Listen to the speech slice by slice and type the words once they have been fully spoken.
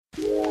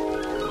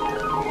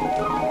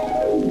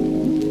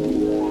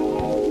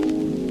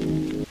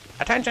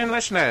Attention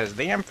listeners,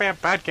 the MFAB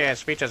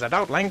podcast features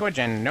adult language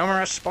and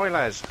numerous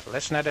spoilers.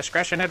 Listener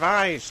discretion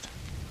advised.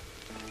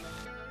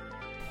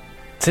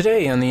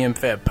 Today on the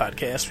MFAB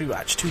podcast, we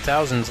watch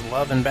 2000's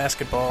Love and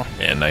Basketball.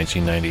 And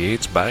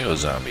 1998's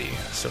Biozombie.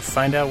 So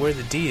find out where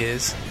the D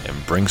is.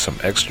 And bring some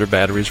extra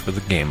batteries for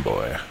the Game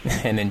Boy.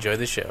 And enjoy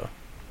the show.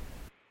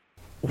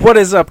 What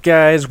is up,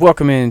 guys?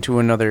 Welcome into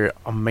another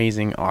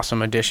amazing,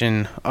 awesome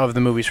edition of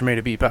the Movies from A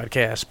to B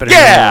podcast. But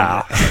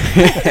yeah!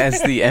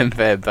 As the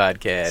MFAB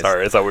podcast.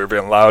 Sorry, I thought we were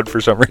being loud for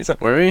some reason.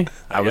 Were we?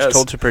 I was guess.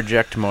 told to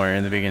project more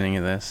in the beginning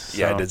of this.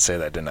 Yeah, so. I did say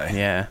that, didn't I?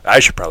 Yeah. I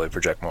should probably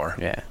project more.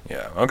 Yeah.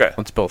 Yeah, okay.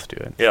 Let's both do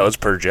it. Yeah, let's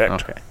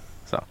project. Okay.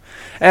 So,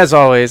 as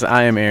always,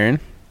 I am Aaron.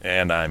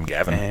 And I'm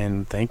Gavin.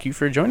 And thank you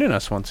for joining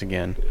us once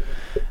again.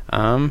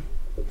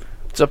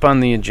 What's up on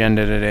the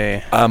agenda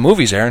today?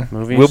 Movies, Aaron.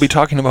 Movies? We'll be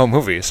talking about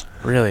movies.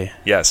 Really?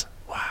 Yes.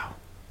 Wow.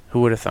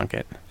 Who would have thunk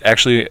it?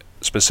 Actually,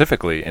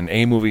 specifically, an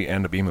A movie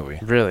and a B movie.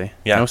 Really?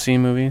 Yeah. No C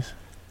movies?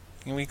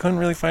 We couldn't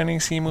really find any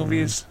C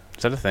movies.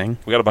 Is that a thing?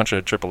 We got a bunch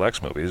of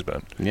XXX movies,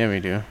 but Yeah,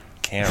 we do.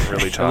 can't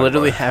really talk I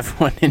literally about have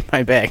one in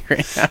my bag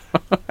right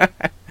now.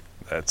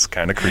 That's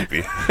kind of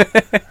creepy.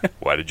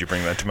 Why did you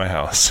bring that to my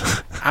house?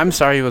 I'm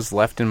sorry it was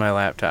left in my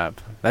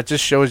laptop. That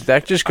just goes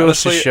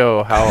Honestly, to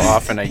show how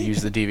often I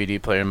use the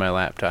DVD player in my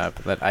laptop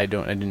that I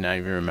did not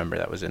even remember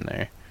that was in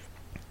there.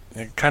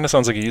 It kind of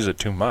sounds like you use it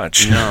too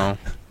much. No.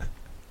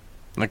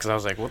 Because I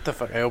was like, what the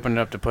fuck? I opened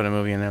it up to put a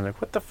movie in there. I'm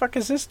like, what the fuck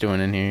is this doing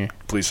in here?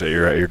 Please say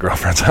you're at your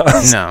girlfriend's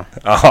house. No.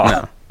 Oh,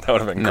 No. that would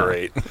have been No.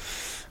 great.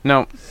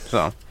 No.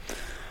 So.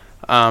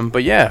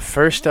 But yeah,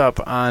 first up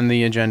on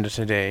the agenda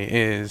today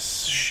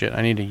is... Shit,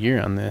 I need a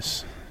year on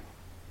this.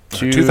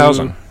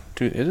 2000.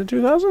 Is it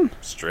 2000?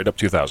 Straight up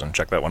 2000.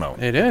 Check that one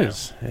out. It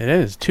is. It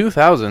is.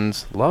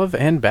 2000's Love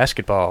and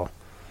Basketball.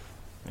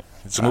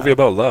 It's a movie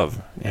about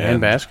love. And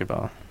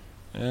basketball.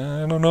 I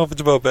don't know if it's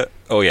about...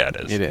 oh, yeah, it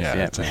is. It is,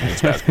 yeah.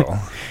 It's basketball.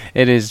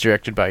 It is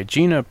directed by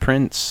Gina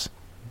Prince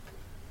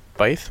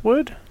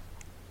Bythewood?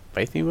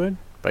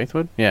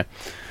 Bythewood? Yeah.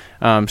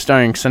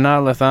 Starring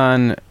Sanaa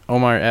Lathan,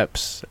 Omar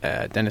Epps,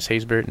 Dennis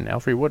Haysbert, and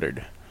Alfre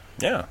Woodard.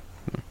 Yeah.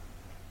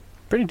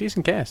 Pretty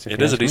decent cast.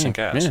 It is a decent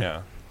cast,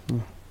 yeah.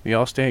 The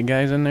Allstate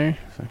guys in there,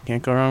 so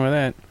can't go wrong with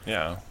that.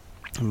 Yeah.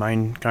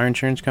 Mine Car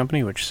Insurance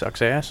Company, which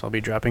sucks ass. I'll be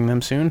dropping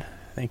them soon.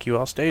 Thank you,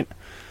 Allstate.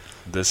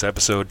 This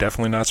episode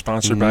definitely not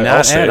sponsored by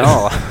Not Allstate. at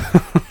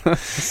all.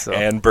 So.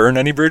 And burn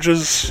any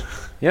bridges.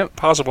 Yep.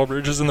 Possible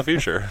bridges in the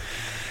future.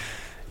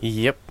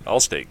 Yep.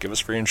 Allstate, give us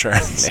free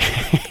insurance.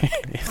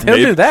 If they'll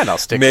do that, I'll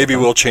stick with Maybe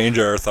them. we'll change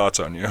our thoughts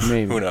on you.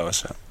 Maybe. Who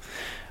knows?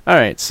 All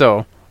right,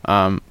 so,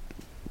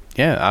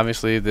 yeah,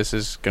 obviously this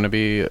is going to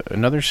be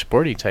another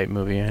sporty type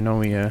movie. I know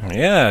we,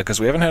 Yeah, because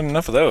we haven't had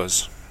enough of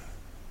those.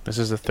 this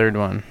is the third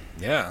one.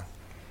 Yeah.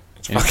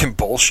 It's Yeah. fucking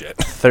bullshit.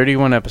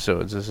 31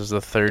 episodes. This is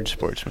the third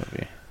sports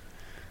movie.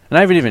 And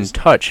I haven't even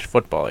touched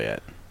football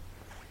yet.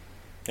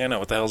 Yeah, no,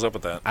 what the hell's up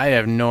with that? I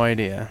have no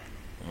idea.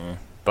 Mm.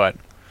 But,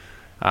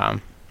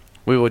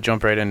 we will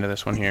jump right into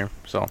this one here.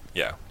 So,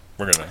 Yeah,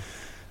 we're gonna...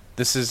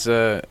 this is,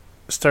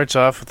 starts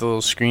off with a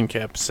little screen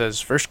cap. It says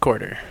first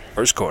quarter.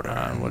 First quarter,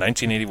 what-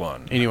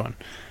 1981. 81.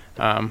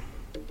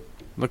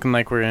 Looking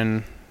like we're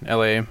in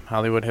L.A.,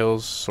 Hollywood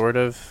Hills, sort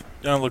of.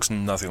 No, it looks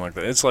nothing like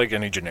that. It's like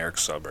any generic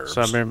suburbs.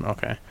 Suburb?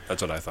 Okay.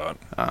 That's what I thought.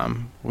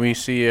 We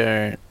see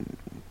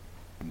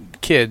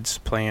kids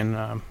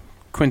playing.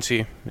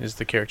 Quincy is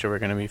the character we're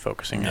going to be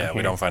focusing on. Yeah, we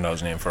here. don't find out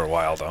his name for a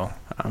while, though.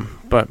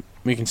 But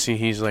we can see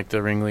he's like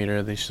the ringleader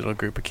of this little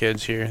group of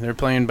kids here. They're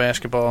playing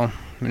basketball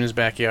in his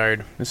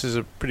backyard. This is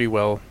a pretty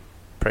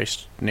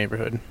well-priced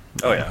neighborhood.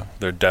 Oh, yeah.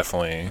 They're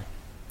definitely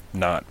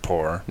not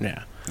poor.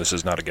 Yeah. This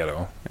is not a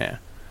ghetto. Yeah.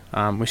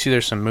 We see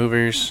there's some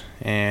movers,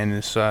 and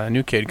this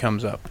new kid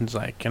comes up and is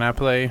like, "Can I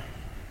play?"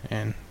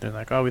 And they're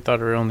like, "Oh, we thought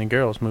it were only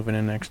girls moving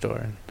in next door."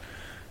 And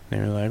they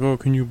were like, "Oh,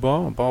 can you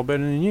ball? I'll ball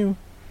better than you."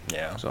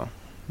 Yeah. So,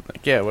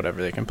 like, yeah,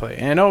 whatever, they can play.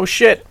 And oh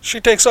shit, She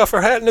takes off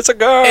her hat, and it's a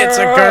girl! it's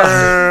a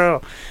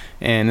girl!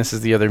 And this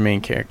is the other main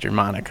character,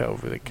 Monica.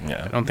 Like,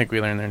 Yeah. I don't think we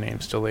learn their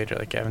names till later,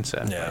 like Gavin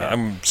said. Yeah,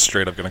 I'm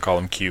straight up going to call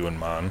him Q and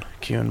Mon.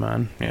 Q and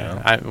Mon.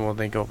 Yeah. Well,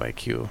 they go by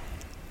Q.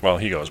 Well,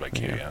 he goes by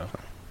Q, Yeah. yeah.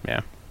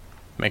 Yeah,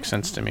 makes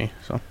sense to me.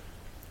 So,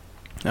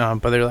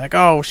 but they're like,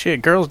 "Oh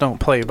shit, girls don't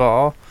play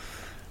ball."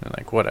 They're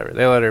like, "Whatever."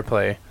 They let her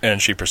play.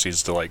 And she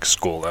proceeds to, like,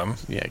 school them.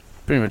 Yeah,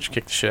 pretty much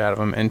kick the shit out of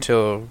them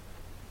until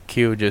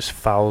Q just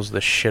fouls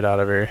the shit out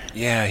of her.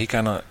 Yeah, he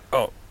kind of...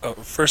 Oh,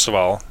 first of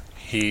all,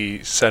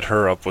 he set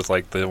her up with,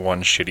 like, the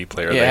one shitty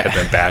player Yeah. they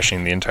had been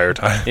bashing the entire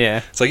time.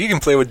 Yeah. It's like, you can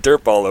play with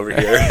dirt ball over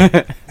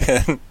here.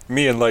 And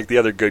me and, like, the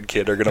other good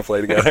kid are going to play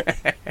together.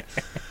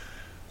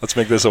 Let's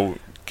make this a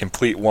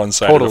complete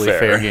one-sided Totally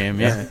affair. fair game.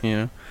 Yeah,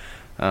 you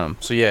know.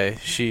 So yeah,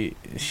 she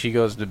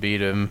goes to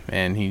beat him,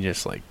 and he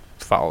just like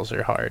fouls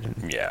her hard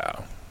and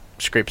Yeah.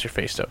 scrapes her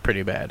face up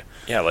pretty bad.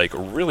 Yeah, like,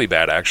 really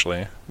bad,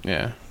 actually.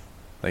 Yeah.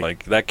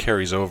 Like, that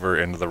carries over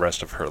into the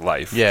rest of her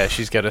life. Yeah,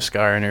 she's got a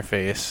scar in her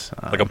face.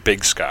 Like a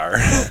big scar.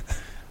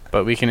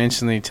 But we can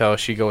instantly tell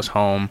she goes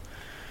home,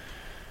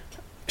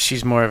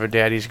 she's more of a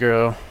daddy's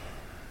girl.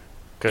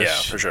 Yeah,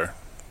 for sure.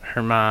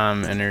 Her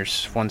mom and her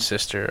one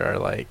sister are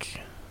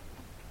like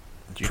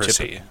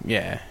Prissy.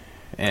 Yeah,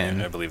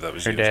 and I believe that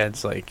was her used.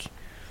 dad's like,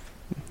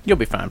 "You'll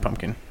be fine,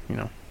 Pumpkin." You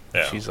know.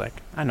 Yeah. She's like,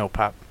 "I know,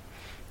 Pop."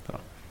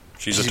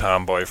 She's a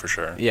tomboy for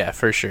sure. Yeah,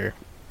 for sure.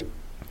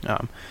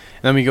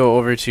 Then we go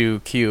over to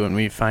Q, and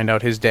we find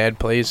out his dad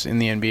plays in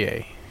the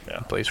NBA. Yeah.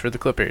 He plays for the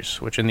Clippers,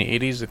 which in the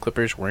 80s, the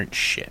Clippers weren't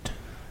shit,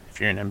 if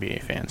you're an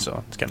NBA fan,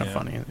 so it's kind of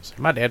funny. He's like,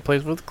 my dad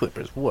plays for the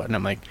Clippers. What? And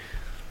I'm like,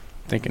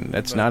 thinking,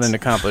 that's not an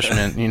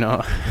accomplishment, you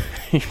know?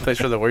 He plays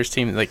for the worst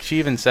team. Like, she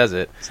even says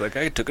it. It's like,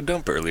 I took a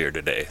dump earlier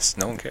today, so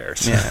no one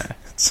cares. Yeah.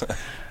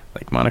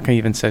 Like, Monica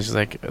even says, she's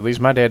like, at least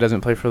my dad doesn't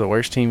play for the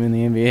worst team in the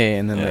NBA,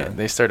 and then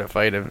they start a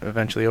fight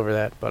eventually over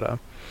that. But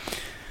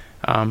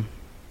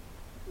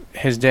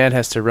his dad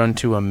has to run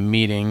to a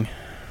meeting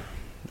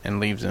and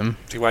leaves him.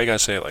 See, why you gotta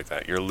say it like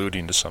that? You're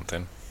alluding to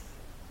something.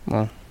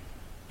 Well,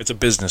 it's a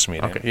business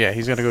meeting. Okay, yeah,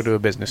 he's got to go to a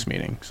business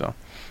meeting, so.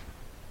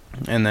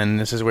 And then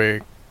this is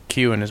where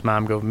Q and his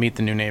mom go meet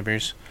the new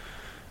neighbors.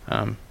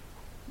 The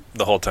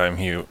whole time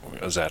he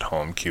was at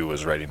home, Q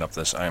was writing up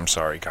this "I'm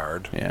sorry"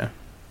 card. Yeah.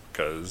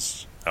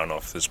 Because I don't know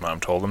if his mom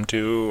told him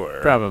to,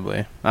 or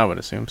probably. I would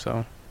assume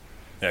so.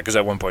 Yeah, because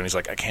at one point he's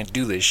like, "I can't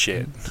do this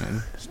shit."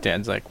 And his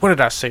dad's like, "What did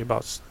I say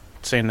about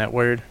saying that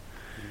word?"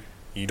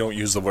 You don't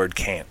use the word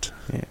 "can't."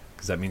 Yeah.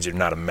 Because that means you're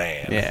not a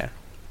man. Yeah.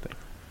 Like,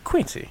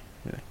 Quincy.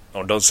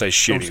 Oh, don't say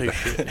shit. Don't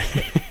say shit.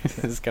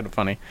 It's kind of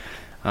funny.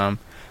 So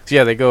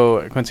yeah, they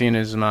go. Quincy and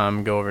his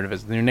mom go over to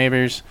visit their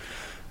neighbors.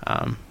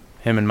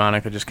 Him and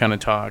Monica just kind of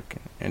talk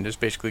and just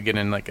basically get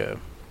in like a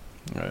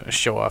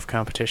show-off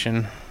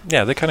competition.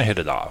 Yeah, they kind of hit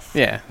it off.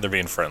 Yeah. They're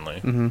being friendly.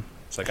 Mm-hmm.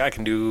 It's like, I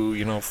can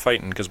do,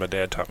 fighting because my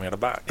dad taught me how to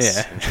box.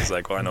 Yeah. And she's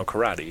like, well, I know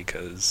karate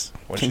because...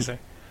 What did she say?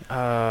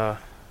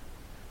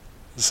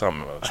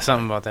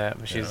 Something about that.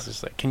 But she's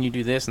just like, can you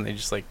do this? And they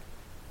just like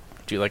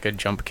do like a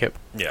jump kick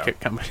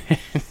competition.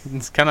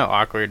 It's kind of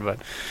awkward, but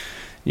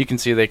you can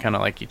see they kind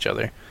of like each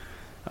other.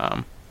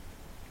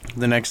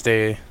 The next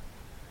day,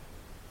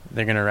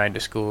 they're going to ride to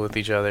school with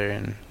each other,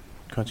 and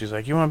Quincy's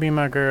like, you want to be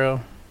my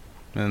girl?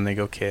 And then they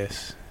go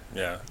kiss.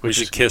 Yeah. We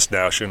should kiss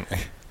now, shouldn't we?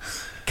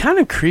 Kind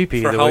of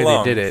creepy the way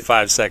they did it.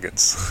 5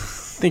 seconds.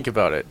 Think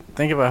about it.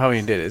 Think about how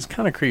he did it. It's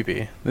kind of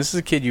creepy. This is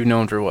a kid you've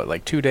known for, what,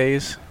 like 2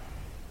 days?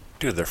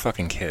 Dude, they're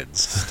fucking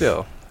kids.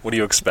 Still. What do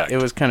you expect?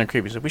 It was kind of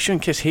creepy. He's like, we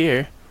shouldn't kiss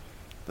here.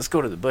 Let's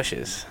go to the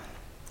bushes.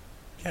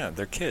 Yeah,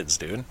 they're kids,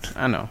 dude.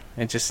 I know.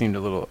 It just seemed a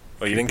little...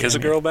 Oh, you didn't kiss a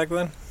girl back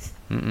then?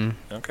 Mm-mm.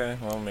 Okay,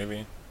 well,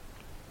 maybe.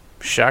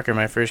 Shocker,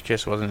 my first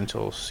kiss wasn't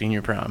until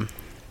senior prom.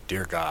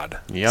 Dear God.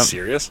 Yep.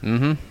 Serious?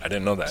 Mm-hmm. I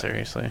didn't know that.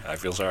 Seriously. I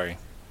feel sorry.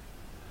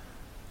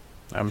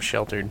 I'm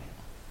sheltered.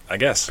 I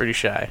guess. Pretty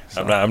shy.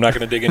 So. I'm not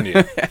going to dig into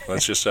you.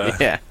 Let's just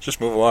just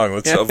move along.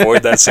 Let's Yeah.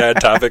 avoid that sad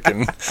topic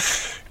and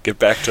get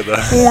back to the...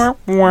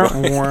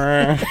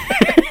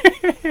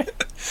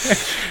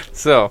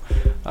 So,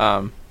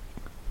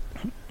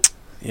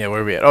 yeah,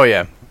 where are we at? Oh,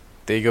 yeah.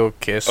 They go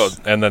kiss. Oh,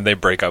 and then they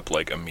break up,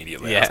 like,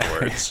 immediately Yeah.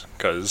 afterwards.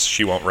 Because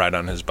she won't ride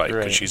on his bike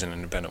because Right. she's an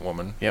independent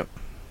woman. Yep.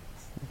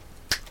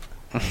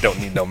 Don't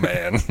need no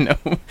man. No.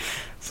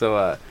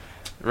 So,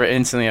 right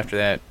instantly after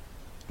that,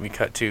 we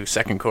cut to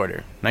second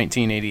quarter,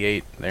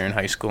 1988. They're in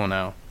high school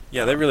now.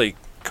 Yeah, they really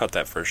cut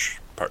that first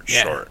part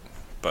Yeah. short.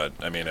 But,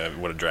 I mean, it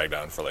would have dragged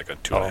on for, like, a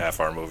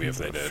 2.5-hour movie if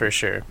they did. For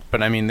sure.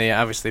 But, I mean, they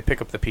obviously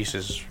pick up the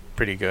pieces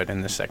pretty good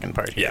in the second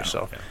part here. Yeah.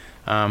 So,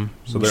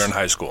 So they're in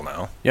high school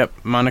now. Yep.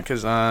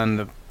 Monica's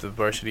on the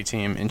varsity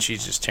team, and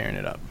she's just tearing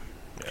it up.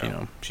 Yeah. You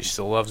know, she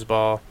still loves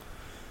ball,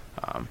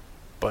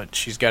 but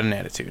she's got an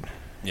attitude.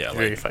 Yeah,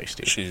 Very like,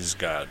 feisty. she's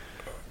got...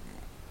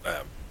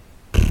 I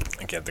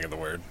can't think of the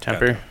word.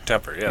 Temper?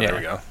 Temper, yeah, there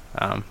we go.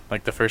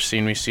 Like the first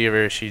scene we see of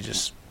her, she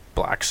just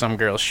blocks some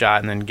girl's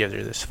shot and then gives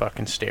her this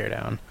fucking stare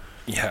down.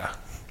 Yeah.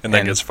 And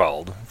then gets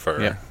fouled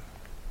for... Yep.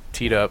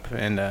 Teed up,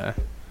 and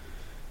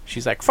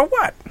she's like, for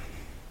what?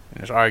 And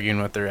just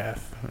arguing with the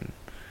ref.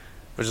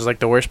 Which is like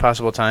the worst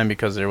possible time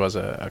because there was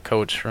a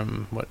coach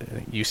from,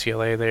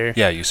 UCLA there?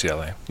 Yeah,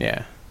 UCLA.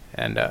 Yeah.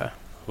 And,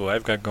 Who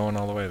I've got going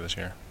all the way this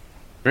year.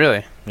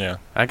 really? Yeah.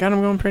 I got him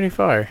going pretty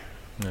far.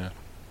 Yeah.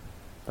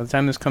 By the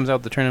time this comes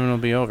out, the tournament will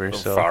be over.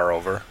 So Far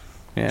over.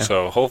 yeah,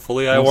 So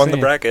hopefully I We'll won the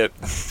see. bracket.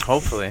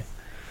 hopefully.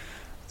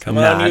 Come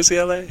Not. on,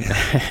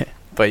 UCLA.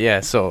 But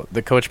yeah, so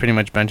the coach pretty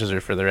much benches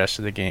her for the rest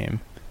of the game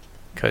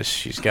because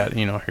she's got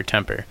her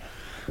temper,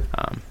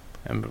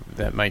 and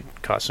that might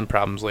cause some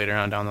problems later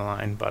on down the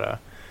line. But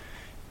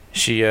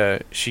she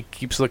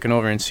keeps looking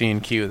over and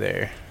seeing Q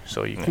there,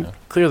 so you can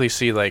clearly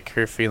see like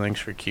her feelings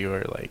for Q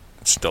are like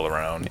Still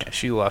around. yeah,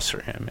 she lusts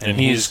for him, And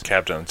he's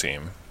captain of the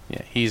team.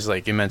 yeah, he's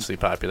like immensely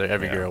popular.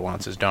 Every Yeah. girl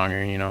wants his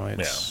donger,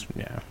 It's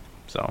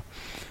So,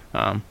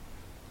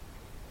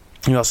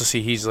 you also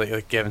see he's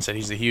like Gavin said,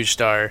 he's a huge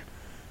star.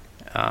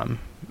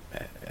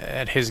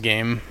 At his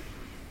game,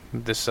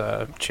 this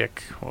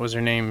chick, what was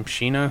her name?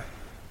 Sheena.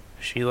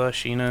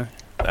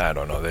 I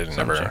don't know. They Some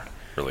never chick.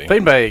 really...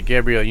 Played by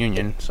Gabrielle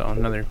Union, so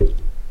another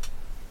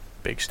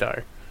big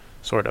star,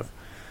 sort of.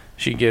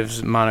 she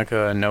gives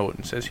Monica a note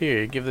and says,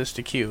 "Here, give this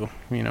to Q.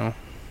 You know,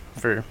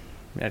 for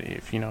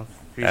if you know."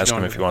 If he's Ask him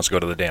going if he wants to go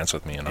to the dance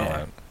with me and all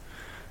Yeah.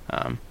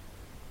 that.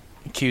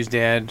 Q's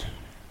dad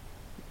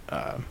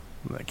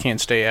can't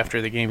stay after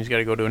the game. He's got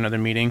to go to another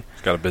meeting.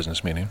 He's got a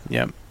business meeting.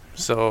 Yep.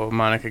 So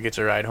Monica gets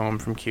a ride home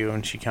from Q,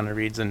 and she kind of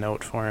reads the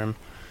note for him.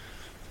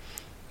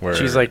 Where,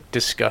 She's like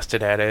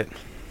disgusted at it.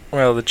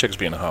 well, the chick's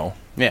being a hoe,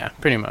 Yeah,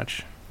 pretty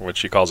much. which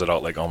she calls it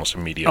out like almost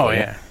immediately. Oh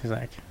yeah. He's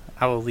like,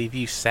 "I will leave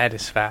you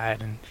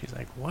satisfied," and she's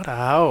like, "What a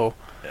hoe."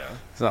 Yeah.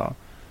 So.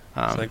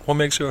 It's like, what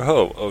makes her a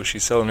hoe? Oh,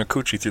 she's selling her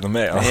coochie through the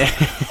mail.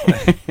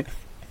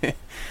 Yeah.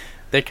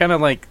 They kind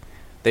of like,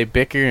 they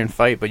bicker and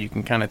fight, but you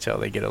can kind of tell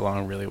they get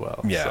along really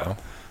well. Yeah.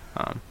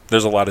 So,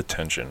 There's a lot of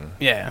tension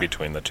yeah.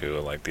 between the two,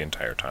 like, the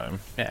entire time.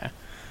 Yeah.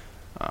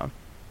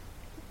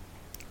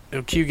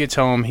 Q gets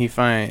home,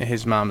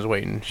 his mom's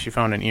waiting. She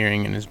found an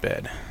earring in his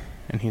bed.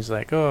 And he's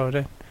like,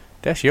 "Oh,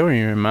 that's your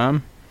earring,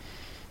 Mom.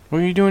 What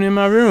are you doing in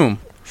my room?"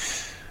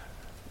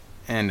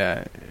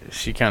 And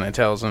she kind of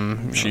tells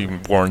him. She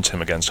warns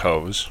him against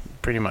hoes.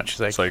 Pretty much. She's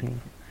like, It's like,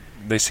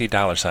 they see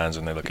dollar signs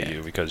when they look at Yeah.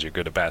 you because you're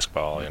good at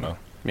basketball, you know?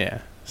 yeah.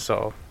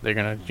 So they're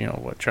going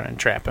to, try and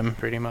trap him,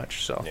 pretty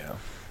much. So.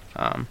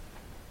 Yeah.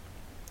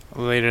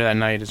 Later that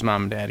night, his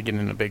mom and dad get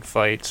in a big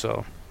fight,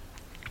 so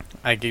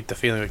I get the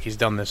feeling like he's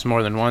done this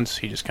more than once.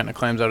 He just kind of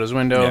climbs out his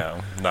window.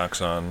 Yeah,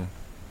 knocks on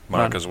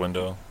Monica's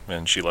window,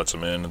 and she lets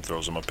him in and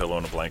throws him a pillow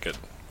and a blanket.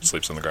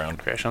 Sleeps on the ground.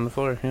 Crash on the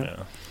floor. Yeah.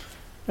 Yeah.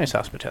 Nice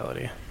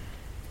hospitality.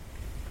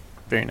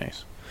 Very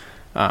nice.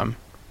 The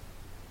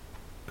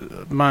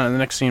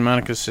next scene,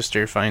 Monica's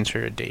sister finds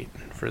her a date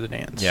for the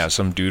dance. Yeah,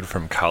 some dude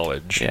from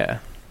college. Yeah.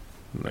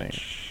 Like,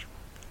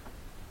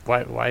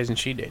 why isn't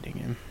she dating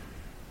him?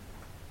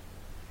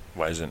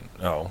 Why isn't...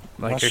 Oh.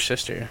 Like well, her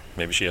sister.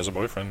 Maybe she has a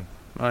boyfriend.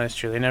 Well, that's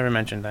true. They never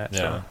mentioned that, Yeah.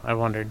 so I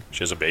wondered. She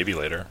has a baby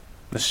later.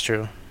 This is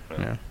true.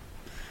 Yeah.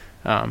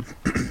 Yeah.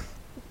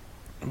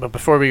 But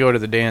before we go to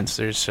the dance,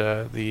 there's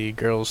the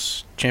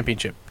girls'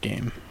 championship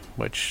game,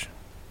 which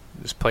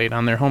is played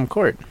on their home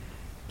court.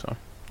 So,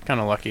 kind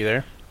of lucky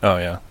there. Oh,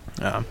 yeah.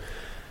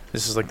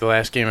 This is like the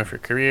last game of her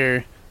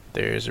career.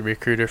 There's a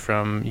recruiter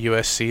from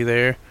USC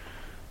there.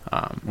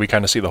 We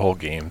kind of see the whole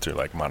game through,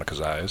 like, Monica's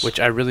eyes. Which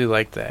I really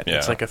like that. Yeah.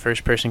 It's like a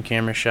first-person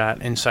camera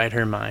shot inside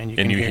her mind.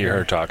 And you hear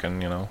her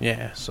talking, you know?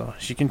 Yeah, so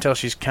she can tell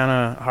she's kind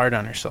of hard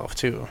on herself,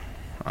 too.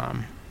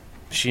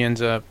 She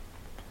ends up,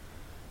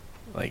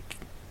 like,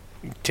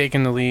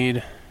 taking the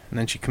lead, and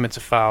then she commits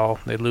a foul.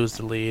 They lose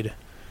the lead,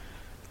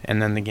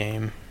 and then the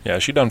game. Yeah,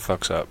 she done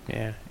fucks up.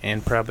 Yeah,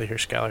 and probably her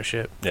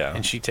scholarship. Yeah.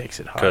 And she takes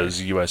it hard.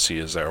 Because USC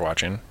is there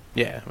watching.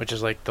 Yeah, which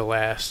is like the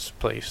last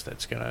place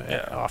that's going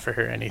to offer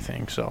her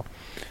anything. So,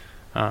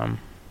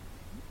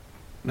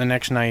 the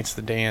next night's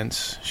the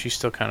dance. She's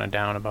still kind of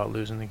down about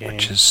losing the game.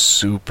 Which is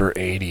super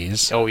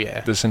 80s. Oh,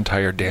 yeah. This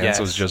entire dance Yes.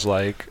 was just,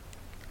 like,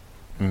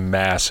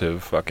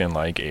 massive fucking,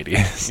 like,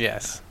 80s.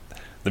 Yes.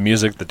 The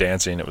music, the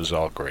dancing, it was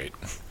all great.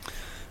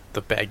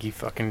 The baggy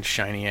fucking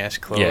shiny-ass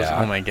clothes. Yeah.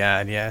 Oh, my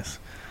God, yes.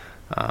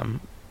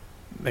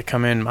 They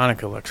come in.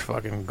 Monica looks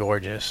fucking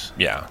gorgeous.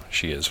 Yeah,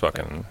 she is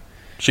fucking...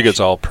 She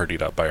gets all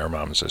prettied up by her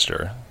mom and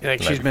sister. Like,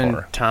 the she's night been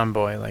before.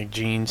 tomboy, like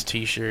jeans,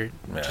 T-shirt,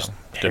 Yeah. just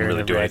Didn't hair in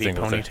really a do ratty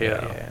anything with it,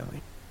 ponytail. yeah. Yeah,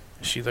 like,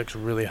 she looks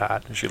really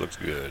hot. She looks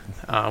good.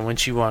 When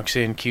she walks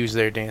in, Q's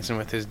there dancing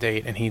with his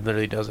date, and he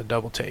literally does a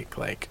double take,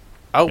 like,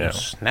 oh, Yeah.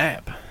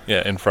 snap.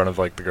 Yeah, in front of,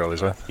 like, the girl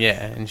he's with.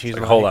 Yeah, and she's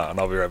Like, hold on,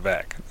 I'll be right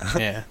back.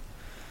 Yeah.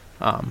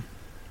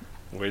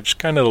 Which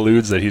kind of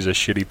alludes that he's a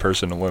shitty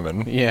person to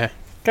women. Yeah,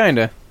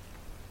 kinda.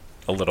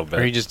 A little bit.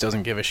 Or he just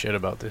doesn't give a shit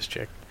about this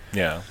chick.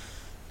 Yeah.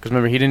 Because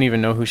remember, he didn't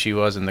even know who she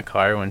was in the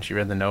car when she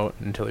read the note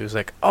until he was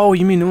like, "Oh,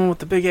 you mean the one with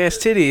the big ass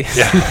titties?"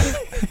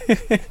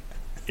 Yeah.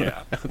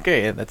 Yeah.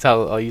 Okay, that's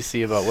all you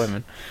see about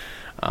women.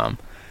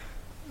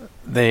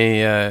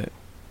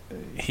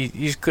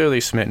 He's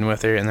clearly smitten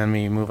with her, and then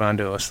we move on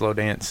to a slow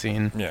dance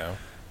scene. Yeah.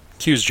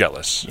 Q's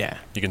jealous. Yeah.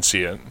 You can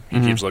see it. He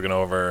Mhm. keeps looking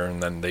over,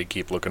 and then they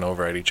keep looking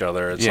over at each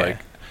other. It's Yeah. like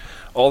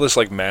all this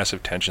like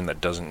massive tension that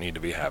doesn't need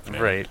to be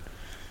happening. Right.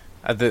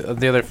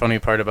 The other funny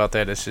part about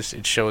that is just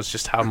it shows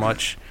just how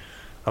much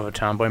of a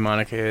tomboy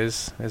Monica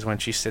is when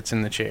she sits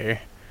in the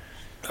chair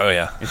Oh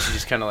yeah. and she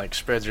just kind of like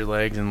spreads her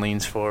legs and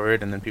leans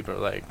forward, and then people are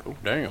like, "Oh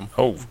damn!"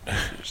 Oh.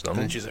 And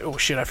then she's like, "Oh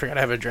shit! I forgot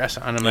I have a dress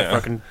on, and my Yeah.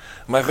 fucking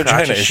My crotch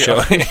vagina is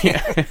showing.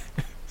 yeah.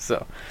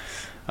 So,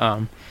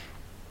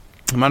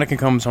 Monica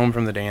comes home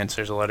from the dance.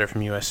 There's a letter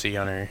from USC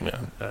on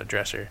her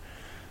dresser.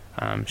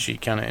 She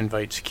kind of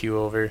invites Q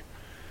over.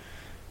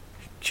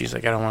 She's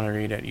like, "I don't want to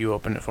read it. You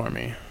open it for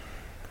me."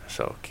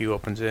 So Q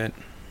opens it.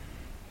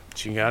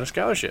 She got a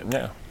scholarship.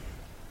 Yeah.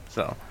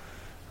 So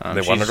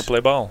They want her to play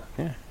ball.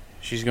 Yeah,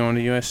 she's going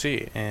to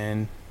USC,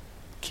 and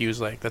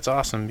Q's like, "That's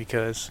awesome,"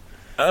 because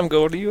I'm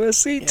going to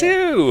USC Yeah.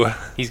 too.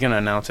 he's gonna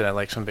announce it at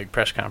like some big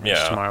press conference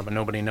Yeah. tomorrow, but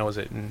nobody knows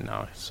it, and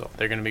so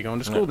they're gonna be going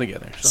to school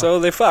together. So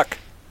they fuck.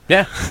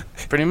 Yeah,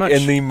 pretty much.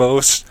 In the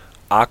most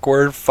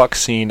awkward fuck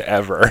scene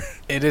ever.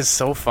 It is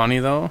so funny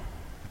though,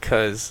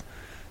 because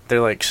they're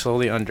like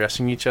slowly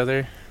undressing each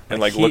other, and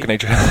like looking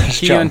at each other.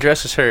 He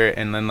undresses her,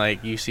 and then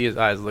like you see his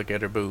eyes look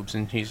at her boobs,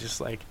 and he's just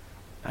like,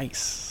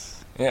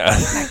 nice, Yeah.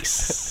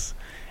 nice.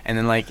 And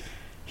then like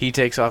he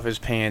takes off his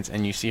pants,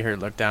 and you see her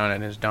look down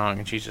at his dong,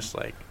 and she's just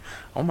like,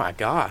 oh my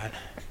god.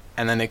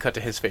 And then they cut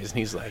to his face, and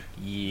he's like,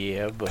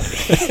 yeah, buddy.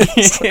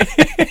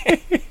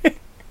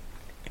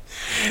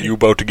 You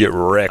about to get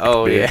wrecked,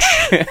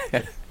 bitch.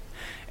 Yeah.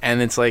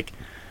 And it's like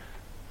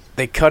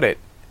they cut it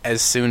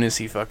as soon as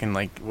he fucking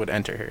like would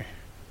enter her.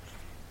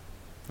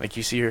 Like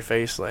you see her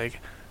face like,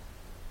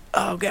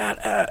 oh god,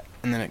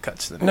 and then it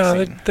cuts to the next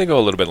No, scene. they go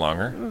a little bit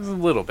longer. A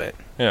little bit.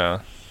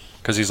 Yeah.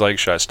 Because he's like,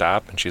 should I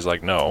stop? And she's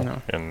like, no.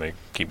 No. And they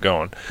keep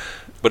going.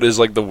 But it's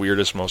like the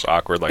weirdest, most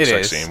awkward like It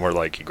sex is. scene where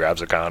like he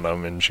grabs a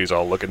condom and she's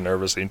all looking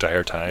nervous the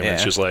entire time. Yeah.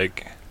 It's just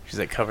like, She's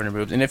like covering her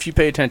boobs, and if you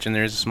pay attention,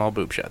 there is a small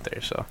boob shot there.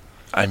 So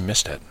I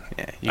missed it.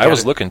 yeah, I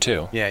was looking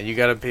too. Yeah, you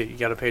gotta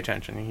pay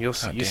attention. You'll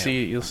Oh, damn.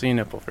 you'll see a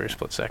nipple for a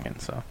split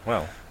second. So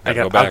Well,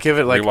 I'll give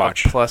it like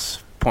a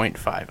plus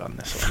 0.5 on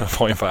this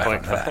one.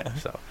 0.5. 0.5.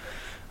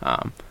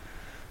 So,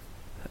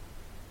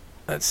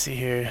 let's see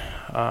here.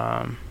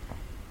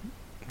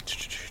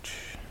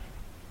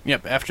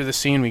 Yep. After the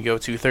scene, we go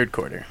to third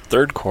quarter.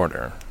 Third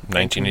quarter,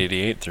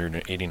 1988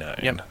 through 89.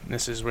 Yep.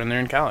 This is when they're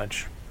in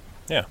college.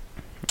 Yeah.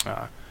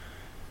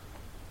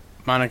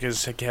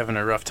 Monica's having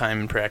a rough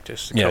time in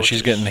practice. The Yeah, coach she's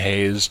is- getting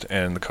hazed,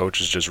 and the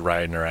coach is just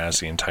riding her ass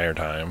the entire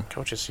time.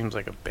 Coach just seems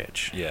like a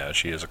bitch. Yeah,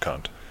 she is a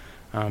cunt.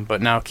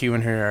 But now Q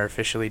and her are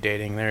officially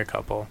dating. They're a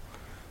couple.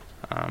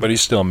 But he's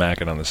still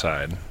macking on the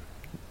side.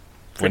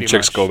 When Pretty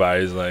chicks much. go by,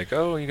 he's like,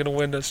 "Oh, you gonna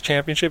win this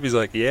championship?" He's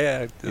like,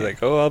 "Yeah." He's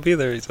like, "Oh, I'll be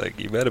there." He's like,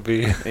 "You better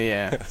be."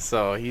 Yeah.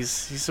 So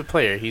he's a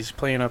player. He's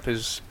playing up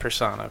his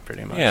persona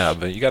pretty much. Yeah,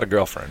 but you got a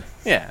girlfriend.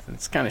 Yeah,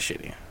 it's kind of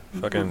shitty.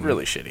 Fucking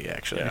really shitty,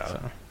 actually. yeah.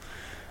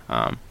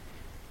 So,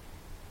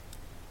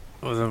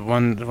 well,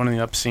 one of the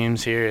up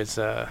scenes here is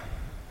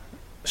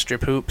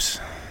strip hoops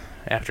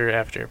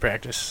after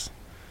practice.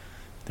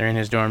 They're in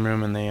his dorm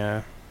room and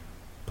they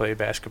play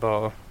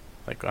basketball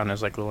like on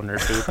his like little nerd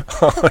hoop,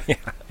 Oh yeah.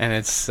 and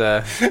it's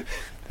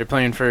they're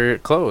playing for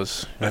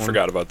clothes. I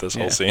forgot about this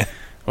whole yeah. scene.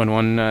 When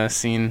one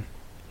scene,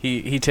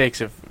 he takes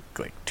a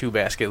like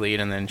 2-basket lead,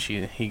 and then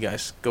he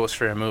goes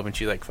for a move, and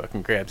she like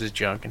fucking grabs his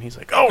junk, and he's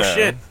like, oh Yeah.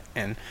 shit,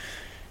 and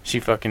she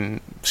fucking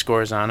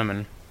scores on him,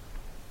 and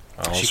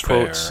All's she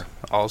fair. quotes,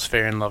 "All's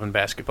fair in love and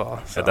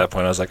basketball." So. At that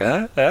point, I was like,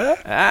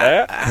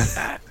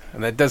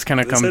 And that does kind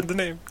of They said the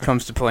name.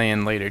 comes to play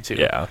in later too.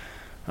 Yeah.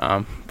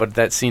 But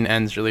that scene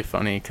ends really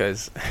funny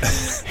because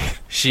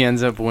she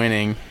ends up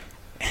winning,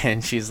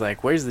 and she's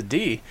like, "Where's the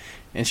D?"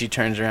 And she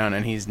turns around,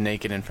 and he's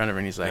naked in front of her,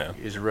 and he's like, Yeah.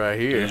 "He's right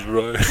here." He's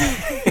right.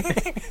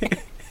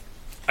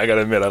 I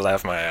gotta admit, I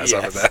laughed my ass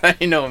off at that.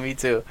 I know, me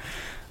too.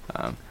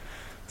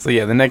 So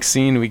yeah, the next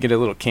scene we get a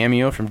little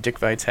cameo from Dick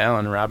Vitale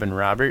and Robin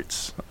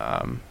Roberts.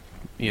 ESPN,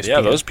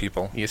 Yeah, those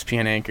people.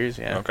 ESPN anchors.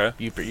 Yeah. Okay.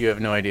 You have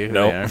no idea who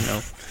Nope. they are.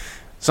 No.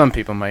 Some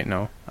people might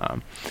know.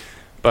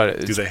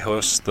 But Do they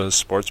host the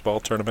sports ball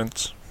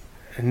tournaments?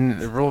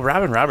 well,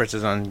 Robin Roberts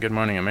is on Good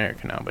Morning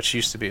America now, but she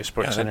used to be a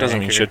sports Yeah, center that doesn't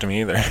mean anchor. shit to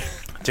me either.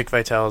 Dick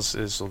Vitale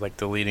is like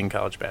the leading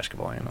college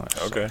basketball analyst.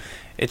 So Okay.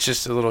 it's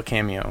just a little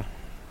cameo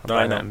No,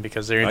 by I know. them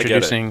because they're I get it.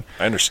 introducing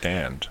I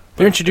understand.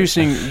 they're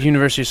introducing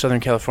University of Southern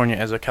California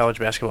as a college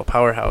basketball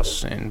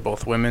powerhouse in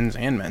both women's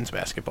and men's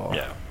basketball.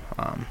 Yeah.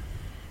 Um,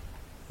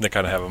 They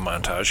kind of have a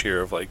montage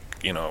here of like,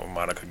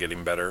 Monica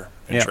getting better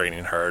and Yeah.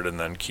 training hard, and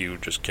then Q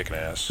just kicking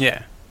ass.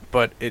 yeah,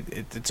 but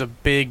it's a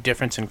big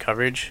difference in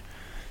coverage.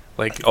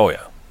 Like Oh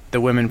yeah. the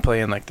women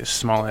play in like this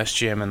small ass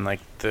gym, and like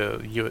the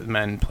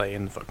men play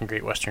in the fucking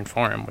Great Western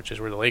Forum, which is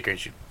where the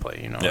Lakers play.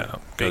 Yeah, big.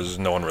 because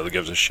no one really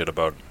gives a shit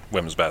about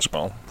women's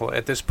basketball. Well,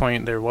 at this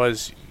point,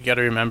 you got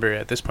to remember,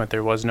 at this point,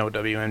 there was no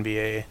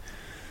WNBA.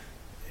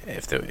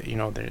 If the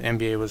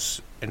NBA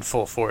was in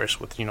full force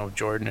with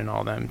Jordan and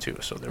all them too,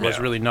 so there was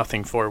Yeah. really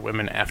nothing for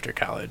women after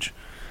college.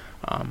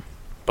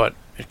 But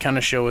it kind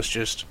of shows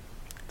just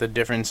the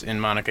difference in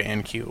Monica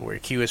and Q, where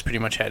Q has pretty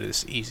much had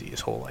this easy his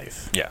whole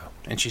life, Yeah.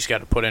 and she's got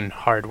to put in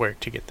hard work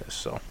to get this.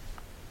 So,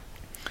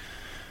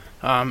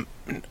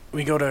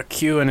 we go to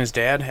Q and his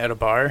dad at a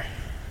bar.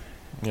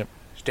 Yep.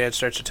 His dad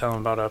starts to tell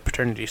him about a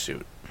paternity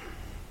suit.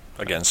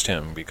 Against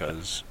him,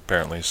 because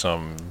apparently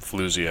some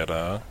floozy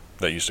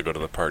that used to go to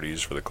the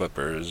parties for the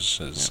Clippers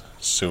is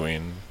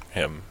suing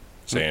him,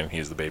 saying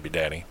he's the baby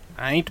daddy.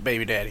 I ain't the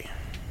baby daddy.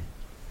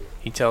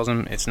 He tells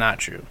him it's not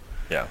true.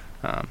 Yeah.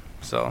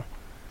 So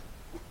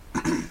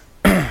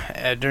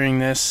during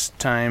this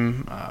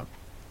time,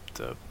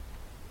 the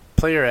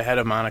player ahead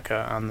of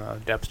Monica on the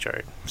depth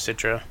chart,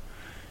 Citra,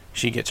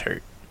 she gets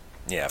hurt.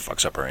 Yeah,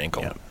 fucks up her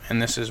ankle. Yep.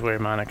 And this is where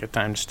Monica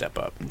time to step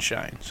up and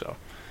shine. So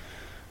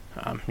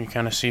you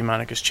kind of see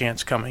Monica's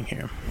chance coming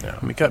here. Yeah.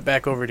 We cut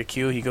back over to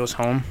Q. He goes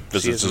home,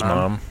 Visits see his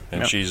mom,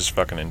 and Yep. she's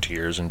fucking in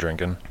tears and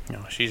drinking.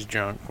 She's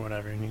drunk,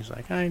 whatever. And he's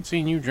like, I ain't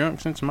seen you drunk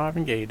since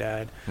Marvin Gaye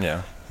died.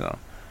 Yeah. So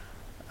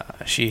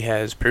she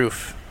has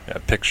proof. Yeah,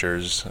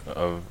 pictures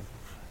of,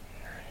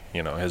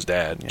 his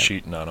dad Yep.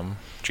 cheating on him,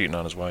 cheating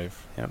on his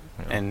wife, Yep.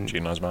 you know, And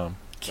cheating on his mom.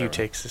 Q Whatever.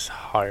 takes this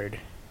hard.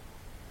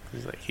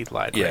 He's like, he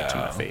lied right to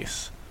my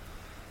face.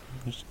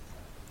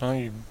 Well,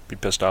 you'd be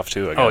pissed off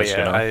too, I guess. Oh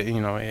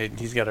yeah,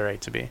 he's got a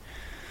right to be.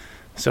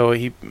 So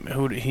he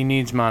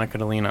needs Monica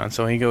to lean on.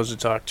 So he goes to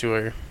talk to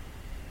her,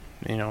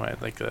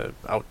 at like a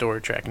outdoor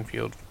track and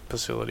field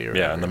facility or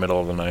whatever. in the middle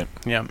of the night.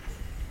 Yeah.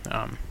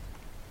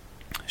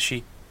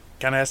 She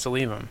kind of has to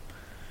leave him.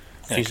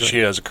 Yeah, 'cause she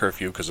has a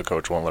curfew because the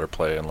coach won't let her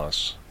play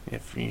unless...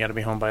 If you got to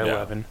be home by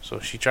 11. So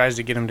she tries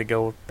to get him to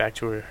go back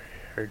to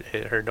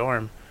her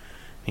dorm.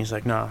 He's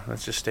like, no,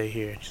 let's just stay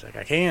here. She's like,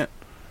 I can't.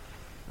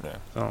 Yeah.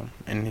 So,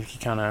 and he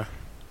kind of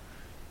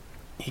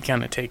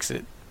takes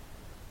it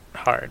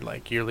hard,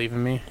 like, you're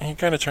leaving me. He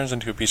kind of turns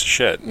into a piece of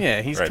shit.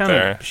 Yeah, he's right kind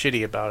there. of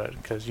shitty about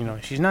it because,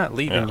 she's not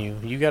leaving you.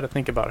 You got to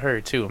think about her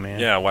too, man.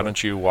 Yeah, why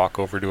don't you walk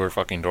over to her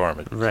fucking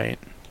dorm? Right.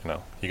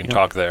 You can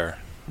talk there.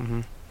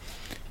 Mm-hmm.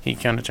 He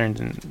kind of turns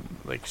in,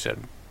 like you said,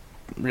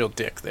 real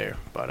dick there.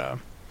 But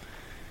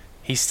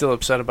he's still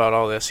upset about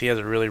all this. He has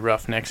a really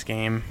rough next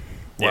game.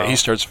 Yeah, he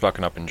starts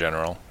fucking up in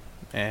general.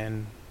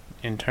 And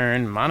in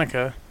turn,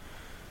 Monica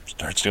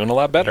starts doing a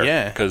lot better.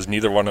 Yeah. Because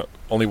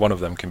only one of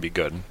them can be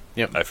good.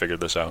 Yep. I figured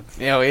this out.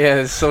 Oh, yeah,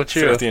 it's so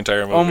true. Throughout the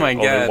entire movie, oh my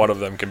God. only one of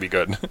them can be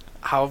good.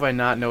 How have I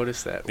not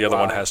noticed that? The other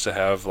one has to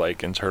have,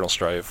 like, internal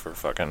strife or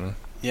fucking...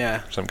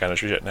 Yeah. Some kind of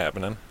shit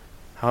happening.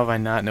 How have I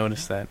not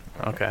noticed that?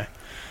 Okay.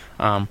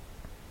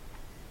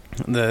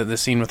 The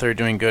scene with her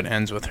doing good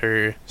ends with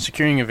her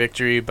securing a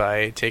victory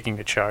by taking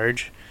a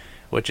charge,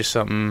 which is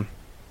something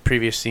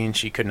previous scenes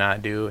she could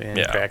not do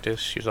in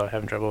practice. She was all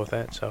having trouble with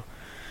that. So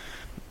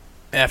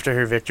after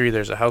her victory,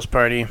 there's a house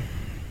party.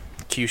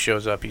 Q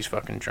shows up. He's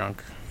fucking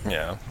drunk.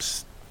 Yeah.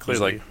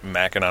 Clearly. He's like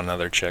macking on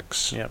other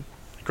chicks. Yeah.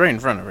 Right in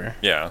front of her.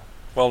 Yeah.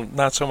 Well,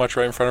 not so much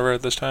right in front of her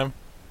at this time.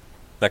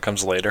 That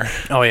comes later.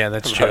 Oh, yeah,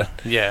 that's true.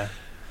 Yeah.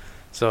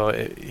 So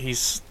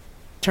he's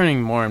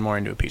turning more and more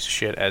into a piece of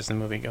shit as the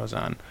movie goes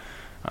on.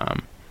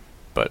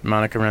 But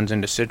Monica runs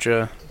into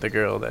Citra, the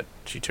girl that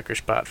she took her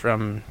spot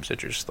from.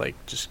 Citra's like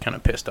just kind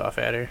of pissed off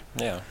at her.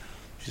 Yeah.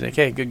 She's like,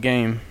 hey, good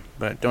game,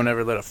 but don't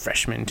ever let a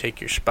freshman take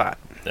your spot.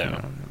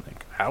 Yeah.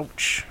 Like,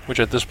 ouch. Which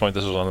at this point,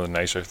 this was one of the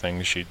nicer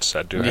things she'd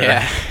said to her.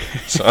 Yeah.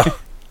 So.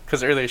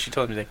 Because earlier she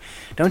told me, like,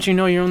 don't you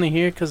know you're only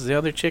here because the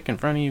other chick in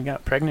front of you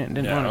got pregnant and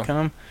didn't want to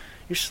come?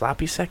 You're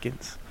sloppy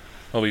seconds.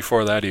 Well,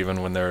 before that,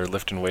 even when they were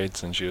lifting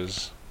weights and she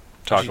was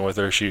talking with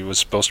her, she was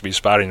supposed to be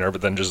spotting her,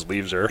 but then just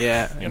leaves her.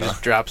 Yeah,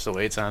 just drops the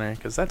weights on her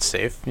because that's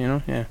safe,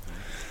 yeah.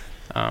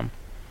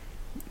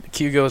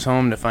 Q goes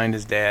home to find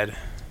his dad.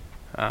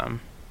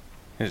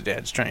 His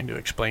dad's trying to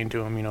explain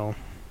to him,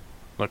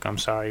 look, I'm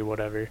sorry,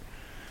 whatever. And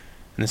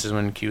this is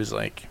when Q's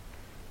like,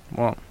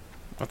 well,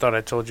 I thought I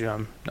told you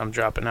I'm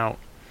dropping out,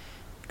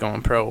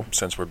 going pro.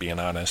 Since we're being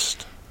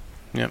honest.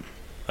 Yep.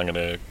 I'm going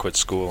to quit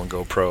school and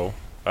go pro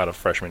out of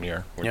freshman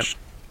year, which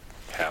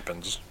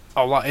happens.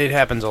 It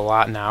happens a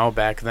lot now.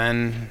 Back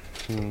then,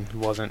 it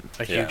wasn't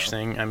a huge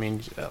thing. I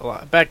mean,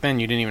 back then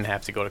you didn't even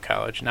have to go to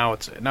college. Now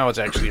it's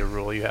actually a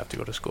rule. You have to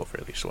go to school for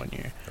at least 1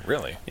 year.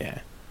 Really? Yeah.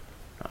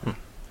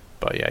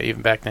 But yeah,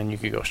 even back then you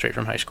could go straight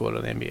from high school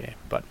to the NBA.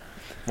 But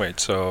wait,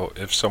 so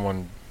if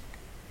someone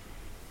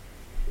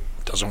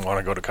doesn't want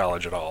to go to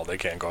college at all, they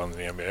can't go into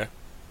the NBA?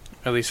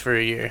 At least for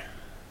a year.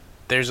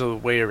 There's a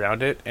way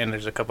around it, and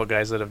there's a couple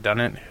guys that have done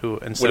it who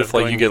instead of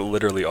you get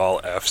literally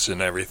all Fs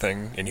and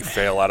everything, and you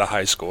fail out of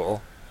high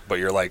school, but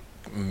you're like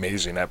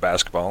amazing at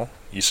basketball,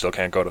 you still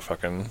can't go to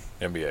fucking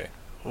NBA.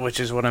 Which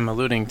is what I'm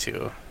alluding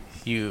to.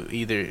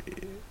 A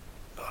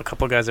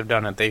couple guys have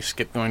done it. They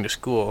skip going to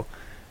school,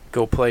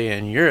 go play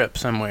in Europe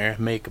somewhere,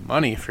 make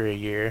money for a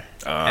year,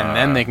 and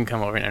then they can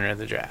come over and enter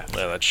the draft.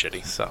 Yeah, that's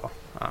shitty. So,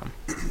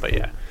 but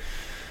yeah.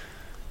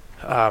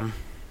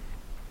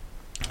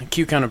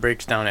 Q kind of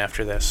breaks down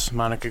after this.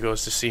 Monica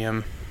goes to see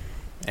him,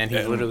 and he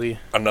literally...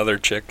 Another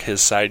chick,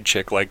 his side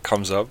chick, like,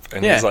 comes up,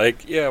 and he's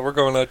like, yeah, we're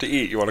going out to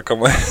eat. You want to come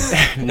with?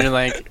 And you're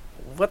like,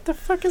 what the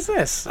fuck is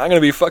this? I'm going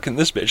to be fucking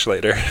this bitch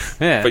later.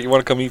 Yeah. But you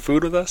want to come eat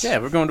food with us? Yeah,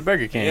 we're going to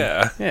Burger King.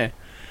 Yeah. Yeah.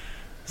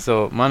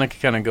 So Monica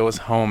kind of goes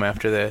home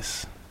after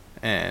this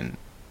and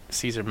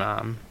sees her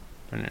mom.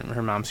 And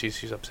her mom sees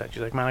she's upset.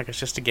 She's like, Monica, it's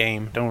just a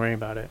game. Don't worry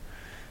about it.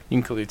 You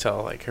can clearly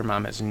tell, like, her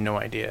mom has no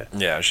idea.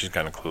 Yeah, she's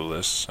kind of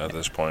clueless at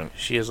this point.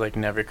 She has, like,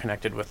 never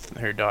connected with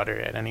her daughter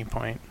at any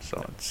point,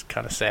 so it's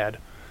kind of sad.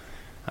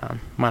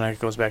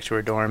 Monica goes back to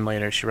her dorm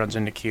later. She runs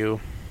into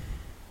Q.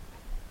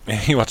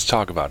 He wants to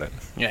talk about it.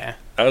 Yeah.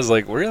 I was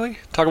like, really?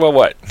 Talk about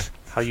what?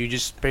 How you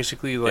just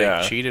basically,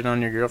 like, cheated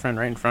on your girlfriend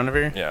right in front of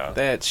her? Yeah.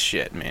 That's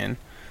shit, man.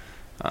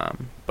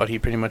 But he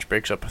pretty much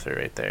breaks up with her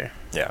right there.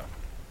 Yeah.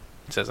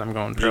 Says, I'm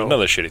going pro.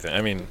 Another shitty thing.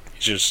 I mean,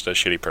 he's just a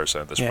shitty person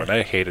at this point.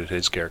 I hated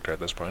his character at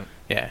this point.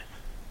 Yeah.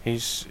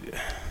 He's...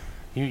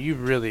 You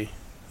really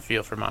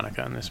feel for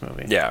Monica in this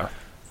movie. Yeah,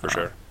 for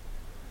sure.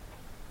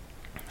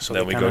 So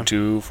then we go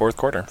to fourth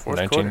quarter,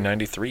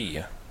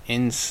 1993.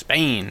 In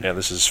Spain. Yeah,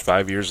 this is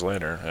 5 years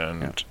later,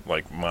 and,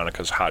 like,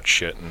 Monica's hot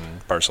shit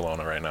in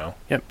Barcelona right now.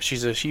 Yep,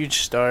 she's a huge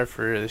star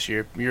for this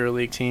year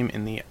EuroLeague team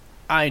in the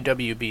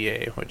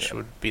IWBA, which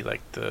would be,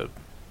 like, the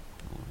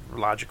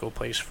logical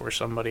place for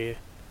somebody...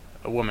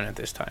 a woman at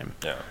this time.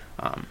 Yeah.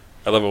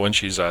 I love it when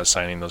she's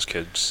signing those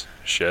kids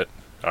shit,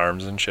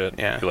 arms and shit.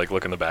 Yeah. You like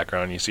look in the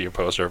background, you see a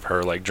poster of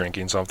her like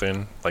drinking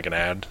something, like an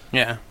ad.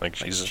 Yeah. Like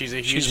she's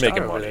a huge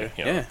making star over money. there.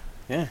 You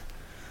know?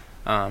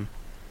 Yeah.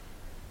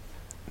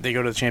 They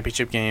go to the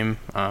championship game.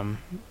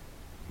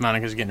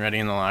 Monica's getting ready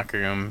in the locker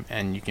room,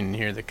 and you can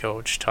hear the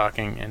coach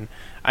talking. And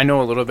I know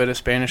a little bit of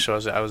Spanish, so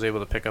I was able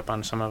to pick up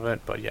on some of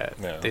it. But yeah.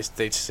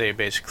 They say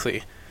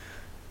basically,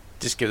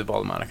 just give the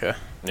ball to Monica.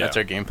 That's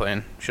our game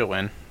plan. She'll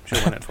win.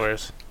 She'll win it for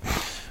us.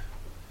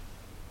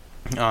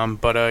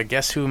 But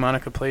guess who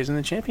Monica plays in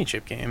the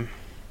championship game?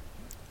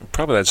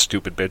 Probably that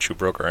stupid bitch who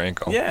broke her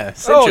ankle. Yeah.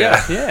 Sidra. Oh,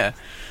 yeah. Yeah.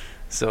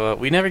 So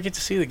we never get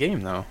to see the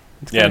game, though.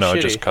 It's Yeah, no, shitty.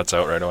 it just cuts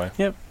out right away.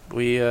 Yep.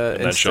 We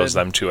And that shows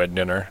them two at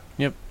dinner.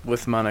 Yep,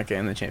 with Monica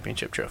and the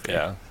championship trophy.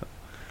 Yeah.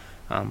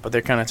 But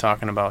they're kind of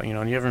talking about, do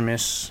you ever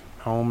miss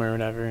home or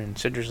whatever? And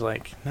Sidra's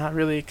like, not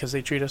really, because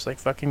they treat us like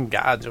fucking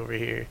gods over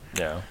here.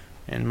 Yeah.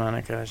 And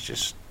Monica is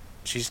just,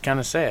 she's kind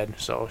of sad,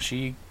 so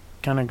she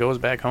kind of goes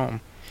back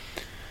home.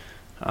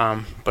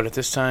 But at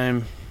this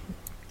time,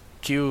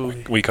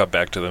 Q... We cut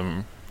back to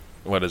them.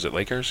 What is it,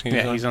 Lakers?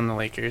 He's on the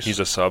Lakers. He's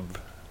a sub.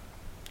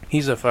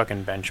 He's a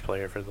fucking bench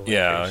player for the Lakers.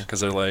 Yeah, because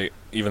they're like,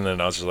 even the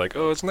announcers are like,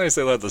 oh, it's nice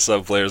they let the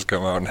sub players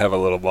come out and have a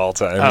little ball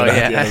time Oh, at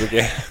yeah. the end of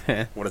the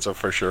game. When it's a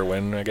for sure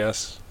win, I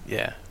guess.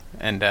 Yeah,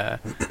 and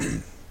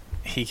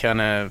he kind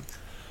of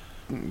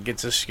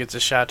gets a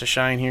shot to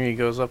shine here. He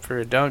goes up for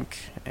a dunk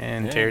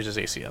and tears his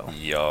ACL.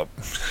 Yup.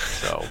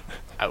 So,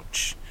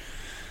 ouch.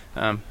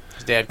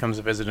 His dad comes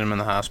to visit him in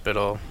the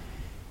hospital.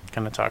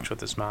 Kind of talks with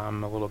his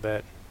mom a little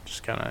bit.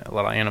 Just kind of a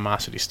lot of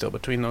animosity still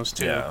between those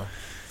two. Yeah.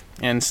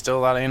 And still a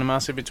lot of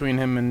animosity between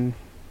him and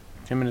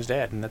his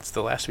dad. And that's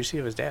the last we see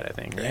of his dad, I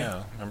think. Right?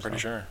 Yeah, I'm pretty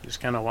sure. Just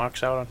kind of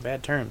walks out on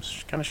bad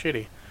terms. Kind of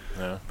shitty.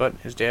 Yeah. But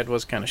his dad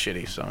was kind of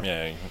shitty, so.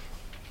 Yeah.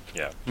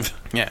 Yeah.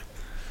 Yeah.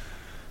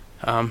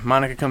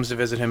 Monica comes to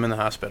visit him in the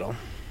hospital.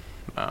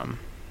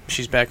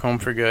 She's back home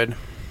for good.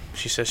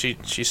 She says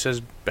she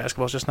says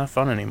basketball's just not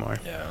fun anymore.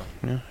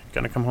 Yeah.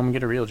 Gotta come home and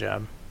get a real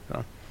job.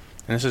 So,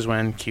 and this is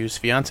when Q's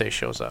fiance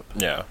shows up.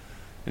 Yeah.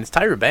 And it's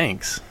Tyra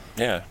Banks.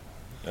 Yeah.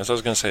 That's what I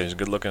was going to say. She's a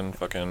good-looking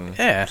fucking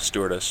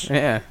stewardess.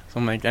 Yeah. So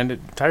I'm like,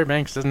 Tyra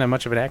Banks doesn't have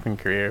much of an acting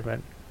career, but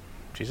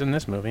she's in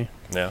this movie.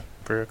 Yeah.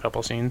 For a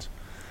couple scenes.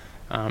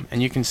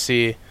 And you can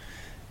see,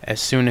 as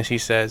soon as he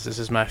says, this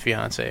is my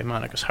fiance,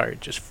 Monica's heart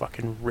just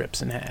fucking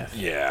rips in half.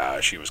 Yeah,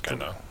 she was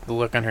kind of... The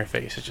look on her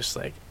face is just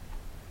like,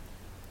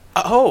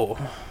 oh.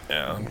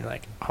 Yeah. And you're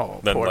like, oh,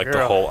 then poor like girl.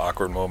 the whole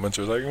awkward moments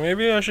was like,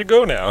 maybe I should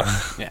go now.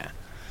 Yeah.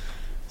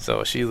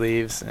 So she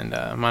leaves, and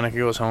Monica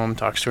goes home,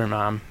 talks to her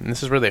mom, and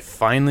this is where they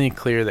finally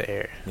clear the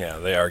air. Yeah,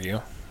 they argue.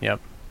 Yep.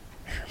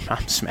 Her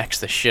mom smacks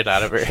the shit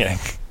out of her.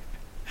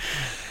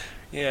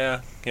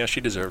 Yeah,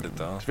 she deserved it,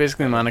 though. So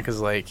basically,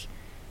 Monica's like,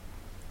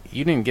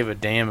 you didn't give a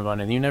damn about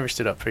it. You never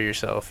stood up for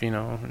yourself,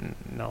 and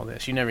all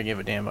this. You never gave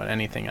a damn about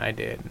anything I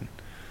did. And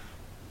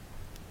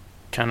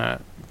kind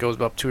of goes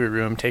up to her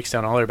room, takes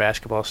down all her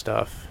basketball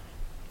stuff.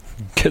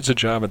 Gets a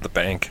job at the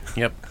bank.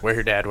 Yep, where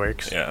her dad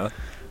works. Yeah.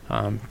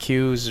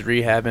 Q's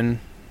rehabbing.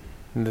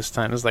 This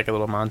time it's like a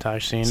little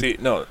montage scene. See,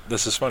 no,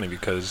 this is funny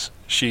because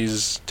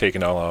she's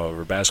taking all of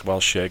her basketball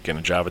shit, getting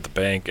a job at the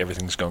bank.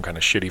 Everything's going kind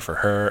of shitty for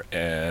her,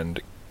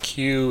 and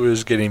Q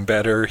is getting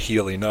better,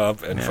 healing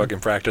up, and fucking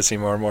practicing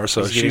more and more.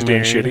 So she's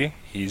doing shitty.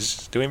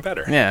 He's doing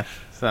better. Yeah.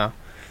 So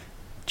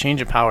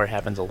change of power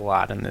happens a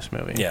lot in this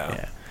movie.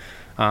 Yeah.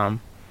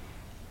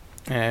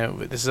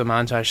 This is a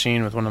montage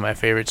scene with one of my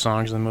favorite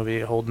songs in the movie,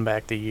 "Holding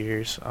Back the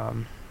Years."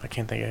 I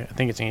can't think of it. I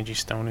think it's Angie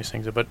Stone who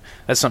sings it, but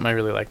that's something I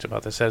really liked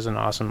about this. It has an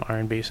awesome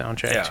R&B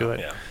soundtrack to it.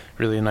 Yeah.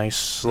 Really nice,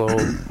 slow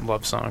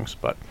love songs.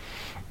 But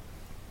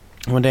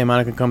one day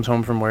Monica comes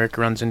home from work,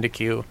 runs into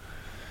Q.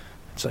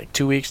 It's like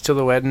 2 weeks till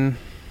the wedding,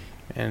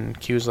 and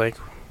Q's like,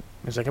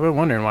 I've been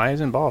wondering, why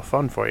isn't ball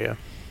fun for you?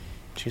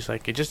 She's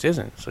like, it just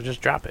isn't, so just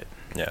drop it.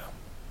 Yeah.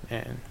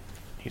 And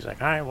he's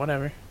like, all right,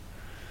 whatever.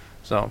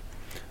 So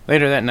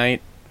later that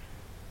night,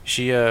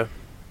 she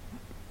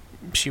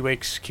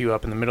wakes Q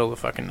up in the middle of the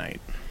fucking night.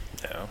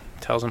 Yeah.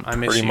 Tells him, I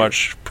miss you. Pretty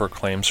much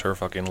proclaims her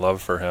fucking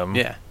love for him.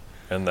 Yeah.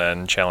 And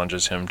then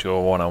challenges him to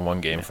a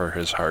one-on-one game for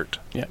his heart.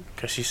 Yeah,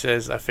 because she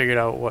says, I figured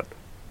out what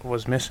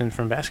was missing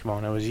from basketball,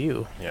 and it was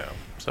you. Yeah.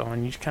 So,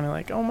 and you kind of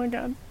like, oh my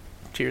God,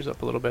 tears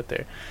up a little bit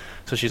there.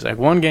 So she's like,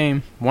 one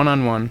game,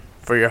 one-on-one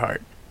for your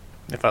heart.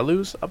 If I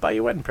lose, I'll buy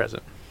you a wedding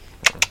present.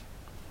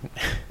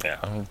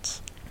 Yeah.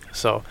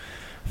 So,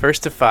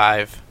 first to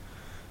 5,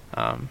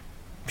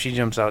 she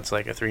jumps out to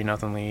like a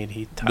 3-0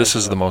 lead. This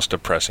is the most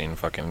depressing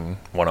fucking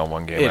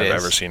one-on-one game I've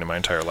ever seen in my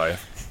entire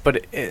life.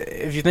 But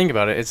if you think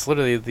about it, it's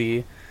literally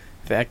the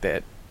fact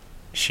that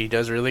she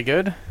does really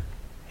good,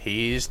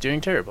 he's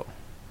doing terrible.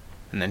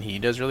 And then he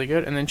does really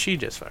good, and then she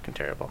does fucking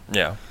terrible.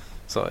 Yeah.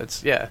 So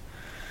it's,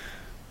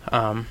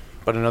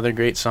 but another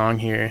great song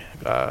here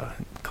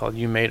called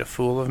You Made a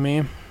Fool of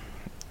Me.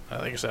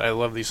 Like I said, I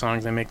love these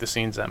songs. They make the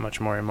scenes that much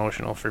more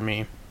emotional for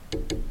me.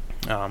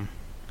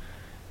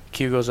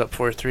 Q goes up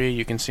 4-3.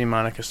 You can see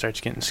Monica starts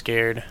getting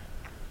scared.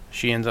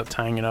 She ends up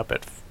tying it up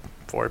at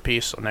 4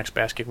 apiece, so next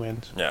basket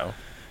wins. Yeah.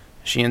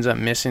 She ends up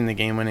missing the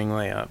game-winning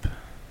layup.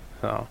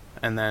 So,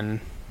 and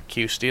then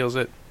Q steals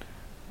it.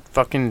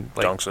 Fucking,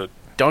 like...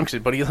 Dunks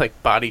it, but he,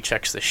 like, body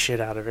checks the shit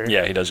out of her.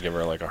 Yeah, he does give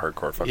her, like, a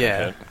hardcore fucking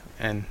hit.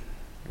 And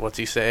what's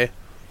he say?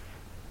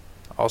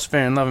 All's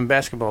fair in love and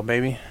basketball,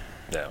 baby.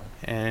 Yeah.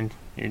 And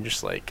you're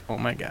just like, oh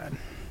my god.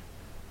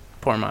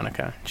 Poor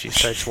Monica. She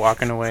starts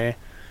walking away,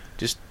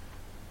 just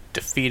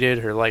defeated.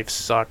 Her life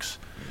sucks.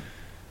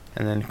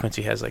 And then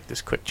Quincy has like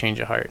this quick change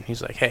of heart. And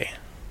he's like, hey,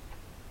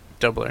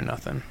 double or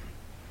nothing.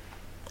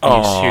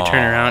 And you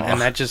turn around,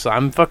 and that just,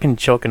 I'm fucking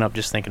choking up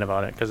just thinking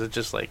about it. Because it's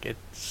just like, it's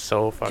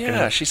so fucking...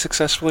 Yeah, she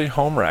successfully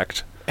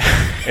home-wrecked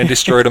and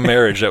destroyed a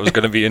marriage that was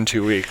going to be in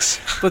 2 weeks.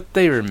 But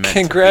they were meant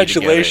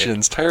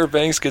Congratulations. to be together. Tyra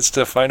Banks gets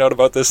to find out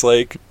about this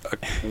like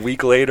a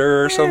week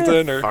later or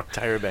something. Or fuck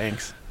Tyra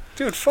Banks.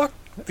 Dude, fuck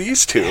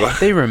these two.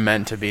 They were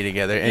meant to be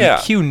together,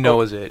 and Q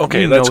knows it.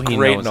 Okay, that's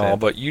great and all,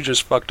 but you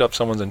just fucked up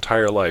someone's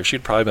entire life.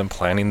 She'd probably been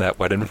planning that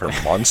wedding for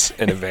months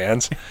in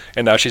advance,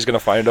 and now she's going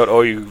to find out,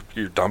 oh,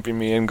 you're dumping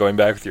me and going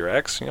back with your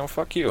ex? You know,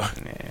 fuck you.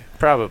 Yeah,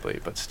 probably,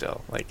 but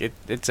still. Like,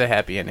 it's a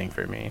happy ending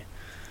for me.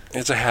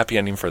 It's a happy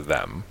ending for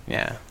them.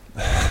 Yeah.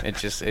 It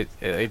just...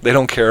 They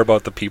don't care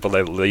about the people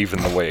they leave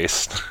in the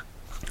waste.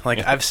 Like,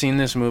 yeah. I've seen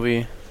this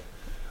movie.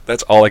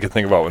 That's all I could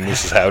think about when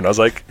this was happening. I was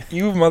like,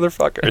 you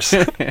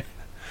motherfuckers.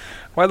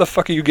 Why the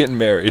fuck are you getting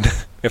married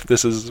if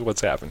this is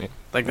what's happening?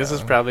 Like, this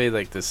is probably,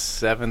 like, the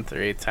 7th or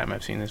 8th time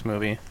I've seen this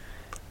movie.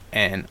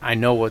 And I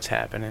know what's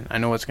happening. I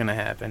know what's going to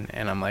happen.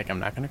 And I'm like, I'm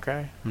not going to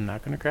cry. I'm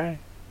not going to cry.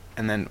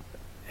 And then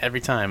every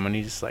time when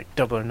he's like,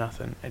 double or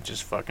nothing, it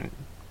just fucking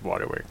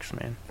waterworks,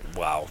 man.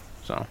 Wow.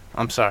 So,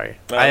 I'm sorry.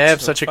 I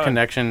have such a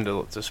connection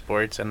to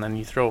sports, and then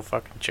you throw a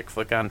fucking chick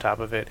flick on top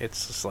of it.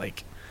 It's just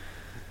like,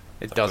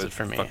 it does it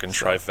for me. Fucking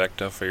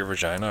trifecta for your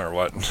vagina or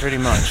what? Pretty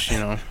much, you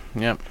know.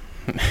 Yep.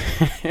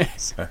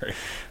 Sorry.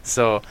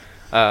 So,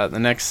 the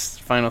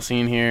next final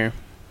scene here,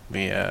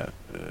 we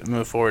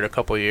move forward a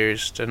couple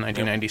years to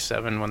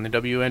 1997 when the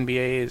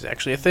WNBA is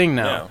actually a thing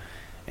now. Yeah.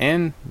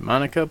 And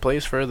Monica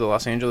plays for the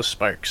Los Angeles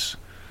Sparks.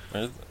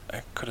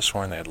 I could have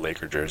sworn they had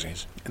Laker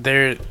jerseys.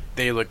 They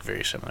look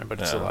very similar, but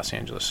it's the Los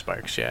Angeles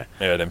Sparks, yeah.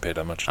 Yeah, I didn't pay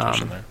that much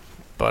attention there.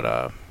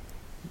 But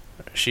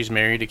she's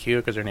married to Q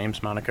because her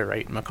name's Monica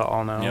Wright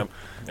McCall now. Yep.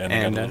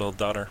 And got a little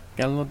daughter.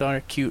 Got a little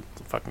daughter. Cute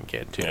fucking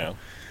kid, too. Yeah.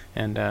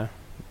 And at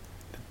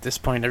this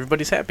point,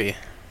 everybody's happy.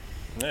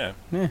 Yeah.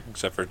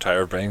 Except for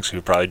Tyra Banks,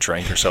 who probably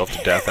drank herself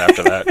to death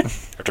after that,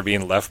 after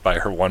being left by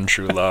her one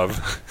true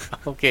love.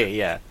 Okay,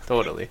 yeah,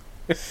 totally.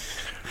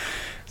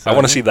 So, I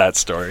want to see that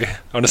story. I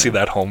want to see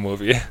that whole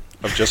movie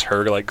of just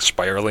her like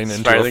spiraling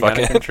into a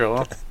fucking out of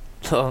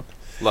control.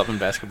 Loving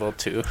basketball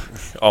too.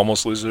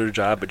 Almost loses her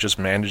job, but just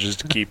manages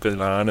to keep it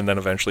on, and then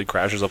eventually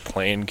crashes a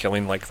plane,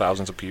 killing like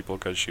thousands of people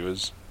because she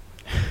was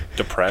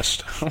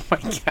depressed. Oh my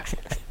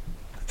god.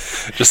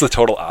 Just the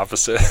total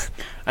opposite.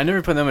 I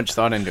never put that much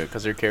thought into it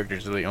because her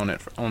character's really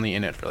only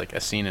in it for like a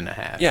scene and a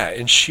half. Yeah,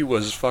 and she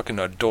was fucking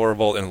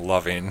adorable and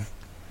loving.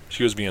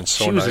 She was being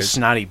so nice. She was a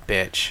snotty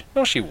bitch.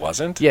 No, she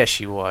wasn't. Yeah,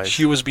 she was.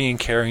 She was being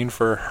caring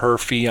for her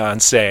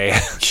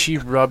fiancé. She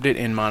rubbed it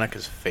in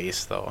Monica's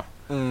face, though.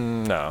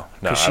 No,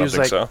 I she don't was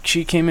think like, so.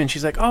 She came in,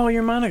 she's like, oh,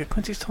 you're Monica.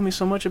 Quincy's told me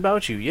so much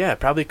about you. Yeah,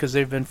 probably because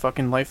they've been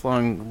fucking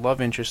lifelong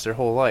love interests their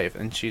whole life.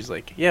 And she's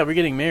like, yeah, we're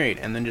getting married.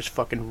 And then just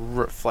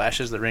fucking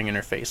flashes the ring in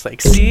her face.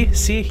 Like, see,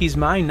 he's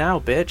mine now,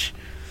 bitch.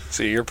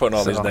 See, you're putting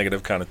all these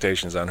negative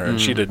connotations on her,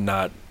 and she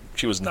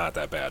was not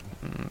that bad.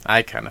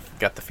 I kind of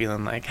got the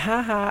feeling like,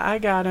 haha, I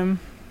got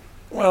him.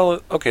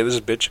 Well, okay, this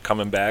bitch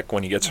coming back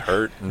when he gets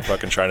hurt and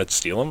fucking trying to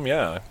steal him,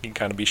 yeah, he can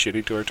kind of be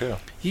shitty to her, too.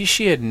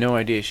 She had no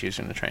idea she was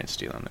going to try and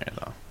steal him there,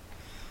 though.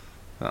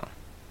 So.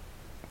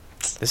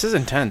 This is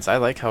intense. I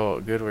like how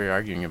good we're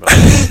arguing about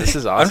this. This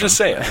is awesome. I'm just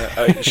saying,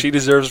 she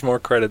deserves more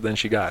credit than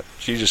she got.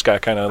 She just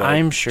got kind of like...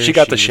 I'm sure she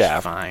got the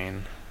shaft.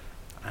 Fine.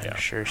 I'm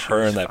sure she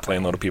Her and that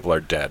plane load of people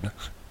are dead.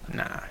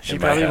 Nah, she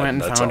probably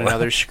went and found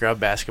another scrub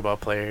basketball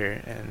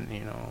player and,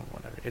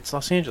 whatever. It's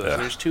Los Angeles. Yeah.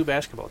 There's 2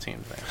 basketball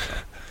teams there, so...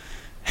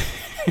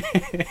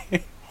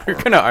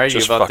 We're gonna argue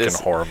just about this. Just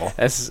fucking horrible.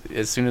 As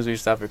soon as we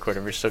stop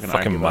recording, we're still gonna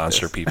argue about this.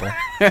 Fucking monster people.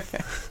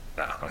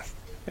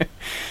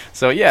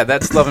 So yeah,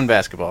 that's Love and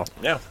Basketball.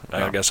 Yeah,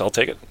 I guess I'll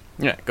take it.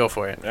 Yeah, go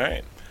for it. All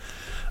right.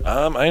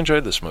 I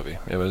enjoyed this movie.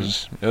 It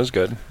was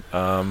good.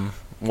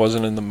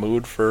 Wasn't in the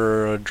mood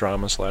for a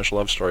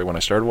drama/love story when I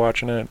started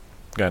watching it.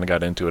 Kind of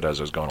got into it as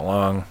I was going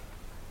along.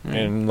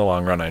 In the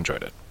long run, I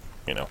enjoyed it.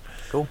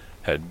 Cool.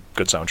 Had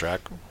good soundtrack,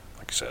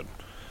 like you said.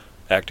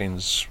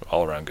 Acting's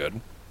all around good.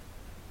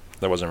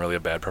 There wasn't really a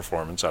bad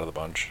performance out of the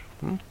bunch.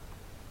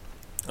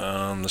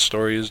 The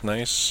story is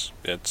nice.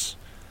 It's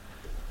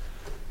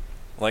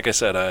like I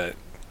said.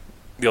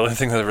 The only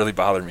thing that really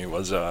bothered me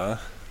was the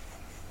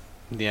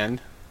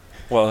end.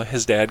 Well,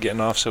 his dad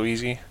getting off so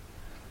easy.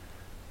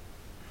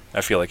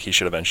 I feel like he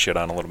should have been shit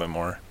on a little bit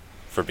more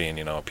for being,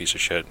 a piece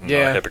of shit and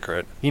a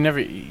hypocrite.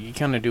 You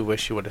kind of do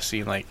wish you would have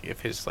seen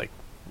if his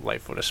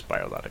life would have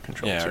spiraled out of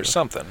control. Yeah, or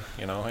something.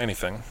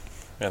 Anything.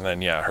 And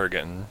then her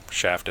getting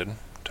shafted,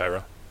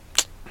 Tyra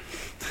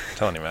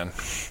telling you, man.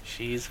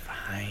 She's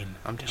fine.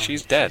 I'm telling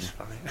She's you, dead. She's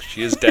fine.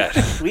 She is dead.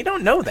 We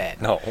don't know that.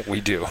 No,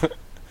 we do.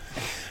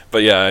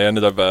 But yeah, I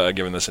ended up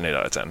giving this an 8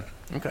 out of 10.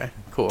 Okay,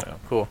 cool, Yeah.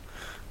 cool.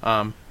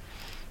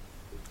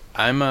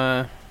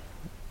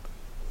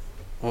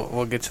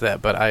 We'll get to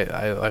that, but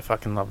I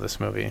fucking love this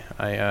movie.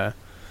 Like I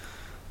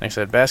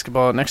said,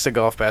 basketball next to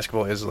golf,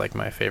 basketball is like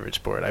my favorite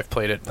sport. I've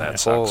played it my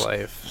whole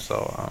life,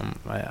 so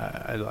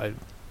I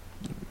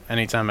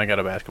anytime I got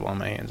a basketball in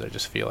my hands, I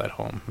just feel at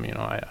home. You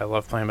know, I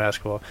love playing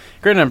basketball.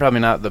 Granted, I'm probably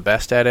not the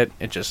best at it.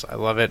 I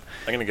love it.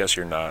 I'm gonna guess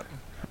you're not.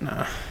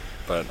 No.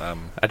 But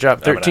I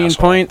dropped I'm an 13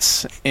 asshole.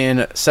 points in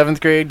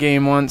 7th grade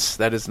game once.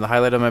 That is the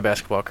highlight of my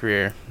basketball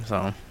career.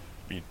 So,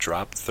 you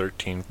dropped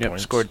 13 yep,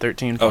 points. scored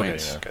 13 Okay,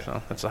 points. okay.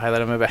 So that's the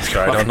highlight of my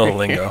basketball. Sorry, I don't know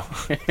the career.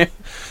 lingo.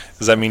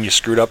 Does that mean you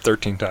screwed up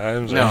 13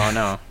 times? or-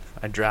 No.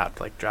 I dropped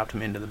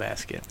him into the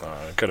basket.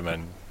 It could have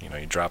been, you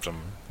dropped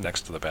them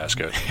next to the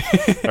basket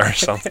or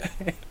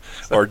something.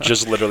 Or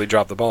just literally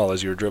dropped the ball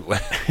as you were dribbling.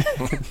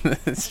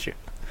 That's true.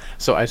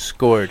 So I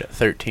scored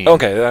 13.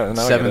 Okay, now I get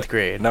 7th it.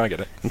 grade, Now I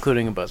get it.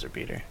 including a buzzer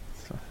beater.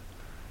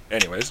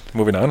 Anyways,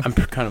 moving on I'm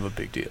kind of a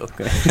big deal.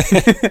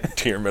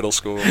 to your middle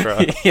school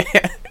crowd. Yeah.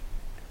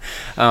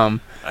 I'm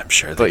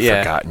sure But they've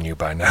yeah. forgotten you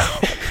by now.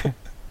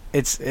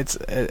 It's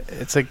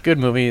a good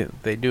movie.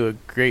 They do a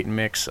great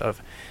mix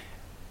of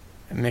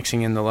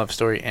mixing in the love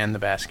story and the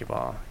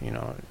basketball. You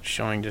know,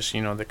 showing just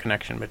the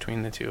connection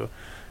between the two.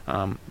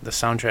 The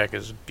soundtrack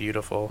is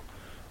beautiful.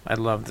 I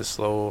love the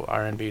slow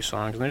R&B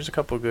songs, and there's a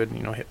couple good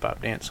hip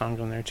hop dance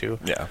songs on there too.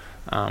 Yeah.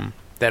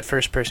 That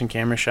first person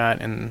camera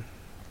shot in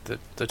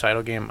the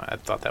title game, I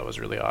thought that was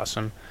really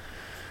awesome.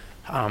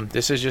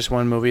 This is just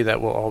one movie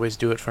that will always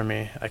do it for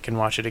me. I can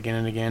watch it again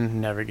and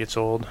again, never gets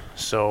old.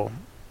 So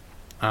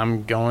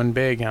I'm going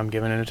big. I'm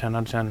giving it a 10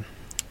 out of 10.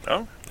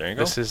 Oh, there you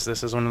go. This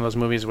is one of those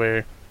movies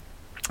where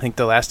I think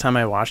the last time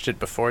I watched it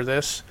before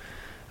this,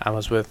 I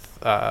was with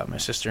my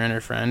sister and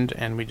her friend,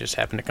 and we just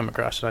happened to come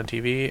across it on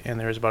TV, and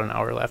there was about an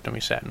hour left, and we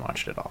sat and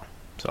watched it all.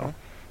 So,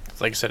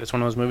 like I said, it's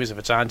one of those movies, if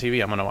it's on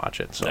TV, I'm going to watch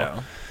it. So,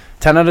 Yeah.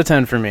 10 out of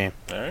 10 for me.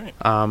 All right.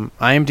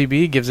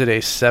 IMDb gives it a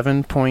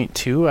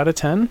 7.2 out of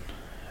 10,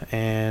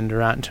 and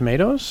Rotten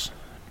Tomatoes,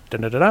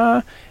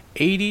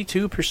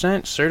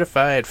 82%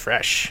 certified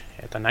fresh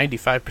at the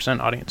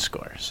 95% audience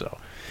score. So,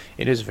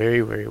 it is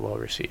very, very well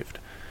received.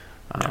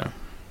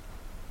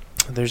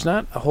 There's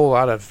not a whole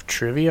lot of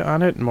trivia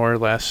on it, more or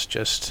less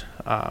just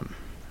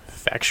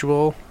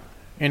factual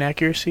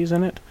inaccuracies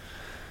in it.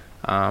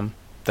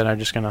 That I'm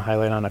just going to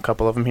highlight on a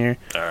couple of them here.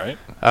 All right.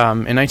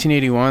 In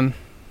 1981,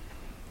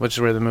 which is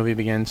where the movie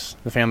begins,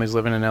 the family's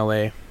living in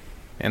L.A.,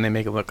 and they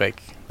make it look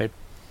like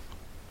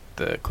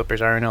the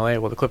Clippers are in L.A.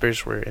 Well, the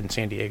Clippers were in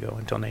San Diego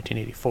until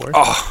 1984.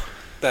 Oh,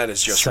 that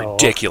is just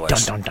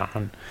ridiculous. Dun, dun,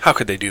 dun. How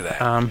could they do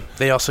that?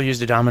 They also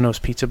used a Domino's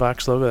Pizza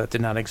Box logo that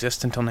did not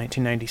exist until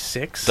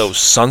 1996. Those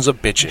sons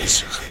of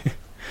bitches.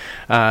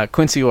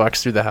 Quincy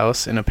walks through the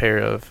house in a pair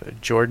of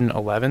Jordan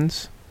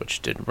 11s,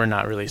 which were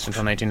not released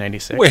until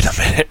 1996. Wait a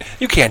minute.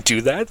 You can't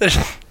do that.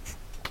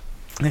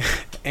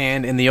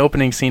 And in the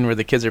opening scene where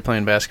the kids are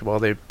playing basketball,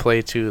 they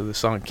play to the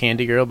song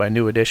Candy Girl by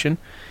New Edition,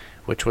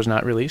 which was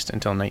not released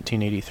until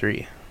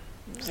 1983.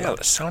 Yeah, the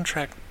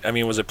soundtrack. I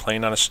mean, was it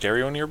playing on a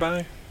stereo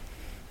nearby?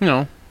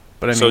 No,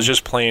 but I mean... So it's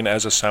just playing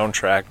as a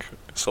soundtrack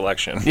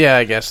selection. Yeah,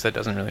 I guess that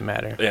doesn't really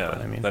matter. Yeah,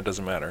 but, I mean, that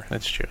doesn't matter.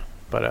 that's true.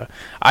 But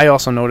I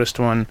also noticed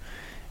one,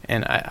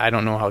 and I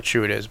don't know how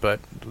true it is,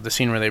 but the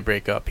scene where they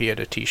break up, he had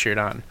a T-shirt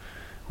on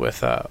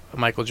with a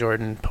Michael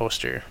Jordan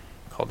poster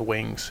called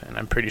Wings, and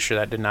I'm pretty sure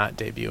that did not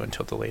debut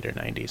until the later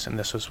 90s, and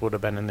this would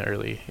have been in the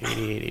early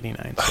 88,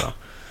 89, so...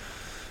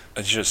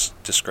 It's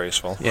just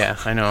disgraceful. Yeah,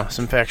 I know.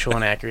 Some factual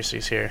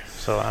inaccuracies here.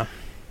 So,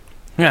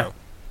 yeah.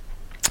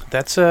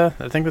 That's, I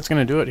think that's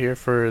going to do it here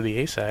for the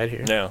A-side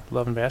here. Yeah.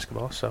 Love and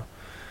basketball. So,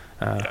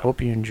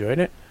 hope you enjoyed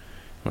it.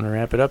 I'm going to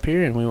wrap it up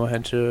here, and we will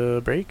head to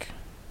a break.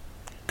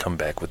 Come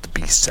back with the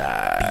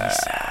B-side.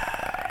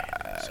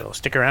 So,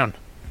 stick around.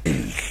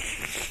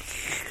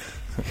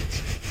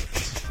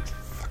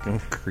 Fucking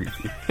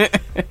creepy.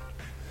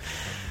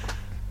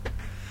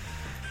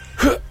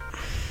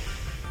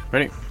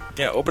 Ready?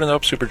 Yeah, open it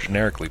up super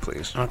generically,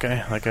 please.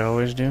 Okay, like I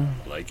always do.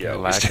 Like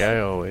I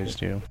always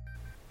do.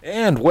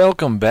 And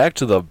welcome back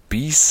to the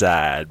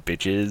B-side,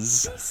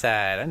 bitches.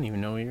 Sad. I didn't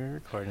even know we were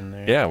recording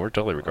there. Yeah, we're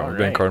totally recording. All We've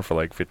been right. recording for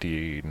like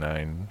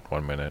 59,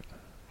 1 minute.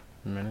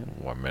 A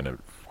minute. 1 minute,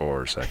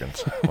 4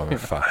 seconds. 1 minute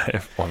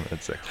 5, 1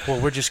 minute 6.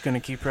 Well, we're just going to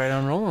keep right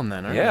on rolling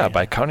then, aren't Yeah, we?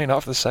 by counting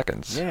off the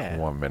seconds. Yeah.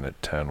 1 minute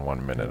 10,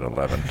 1 minute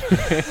 11.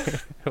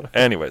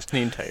 Anyways, The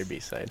entire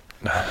B-side.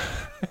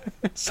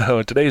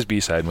 so today's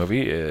B-side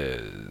movie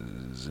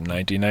is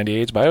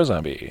 1998's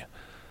Biozombie.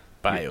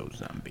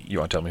 Biozombie. You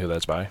want to tell me who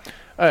that's by?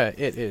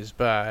 It is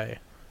by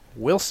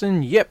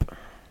Wilson Yip,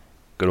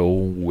 Good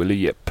old Willie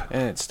Yip.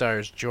 and it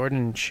stars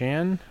Jordan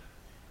Chan,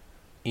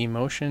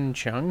 Emotion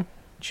Cheung,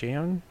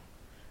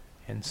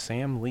 and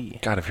Sam Lee.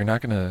 God, if you're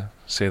not going to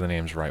say the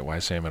names right, why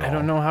say them at all? I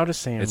don't know how to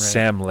say him It's right.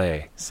 Sam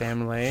Lay.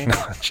 Sam Lay No,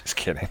 just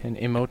kidding. and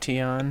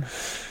Emotion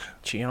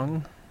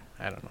Cheung.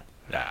 I don't know.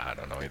 I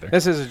don't know either.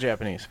 This is a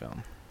Japanese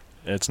film.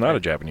 It's not a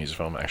Japanese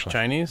film, actually.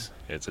 Chinese?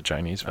 It's a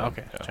Chinese film.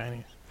 Okay, yeah,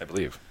 Chinese. I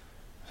believe.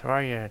 So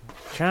are you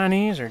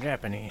Chinese or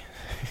Japanese?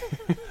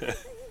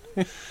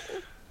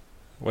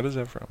 What is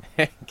that from?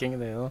 King of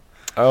the Hill.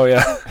 Oh,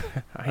 yeah.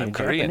 Are you I'm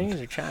Korean.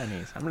 Japanese or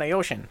Chinese? I'm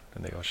Laotian.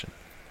 In the ocean.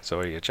 So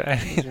are you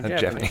Chinese or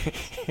Japanese.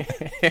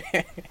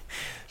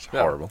 It's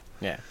horrible.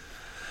 Yeah.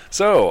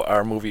 So,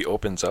 our movie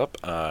opens up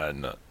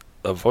on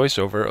a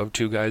voiceover of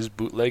two guys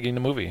bootlegging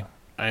the movie.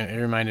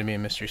 It reminded me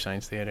of Mystery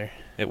Science Theater.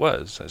 It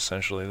was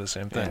essentially the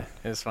same thing. Yeah,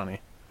 it was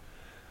funny.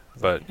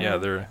 But, yeah,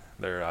 they're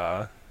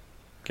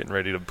getting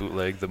ready to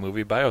bootleg the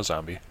movie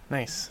Biozombie.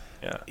 Nice.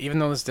 Yeah. Even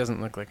though this doesn't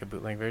look like a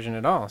bootleg version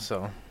at all,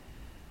 so...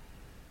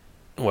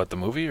 What, the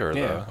movie or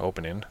Yeah. the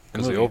opening?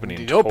 Because the movie-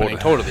 opening the opening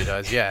totally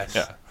does, yes.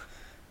 Yeah.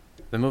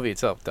 The movie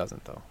itself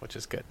doesn't, though, which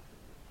is good.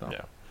 So.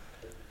 Yeah.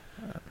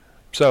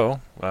 So,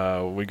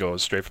 we go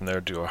straight from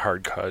there to a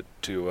hard cut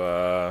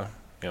to,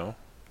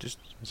 just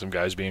some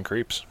guys being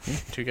creeps.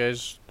 Two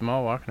guys at the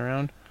mall walking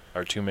around.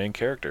 Our two main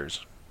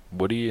characters,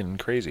 Woody and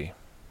Crazy.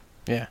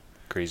 Yeah.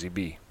 Crazy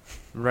B.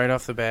 Right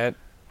off the bat,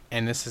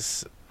 and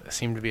this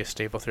seemed to be a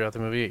staple throughout the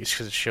movie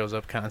because it shows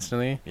up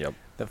constantly. Yep.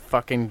 The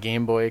fucking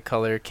Game Boy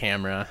Color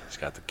camera. He's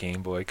got the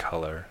Game Boy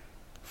Color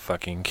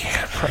fucking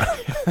camera.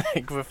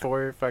 Like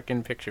before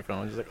fucking picture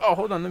phone. Just like, oh,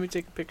 hold on, let me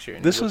take a picture.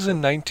 And This it was looks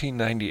in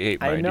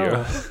 1998, mind I know.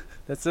 you.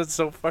 That's what's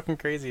so fucking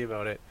crazy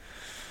about it.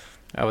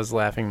 I was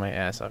laughing my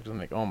ass off. 'Cause I'm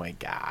like, oh my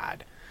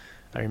god.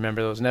 I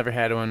remember those. Never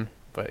had one,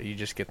 but you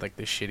just get like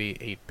the shitty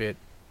 8-bit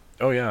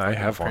Oh, yeah, I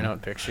have one.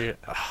 printout picture.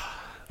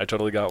 I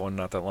totally got one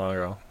not that long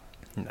ago.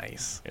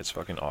 Nice. It's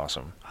fucking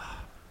awesome.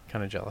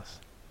 Kind of jealous.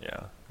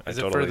 Yeah. Is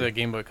it for the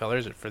Game Boy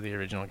Colors or for the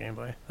original Game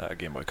Boy?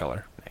 Game Boy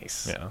Color.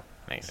 Nice. Yeah.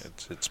 Nice.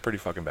 It's pretty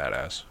fucking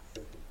badass.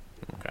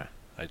 Okay.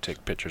 I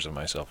take pictures of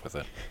myself with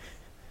it.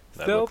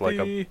 That look like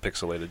a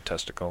pixelated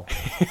testicle.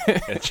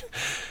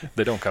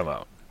 They don't come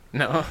out.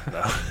 No.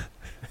 No.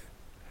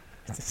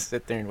 Just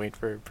sit there and wait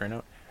for a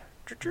printout.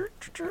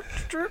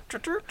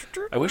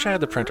 I wish I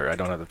had the printer. I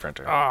don't have the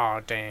printer.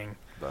 Oh, dang.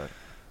 But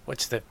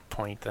What's the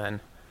point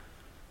then?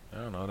 I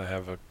don't know, to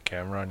have a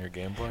camera on your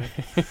Game Boy.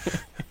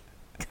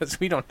 Because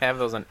we don't have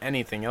those on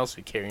anything else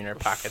we carry in our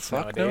pockets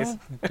Fuck nowadays.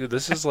 no. Dude,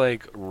 this is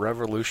like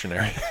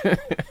revolutionary.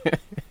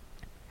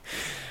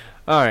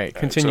 All right,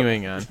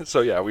 continuing on.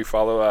 So yeah, we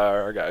follow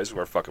our guys who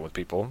are fucking with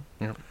people.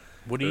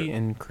 Woody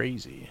and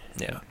Crazy.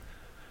 Yeah.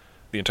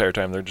 The entire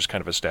time they're just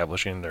kind of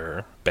establishing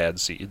their bad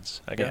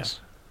seeds, I guess.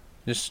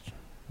 Just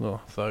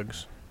little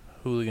thugs,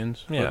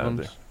 hooligans, Yeah,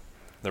 hoodlums.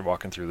 they're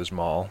walking through this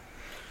mall.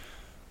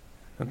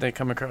 Don't they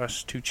come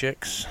across two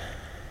chicks?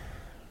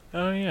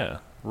 Oh yeah.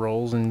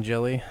 Rolls and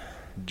jelly?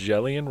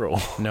 Jelly and roll.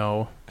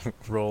 No.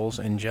 Rolls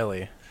and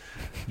jelly.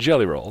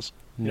 Jelly rolls.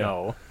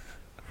 No.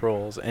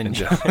 Rolls and And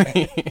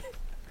jelly.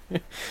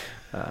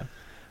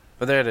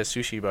 But they're at a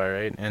sushi bar,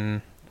 right?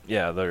 And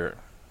Yeah, they're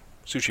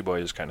Sushi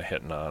Boy is kind of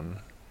hitting on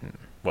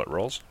what,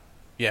 rolls?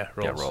 yeah,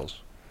 rolls. Yeah, rolls.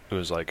 Who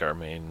is like our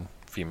main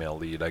female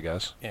lead, I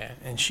guess. Yeah,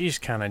 and she's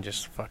kind of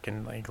just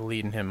fucking like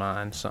leading him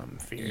on something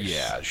fierce.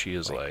 Yeah, she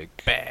is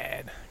like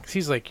bad. 'Cause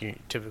he's like your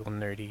typical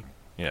nerdy.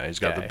 yeah, he's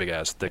got guy. the big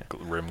ass thick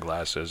rim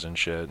glasses and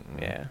shit. And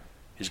Yeah.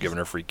 he's giving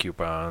her free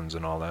coupons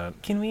and all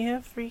that. Can we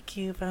have free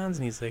coupons?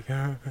 And he's like,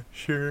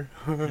 sure.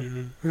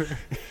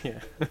 Yeah.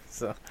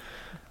 So,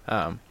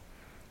 and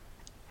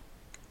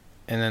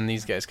then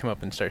these guys come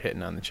up and start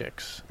hitting on the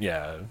chicks.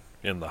 Yeah,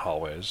 in the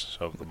hallways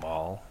of the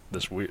mall.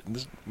 This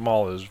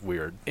mall is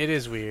weird. It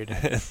is weird,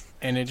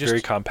 and it just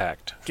Very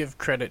compact. give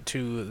credit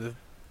to the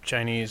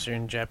Chinese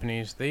and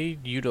Japanese. They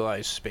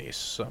utilize space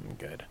something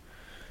good.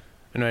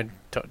 I know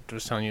I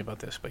was telling you about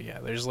this, but yeah,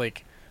 there's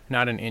like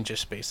not an inch of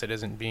space that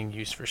isn't being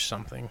used for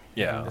something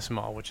Yeah. in this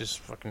mall, which is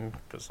fucking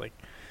because like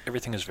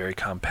Everything is very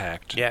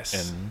compact. Yes.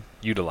 And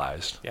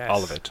utilized. Yes.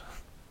 All of it.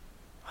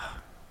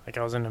 I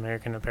was in an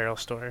American Apparel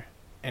store,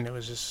 and it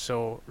was just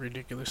so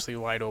ridiculously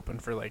wide open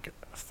for like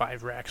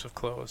 5 racks of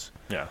clothes.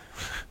 Yeah.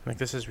 I'm like,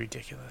 this is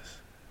ridiculous.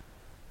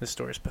 This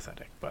store is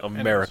pathetic. But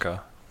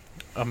America.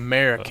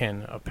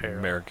 American Apparel.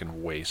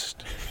 American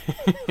waste.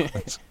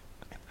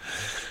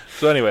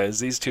 So anyways,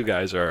 these two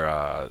guys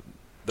are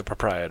the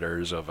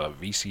proprietors of a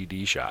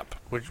VCD shop.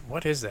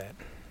 What is that?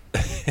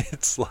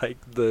 It's like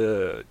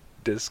the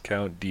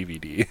discount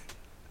DVD.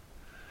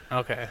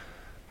 Okay.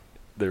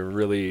 They're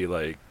really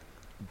like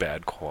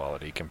bad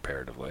quality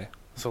comparatively.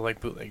 So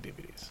like bootleg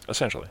DVDs.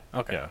 Essentially.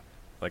 Okay. Yeah.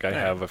 Like I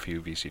Alright. have a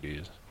few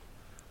VCDs.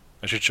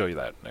 I should show you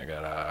that. I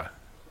got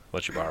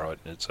let you borrow it.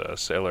 It's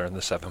Sailor and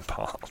the Seven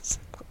Balls.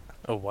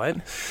 A what?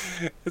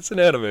 It's an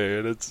anime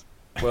and it's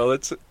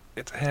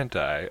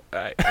hentai.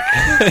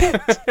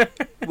 A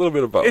little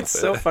bit of both. It's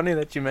so funny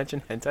that you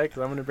mentioned hentai because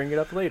I'm going to bring it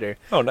up later.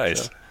 Oh,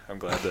 nice. So- I'm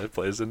glad that it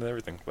plays into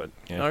everything. But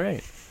yeah. All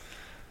right.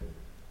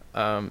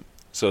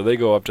 So they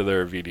go up to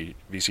their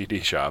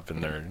VCD shop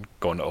and they're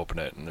going to open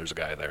it, and there's a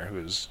guy there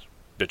who's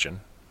bitching,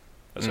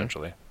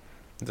 essentially.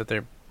 Is that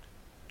their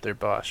their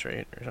boss,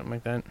 right, or something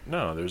like that.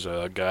 No, there's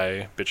a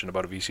guy bitching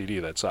about a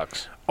VCD that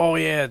sucks. Oh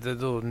yeah, the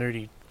little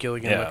nerdy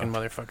Gilligan Yeah. looking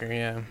motherfucker.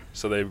 Yeah.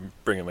 So they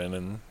bring him in,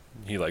 and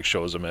he like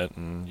shows him it,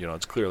 and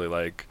it's clearly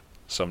like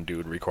some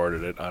dude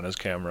recorded it on his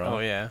camera. Oh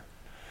yeah.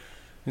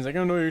 He's like, I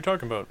don't know what you're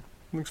talking about.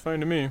 Looks fine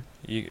to me.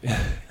 You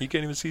can't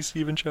even see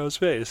Stephen Chow's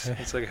face.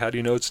 It's like, how do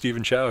you know it's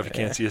Stephen Chow if you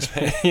can't see his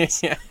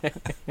face? Yeah.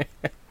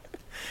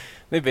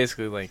 They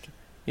basically like,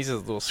 he's a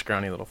little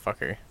scrawny little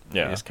fucker.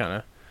 Yeah. He just kind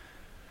of.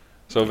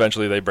 So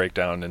eventually they break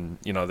down, and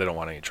they don't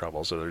want any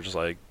trouble, so they're just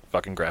like,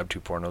 fucking grab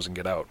 2 pornos and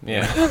get out.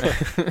 Yeah.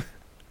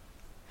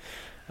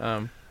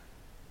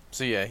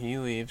 So yeah, he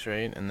leaves,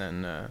 right, and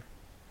then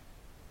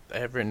I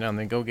have written down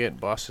they go get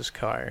boss's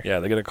car. Yeah,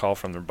 they get a call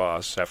from their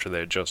boss after they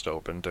had just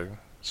opened.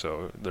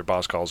 So their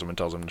boss calls them and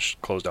tells them to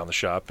close down the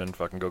shop and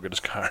fucking go get his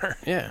car.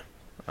 Yeah.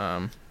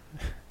 And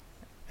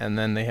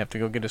then they have to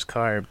go get his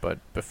car, but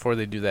before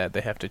they do that,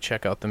 they have to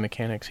check out the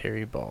mechanic's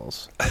hairy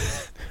balls.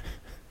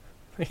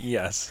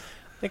 Yes.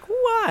 Like,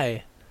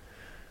 why?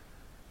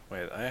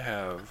 Wait, I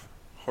have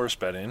horse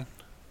betting.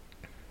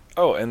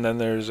 Oh, and then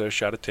there's a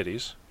shot of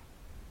titties.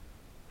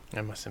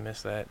 I must have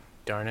missed that.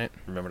 Darn it.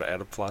 Remember to add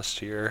a plus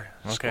to your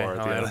Okay, score at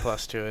I'll the add end. a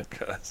plus to it.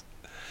 'Cause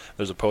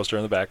there's a poster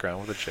in the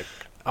background with a chick.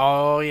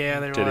 Oh, yeah,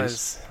 there Titties.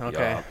 was. Okay.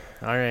 Yeah.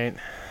 All right.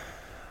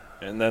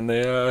 And then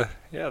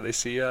they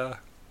see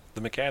the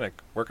mechanic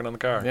working on the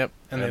car. Yep.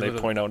 And they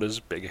point out his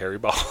big hairy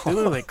ball. They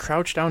literally like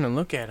crouch down and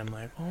look at him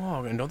like,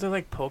 oh, and don't they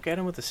like poke at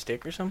him with a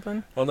stick or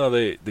something? Well, no,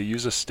 they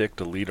use a stick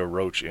to lead a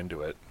roach into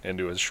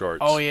his shorts.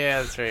 Oh,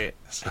 yeah, that's right.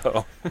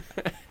 So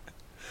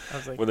I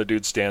was like, when the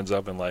dude stands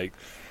up and like,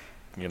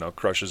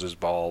 crushes his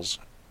balls,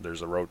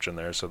 there's a roach in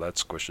there, so that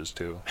squishes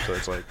too. So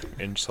it's like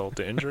insult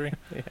to injury.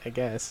 yeah, I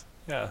guess.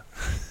 Yeah.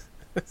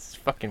 It's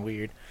fucking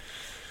weird.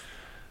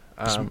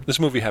 This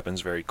movie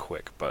happens very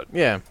quick, but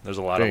Yeah. there's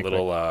a lot Very of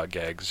little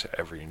gags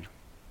every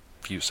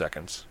few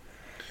seconds.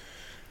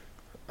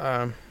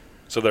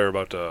 So they're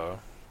about to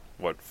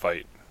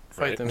fight, Fight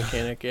right? the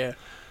mechanic, yeah.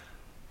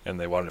 And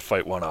they wanted to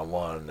fight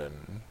one-on-one,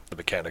 and the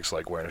mechanic's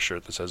like wearing a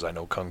shirt that says I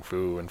know kung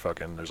fu, and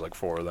fucking there's like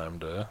 4 of them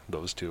to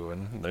those 2,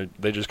 and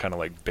they just kind of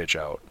like bitch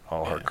out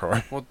all Yeah.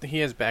 hardcore. Well, he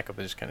has backup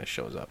that just kind of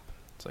shows up.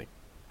 It's like,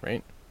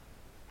 right?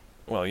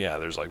 Well, yeah,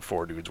 there's like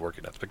 4 dudes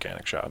working at the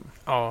mechanic shop.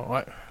 Oh,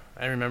 what?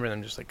 I remember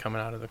them just like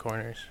coming out of the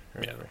corners.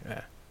 Or Yeah. whatever.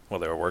 Yeah. Well,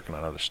 they were working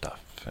on other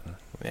stuff, and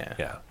Yeah.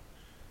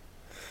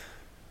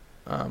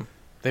 yeah.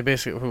 They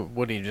basically,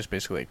 Woody just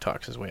basically like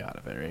talks his way out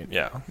of it, right?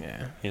 Yeah.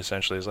 Yeah. He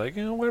essentially is like,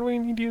 why do we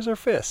need to use our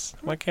fists?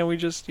 Why can't we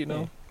just,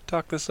 Yeah.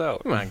 talk this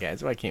out? Come on,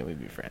 guys. Why can't we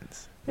be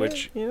friends?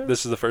 Which, Yeah, you know?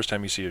 this is the first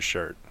time you see his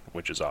shirt,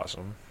 which is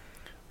awesome.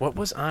 What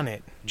was on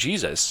it?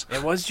 Jesus.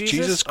 It was Jesus.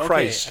 Jesus Okay,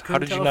 Christ. I How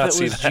couldn't did you tell not if it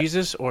see was that?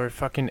 Jesus or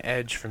fucking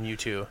Edge from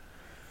U2.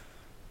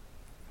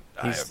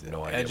 I have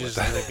no idea Edge what is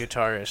that the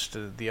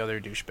guitarist, the other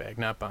douchebag,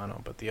 not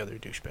Bono, but the other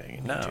douchebag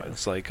in No, U2.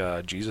 it's like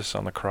Jesus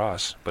on the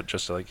cross, but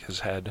just like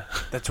his head.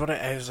 That's what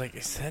I was like.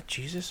 Is that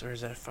Jesus or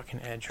is that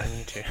fucking Edge from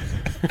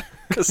U2?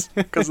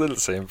 Because they're the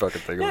same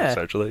fucking thing, Yeah.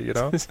 essentially,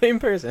 The same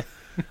person.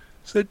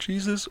 Is that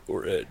Jesus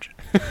or Edge?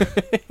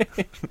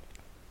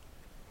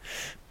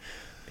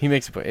 He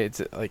makes a point.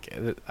 It's like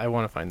I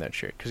want to find that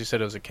shirt because he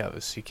said it was a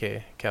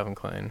Calvin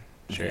Klein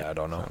shirt. Yeah, I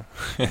don't know.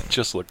 so. It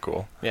just looked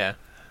cool. Yeah.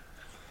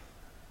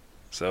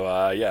 So,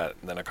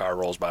 then a car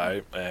rolls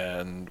by,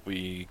 and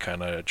we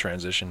kind of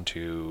transition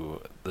to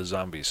the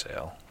zombie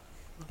sale,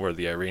 where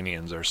the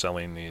Iranians are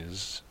selling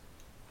these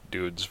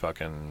dudes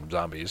fucking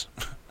zombies.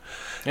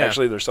 Yeah.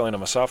 Actually, they're selling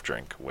them a soft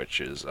drink, which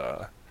is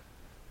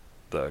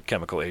the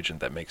chemical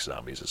agent that makes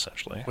zombies,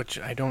 essentially. Which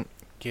I don't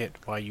get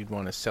why you'd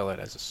want to sell it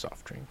as a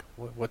soft drink.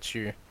 What's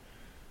your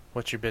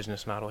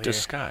business model here?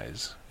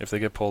 Disguise. If they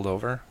get pulled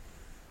over,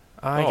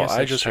 I guess I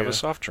that's just have true. a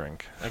soft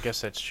drink. I guess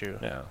that's true.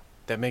 Yeah.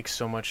 That makes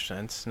so much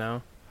sense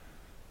now.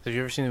 Have you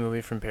ever seen the movie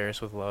From Paris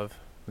with Love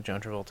with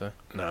John Travolta?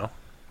 No?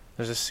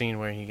 There's a scene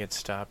where he gets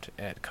stopped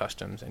at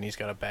customs and he's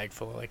got a bag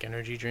full of like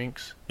energy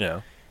drinks.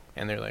 Yeah.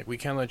 And they're like, we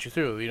can't let you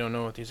through. We don't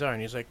know what these are.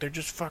 And he's like, they're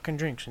just fucking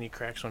drinks. And he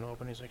cracks one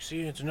open. He's like,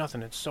 see, it's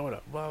nothing. It's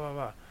soda. Blah, blah,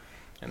 blah.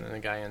 And then the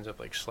guy ends up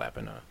like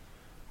slapping a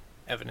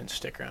evidence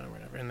sticker on him or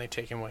whatever. And they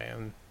take him away.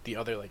 And the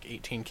other like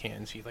 18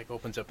 cans, he like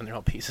opens up and they're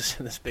all pieces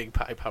of this big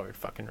high-powered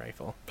fucking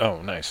rifle.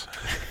 Oh, nice.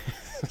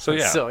 So,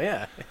 yeah. So,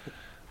 yeah.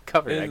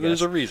 Covered, I guess.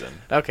 There's a reason.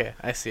 Okay,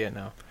 I see it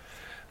now.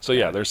 So,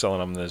 yeah, they're selling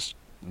them this.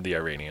 The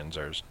Iranians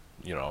are,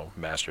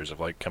 masters of,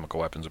 like, chemical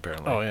weapons,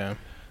 apparently. Oh, yeah.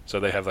 So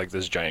they have, like,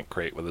 this giant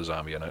crate with a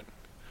zombie in it.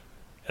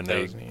 And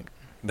That was neat.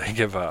 they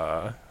give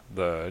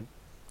the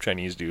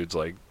Chinese dudes,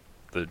 like,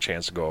 the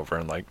chance to go over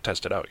and, like,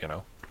 test it out,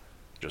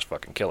 Just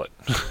fucking kill it.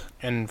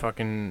 And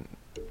fucking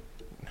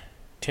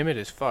timid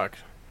as fuck.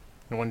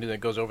 The one dude that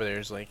goes over there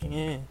is like,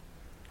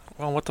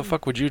 Well, what the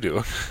fuck would you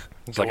do?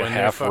 It's go like a in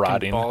there, half fucking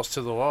rotting. balls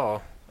to the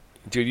wall.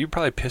 Dude, you'd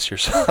probably piss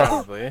yourself.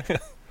 Probably.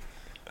 But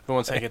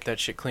once I get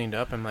that shit cleaned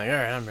up, I'm like, all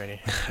right, I'm ready.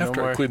 No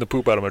After more, I clean the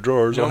poop out of my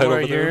drawers, no I'll head more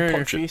over there and urine or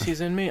punch it.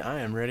 feces in me. I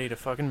am ready to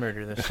fucking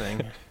murder this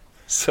thing.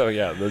 So,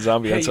 yeah, the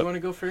zombie Hey, ends you up... want to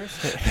go first?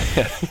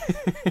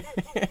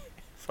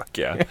 Fuck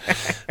yeah.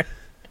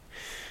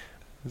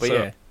 But So,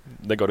 yeah,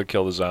 they go to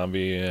kill the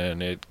zombie,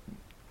 and it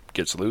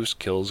gets loose,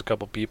 kills a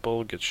couple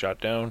people, gets shot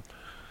down.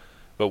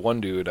 But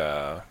one dude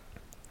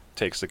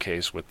takes the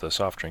case with the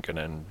soft drink and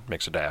then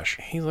makes a dash.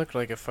 He looked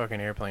like a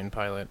fucking airplane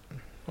pilot.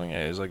 Well,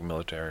 yeah, he's like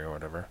military or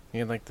whatever. He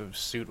had like the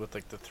suit with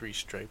like the 3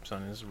 stripes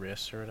on his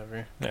wrists or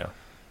whatever. Yeah.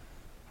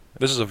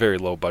 This is a very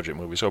low budget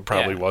movie, so it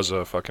probably was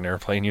a fucking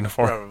airplane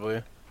uniform.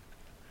 Probably.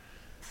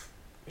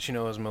 But you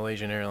know those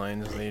Malaysian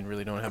Airlines, they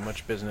really don't have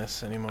much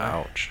business anymore.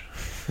 Ouch.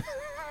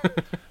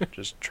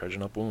 Just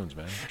dredging up wounds,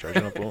 man.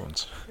 Dredging up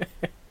wounds.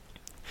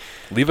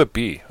 Leave it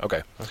be.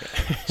 Okay.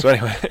 So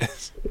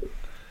anyways,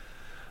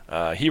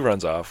 he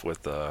runs off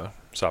with the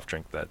soft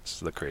drink that's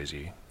the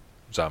crazy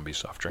zombie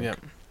soft drink. Yep.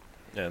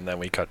 And then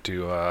we cut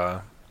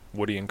to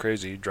Woody and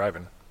Crazy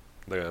driving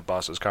the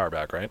boss's car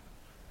back, right?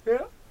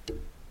 Yeah.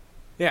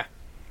 Yeah.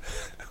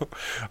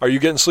 Are you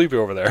getting sleepy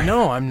over there?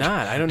 No, I'm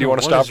not. I don't Do you know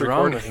want to what stop is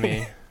wrong recording? with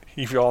me.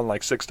 You've yawned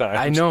like 6 times.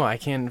 I know, I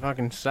can't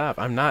fucking stop.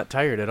 I'm not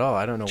tired at all.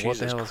 I don't know what the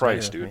Jesus hell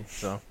Christ, is wrong dude.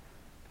 with me. So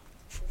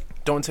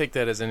don't take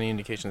that as any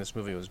indication this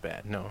movie was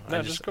bad. No.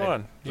 No, just go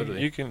on.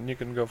 Literally. You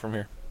can go from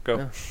here. Go.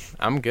 Yeah.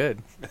 I'm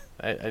good.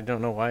 I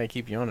don't know why I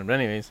keep yawning, but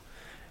anyways,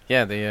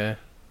 yeah, they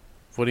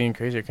Woody and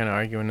Crazy are kind of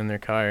arguing in their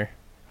car,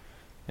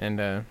 and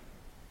out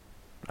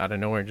of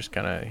nowhere, just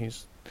kind of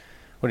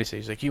what do you say?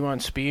 He's like, "You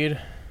want speed?"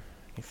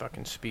 He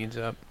fucking speeds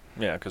up.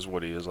 Yeah, because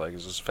Woody is like,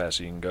 "Is this as fast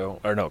as you can go?"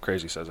 Or no,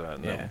 Crazy says that.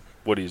 And then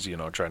Woody's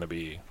trying to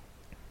be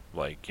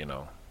like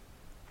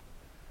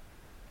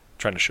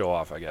trying to show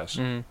off, I guess.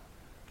 Mm.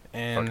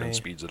 And fucking they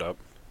speeds it up.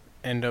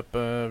 end up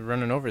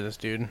running over this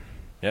dude.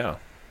 Yeah,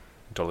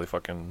 totally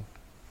fucking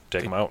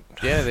take him out.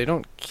 Yeah, they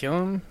don't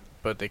kill him,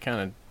 but they kind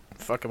of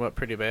fuck him up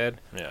pretty bad.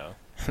 Yeah.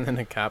 And then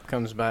a cop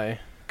comes by.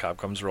 Cop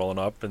comes rolling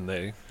up, and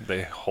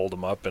they hold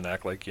him up and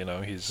act like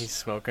He's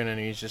smoking and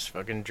he's just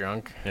fucking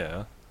drunk.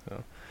 Yeah.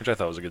 So. Which I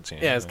thought was a good scene.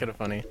 Yeah, it's kind of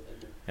funny.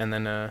 And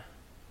then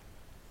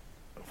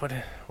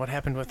what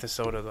happened with the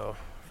soda though?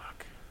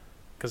 Fuck.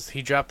 Because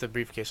he dropped the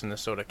briefcase and the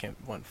soda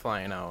went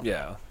flying out.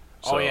 Yeah.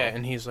 Oh yeah,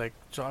 and he's like,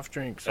 soft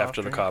drink.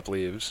 After the cop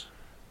leaves,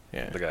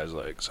 yeah, the guy's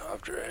like,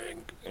 soft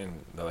drink,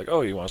 and they're like,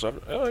 oh, you want soft?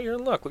 Oh, you're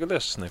in luck. Look at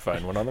this, and they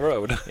find one on the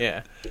road.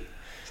 Yeah.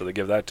 So they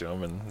give that to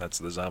him, and that's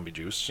the zombie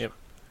juice. Yep.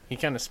 He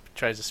kind of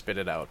tries to spit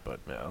it out, but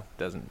yeah,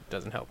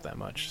 doesn't help that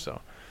much.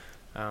 So.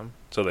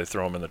 So they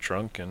throw him in the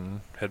trunk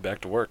and head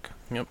back to work.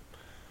 Yep.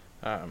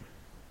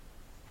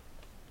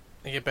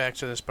 They get back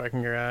to this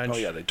parking garage. Oh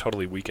yeah, they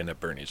totally weekend at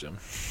Bernie's him.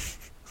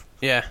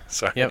 Yeah.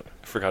 Sorry. Yep.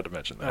 I forgot to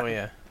mention that. Oh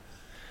yeah.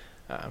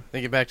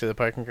 They get back to the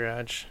parking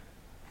garage.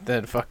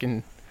 That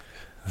fucking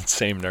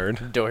same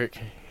nerd. dork.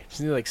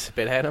 Doesn't he like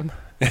spit at him?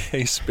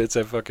 He spits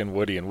at fucking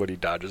Woody, and Woody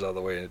dodges out of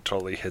the way, and it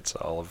totally hits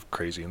all of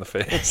Crazy in the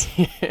face.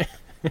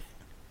 And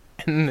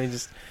then they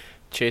just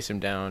chase him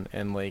down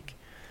and like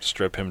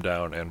strip him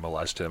down and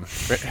molest him.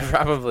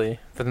 Probably.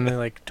 But then they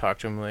like talk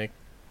to him like,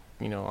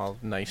 all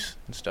nice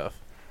and stuff.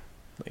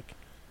 Like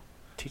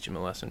teach him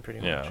a lesson pretty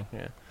much.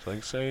 Yeah. It's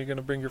like, so you're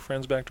gonna bring your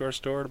friends back to our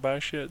store to buy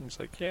shit? And it's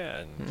like, yeah.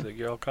 And he's like,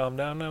 you're all calm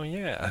down now?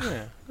 Yeah.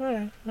 Yeah.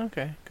 Alright,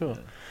 okay, cool. Yeah.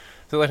 So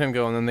they let him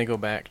go, and then they go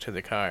back to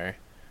the car,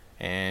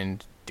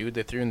 and dude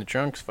they threw in the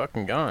trunk's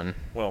fucking gone.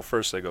 Well,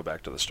 first they go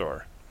back to the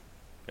store,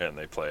 and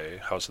they play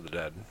House of the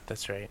Dead.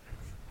 That's right.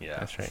 Yeah.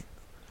 That's right.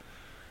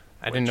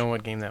 I didn't know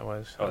what game that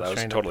was. Oh, that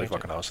was totally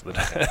fucking House of the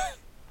Dead.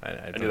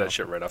 I knew that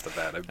shit right off the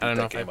bat. I beat don't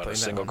know that game on a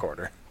single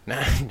quarter.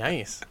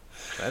 Nice.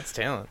 That's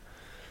talent.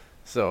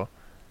 So,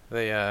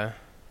 they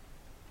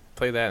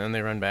play that, and then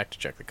they run back to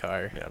check the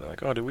car. Yeah, they're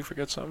like, oh, did we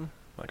forget something?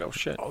 I'm like, oh,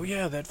 shit. Oh,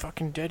 yeah, that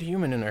fucking dead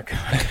human in our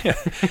car.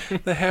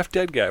 The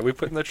half-dead guy we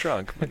put in the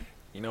trunk. But,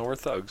 we're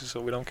thugs, so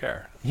we don't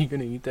care. You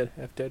gonna eat that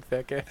half-dead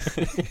fat guy?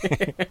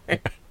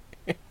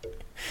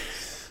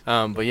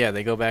 But yeah,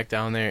 they go back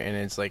down there, and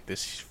it's like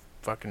this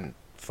fucking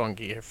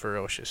funky,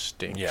 ferocious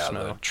stink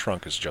smell. The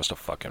trunk is just a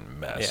fucking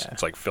mess. Yeah.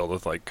 It's like filled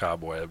with like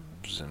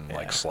cobwebs and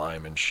like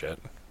slime and shit.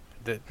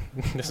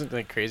 Doesn't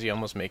like Crazy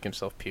almost make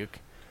himself puke?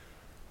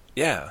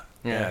 Yeah,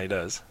 he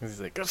does.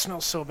 He's like, that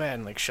smells so bad,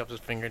 and like shoves his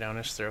finger down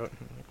his throat.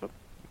 I'm like,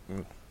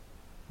 what?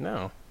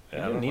 No, you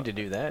didn't need to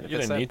do that. You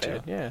didn't need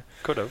to. Yeah,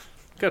 could have.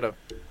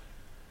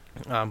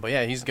 But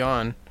yeah, he's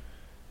gone,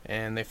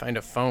 and they find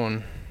a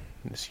phone.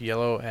 This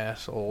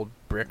yellow-ass old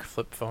brick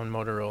flip phone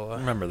Motorola.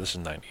 Remember, this is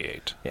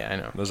 98. Yeah, I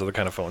know. Those are the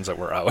kind of phones that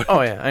were out.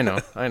 Oh, yeah, I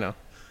know.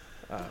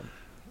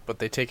 But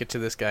they take it to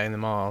this guy in the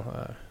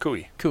mall.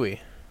 Cooey.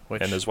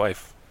 Which, and his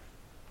wife.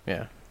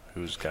 Yeah.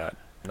 Who's got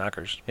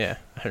knockers. Yeah,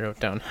 I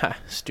wrote down, ha,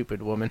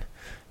 stupid woman.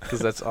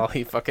 Because that's all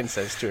he fucking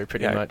says to her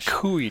pretty much.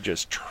 Cooey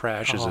just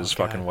trashes his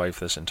fucking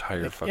wife this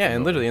entire fucking Yeah, and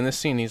movie. literally in this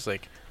scene, he's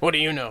like, what do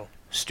you know,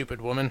 stupid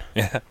woman?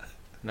 Yeah.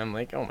 And I'm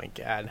like, oh my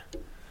god.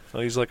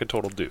 Well, he's like a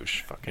total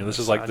douche. Fucking this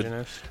is like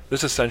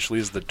this essentially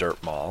is the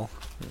dirt mall.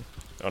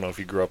 I don't know if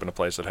you grew up in a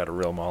place that had a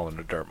real mall and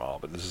a dirt mall,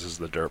 but this is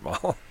the dirt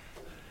mall.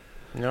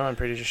 No, I'm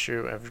pretty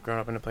sure I've grown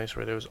up in a place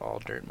where there was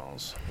all dirt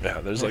malls.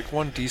 Yeah, there's like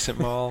one decent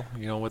mall,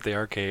 with the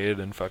arcade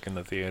and fucking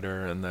the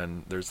theater, and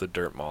then there's the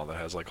dirt mall that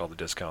has like all the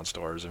discount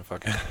stores and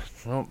fucking...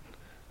 Well,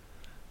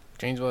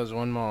 Janesville has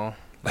one mall.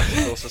 That's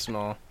the closest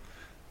mall.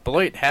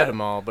 Beloit had a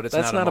mall, but it's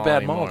That's not not a a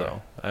bad mall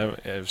mall, though.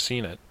 I've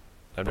seen it.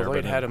 I've never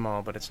Beloit been had in. a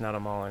mall, but it's not a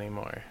mall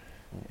anymore.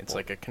 It's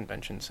like a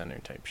convention center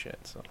type shit.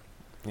 So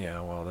Yeah,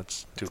 well,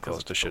 that's too It's 'cause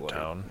close to it's shit Beloit.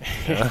 town.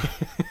 Yeah.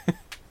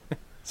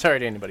 sorry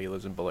to anybody who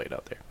lives in Beloit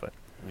out there, but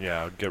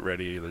Yeah, get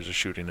ready. There's a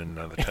shooting in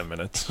another 10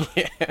 minutes.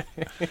 yeah.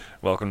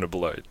 Welcome to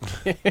Beloit.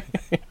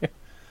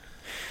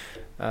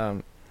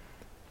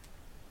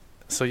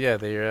 So yeah,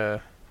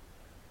 they're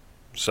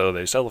So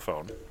they sell the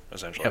phone,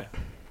 essentially. Yep.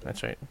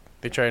 That's right.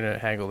 They try to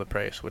haggle the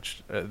price,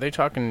 which they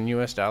talking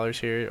U.S. dollars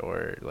here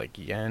or like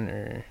yen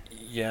or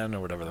Yen or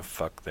whatever the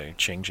fuck they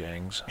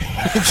ching-changs.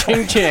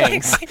 ching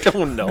changs. I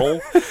don't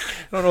know. I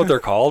don't know what they're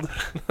called.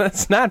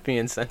 That's not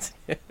being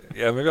sensitive.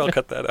 Yeah, maybe I'll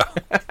cut that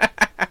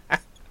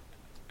out.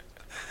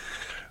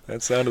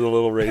 That sounded a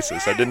little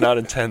racist. I did not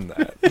intend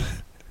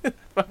that.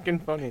 Fucking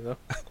funny though.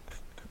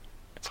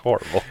 It's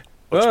horrible.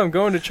 Well, I'm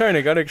going to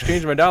China. Got to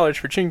exchange my dollars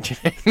for ching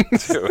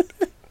changs. Dude,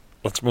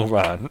 let's move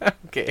on.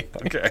 Okay.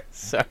 Okay.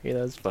 Sorry, that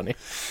was funny.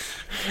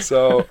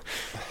 So,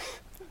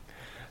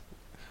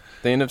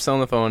 They end up selling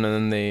the phone,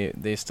 and then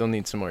they still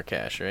need some more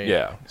cash, right?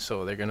 yeah,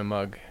 So they're gonna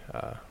mug.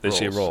 they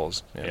see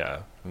Rolls. Yeah. Yeah,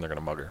 and they're going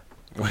to mug her.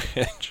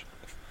 Which,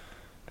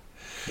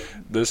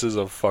 this is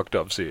a fucked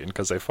up scene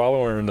because they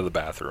follow her into the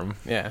bathroom,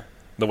 Yeah.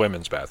 the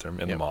women's bathroom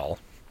in the Yep. mall.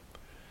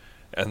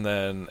 And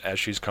then as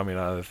she's coming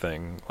out of the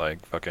thing,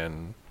 like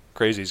fucking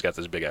Crazy's got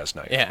this big ass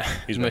knife. Yeah.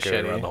 He's been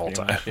carrying it around the whole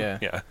pretty time. much, yeah.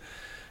 Yeah.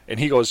 And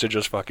he goes to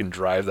just fucking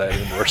drive that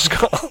into her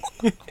skull.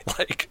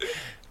 Like,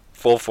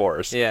 full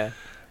force. Yeah.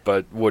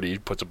 But Woody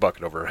puts a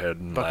bucket over her head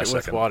in the Bucket last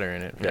with second. water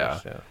in it. Yeah.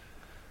 First,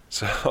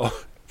 So,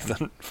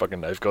 then fucking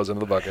knife goes into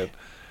the bucket.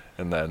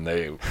 And then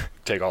they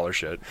take all her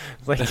shit.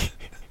 Like,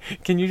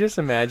 can you just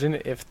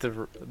imagine if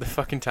the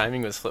fucking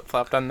timing was flip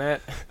flopped on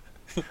that?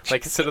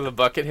 Like instead of the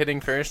bucket hitting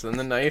first, then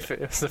the knife, it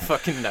was the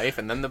fucking knife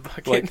and then the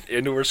bucket. Like,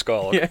 into her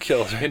skull. Yeah,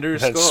 Killed her. into her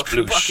Then skull.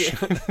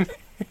 sploosh.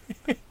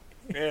 Bucket.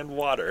 And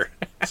water.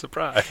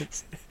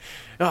 Surprise.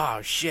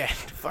 Oh shit!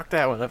 Fuck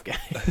that one up,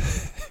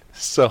 guys.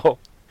 So,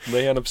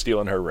 they end up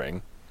stealing her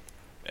ring.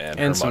 And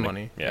her some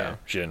money, Yeah, yeah.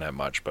 she didn't have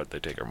much, but they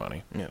take her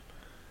money. Yep.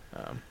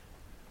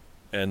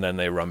 And then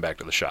they run back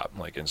to the shop,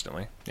 like,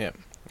 instantly. Yep.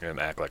 And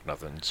act like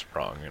nothing's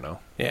wrong, you know?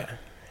 Yeah,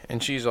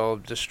 and she's all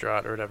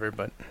distraught or whatever,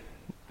 but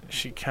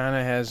she kind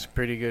of has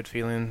pretty good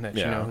feeling that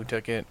you Yeah. know who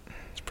took it.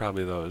 It's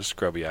probably those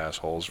scrubby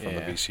assholes from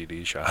the Yeah.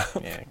 VCD shop.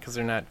 Yeah, because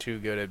they're not too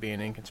good at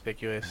being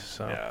inconspicuous.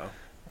 So, Yeah.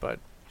 but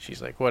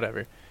she's like,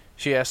 whatever.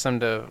 She asked them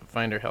to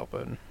find her help,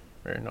 or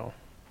no.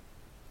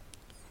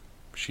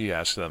 She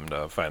asks them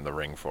to find the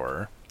ring for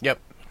her. Yep.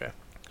 Okay.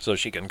 So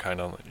she can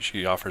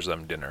she offers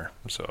them dinner.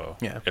 So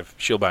Yeah. if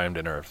she'll buy them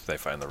dinner if they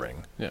find the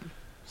ring.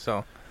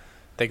 So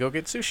they go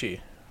get sushi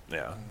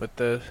Yeah. with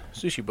the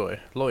sushi boy,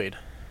 Lloyd.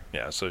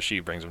 Yeah, so she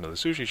brings them to the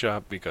sushi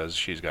shop because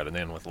she's got an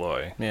in with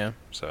Loy. Yeah.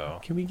 So,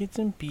 Can we get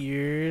some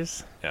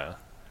beers, yeah.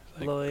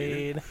 Like,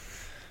 Lloyd?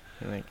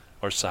 And like,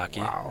 or sake.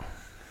 wow.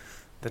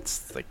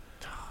 That's like,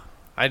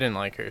 I didn't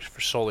like her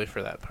solely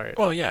for that part.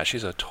 Well, yeah,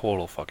 she's a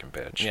total fucking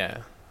bitch.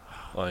 Yeah.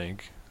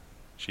 Like,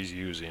 she's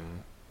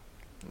using...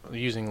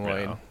 Using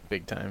Lloyd Yeah.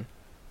 big time.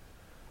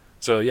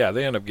 So, yeah,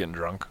 they end up getting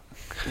drunk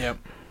Yep.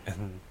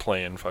 and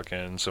playing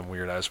fucking some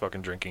weird-ass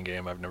fucking drinking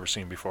game I've never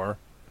seen before.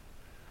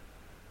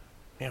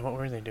 Yeah, what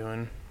were they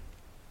doing?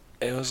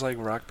 It was like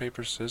rock,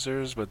 paper,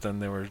 scissors, but then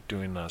they were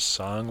doing a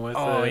song with it.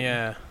 Oh,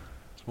 yeah.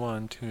 It's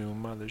 1, 2,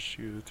 mother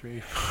shoe,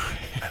 3, 4.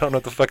 I don't know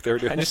what the fuck they were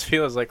doing. I just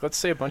feel it's like, let's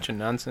say a bunch of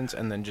nonsense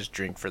and then just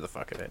drink for the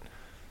fuck of it.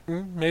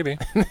 Maybe.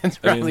 That's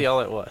probably all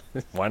it was.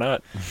 Why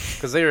not?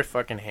 Because they were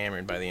fucking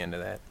hammered by the end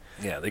of that.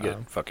 Yeah, they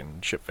get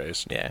fucking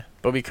shit-faced. Yeah.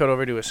 But we cut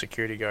over to a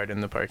security guard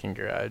in the parking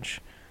garage,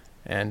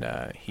 and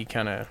he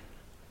kind of,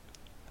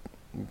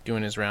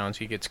 doing his rounds,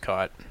 he gets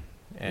caught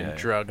and Yeah.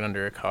 drugged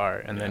under a car,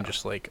 and then Yeah.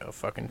 just like a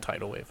fucking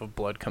tidal wave of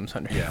blood comes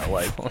under Yeah,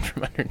 like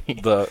from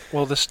underneath.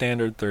 the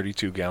standard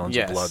 32 gallons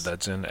Yes. of blood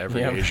that's in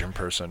every Yep. Asian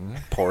person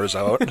pours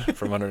out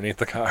from underneath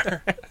the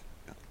car.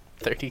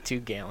 32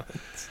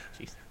 gallons.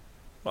 Jeez.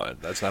 Well,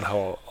 that's not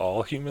how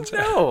all humans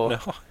No.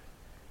 No.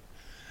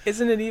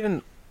 Isn't it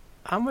even...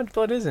 How much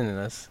blood is in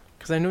us?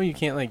 Because I know you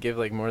can't like give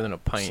like more than a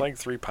pint. It's like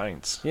 3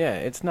 pints. Yeah,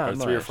 it's not Or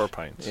much. 3 or 4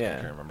 pints. I Yeah.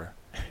 can't remember.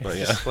 It's But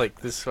yeah. just like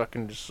this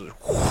fucking just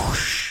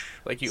whoosh,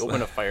 like you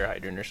open a fire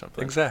hydrant or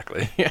something.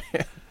 Exactly. Yeah.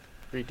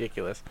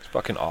 Ridiculous. It's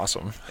fucking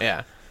awesome.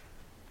 Yeah.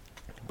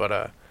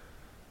 But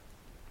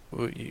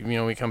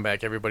we come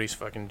back, everybody's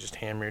fucking just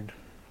hammered.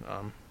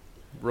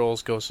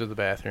 Rolls goes to the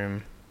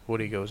bathroom.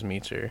 Woody goes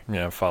meets her,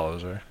 Yeah,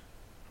 follows her.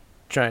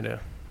 trying to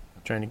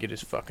get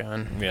his fuck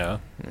on. Yeah.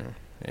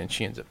 And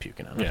she ends up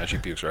puking on him. Yeah, she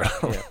pukes right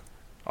out. Yeah.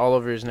 All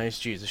over his nice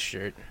Jesus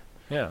shirt.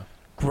 Yeah.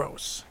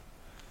 Gross.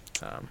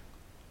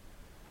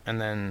 And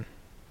then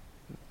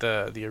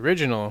the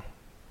original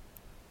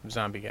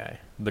zombie guy.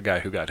 The guy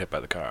who got hit by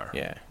the car.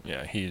 Yeah.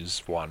 Yeah,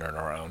 he's wandering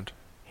around.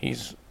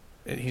 He's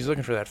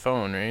looking for that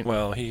phone, right?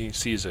 Well, he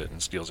sees it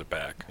and steals it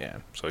back. Yeah.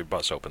 So he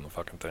busts open the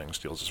fucking thing,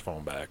 steals his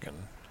phone back,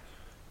 and...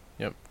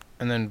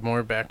 And then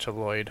more back to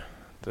Lloyd,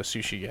 the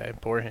sushi guy.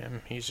 Poor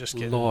him. He's just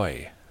getting...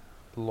 Loy.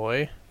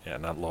 Loy? Yeah,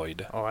 not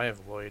Lloyd. Oh, I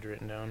have Lloyd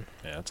written down.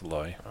 Yeah, it's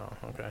Loy.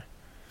 Oh, okay.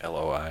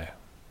 Loi.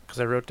 Because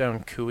I wrote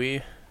down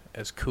Cooey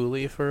as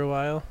Cooley for a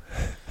while.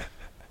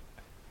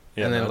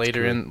 Yeah, and then no, it's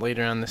cool.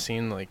 later on the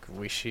scene, like,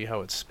 we see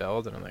how it's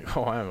spelled, and I'm like,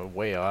 oh, I'm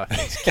way off.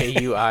 It's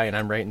K-U-I, and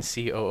I'm writing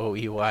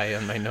C-O-O-E-Y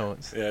on my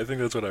notes. Yeah, I think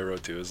that's what I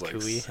wrote too. Is like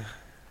Cooey?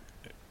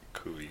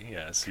 Cooey.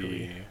 Yeah,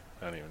 Cooey.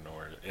 I don't even know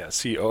where. Yeah,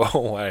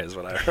 C-O-O-Y is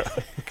what I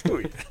wrote.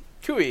 Cooey.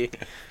 Cooey.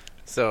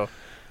 So,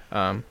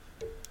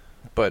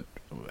 but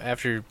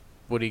after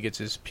Woody gets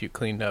his puke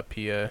cleaned up,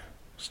 he,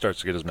 Starts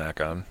to get his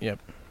Mac on. Yep.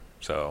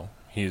 So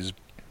he's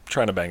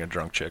trying to bang a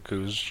drunk chick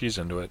she's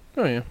into it.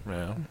 oh, yeah.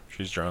 Yeah,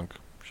 she's drunk.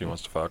 She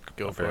wants to fuck.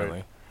 Go for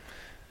it.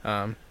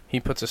 apparently. He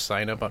puts a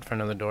sign up out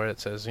front of the door that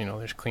says,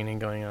 there's cleaning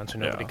going on, so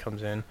nobody Yeah.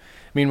 comes in.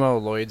 Meanwhile,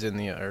 Loy is in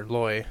the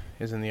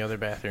other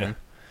bathroom,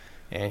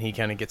 and he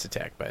kind of gets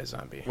attacked by a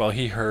zombie. Well,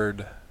 he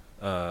heard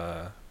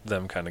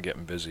them kind of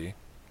getting busy,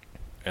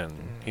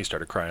 and he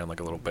started crying like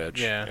a little bitch.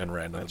 Yeah, and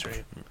ran to that's the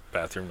right.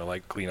 bathroom to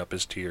like clean up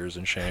his tears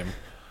and shame.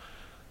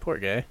 Poor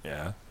guy.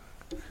 Yeah.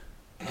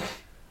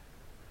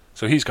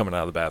 So he's coming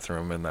out of the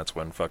bathroom, and that's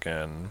when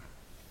fucking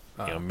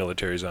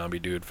military zombie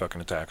dude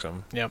fucking attacks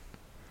him. Yep.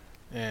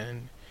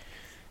 And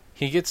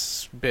he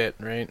gets bit,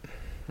 right?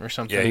 Or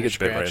something. Yeah, he gets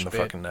bit right scratched, in the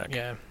fucking neck.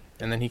 Yeah.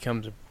 And then he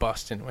comes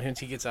busting. Once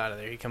he gets out of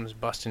there, he comes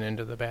busting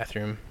into the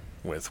bathroom.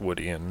 With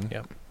Woody and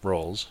Yep.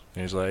 Rolls.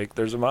 And he's like,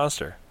 there's a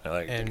monster. And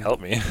like, And-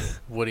 help me.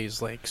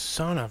 Woody's like,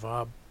 son of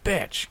a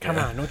bitch. Come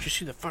Yeah. on, don't you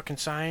see the fucking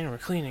sign? We're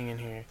cleaning in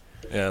here.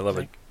 Yeah, I love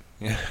He's it.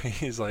 Yeah,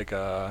 he's like,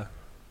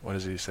 what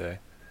does he say?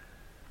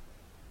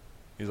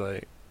 He's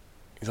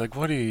like,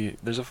 Woody,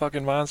 there's a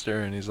fucking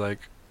monster. And he's like,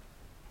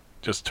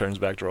 just turns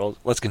back to Rolls.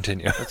 Let's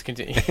continue. Let's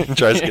continue. And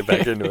tries to get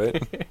back into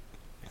it.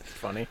 It's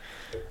funny.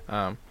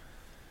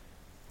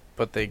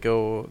 But they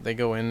go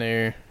in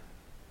there,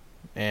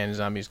 and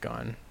zombie's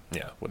gone.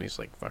 Yeah. Woody's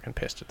like fucking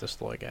pissed at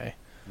this Loy guy.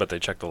 But they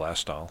check the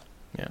last stall.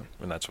 Yeah.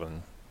 And that's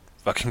when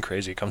fucking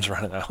Crazy comes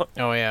running out.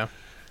 Oh yeah.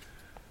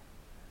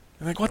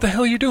 I'm like, what the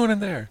hell are you doing in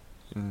there?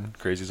 And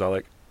Crazy's all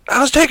like, I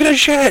was taking a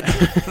shit!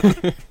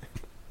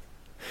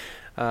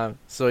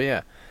 So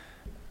yeah,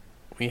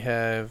 we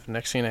have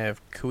next scene. I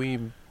have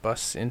Cooey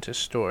busts into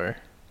store.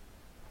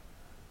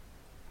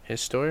 His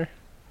store,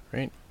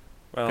 right?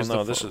 Well, 'Cause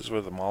no, the this is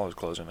where the mall is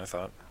closing, I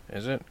thought.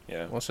 Is it?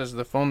 Yeah. Well, it says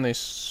the phone they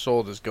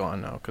sold is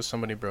gone now because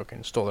somebody broke in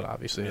and stole it.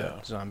 Obviously, Yeah.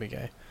 that zombie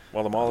guy.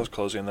 Well, the mall is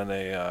closing, and then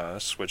they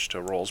switch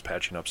to Rolls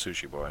patching up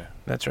Sushi Boy.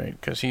 That's right,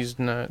 because he's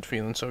not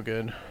feeling so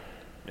good.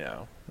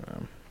 Yeah.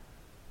 Um,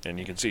 And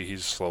you can see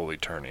he's slowly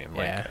turning,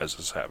 like, Yeah. as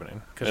it's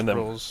happening. Because And then,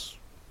 Rolls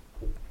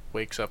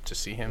wakes up to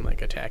see him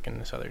like attacking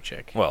this other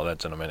chick. well,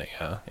 that's in a minute,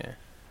 yeah. Yeah.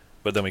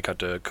 But then we cut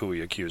to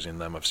Cooey accusing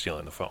them of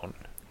stealing the phone.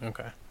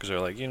 Okay. Because they're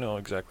like, you know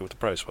exactly what the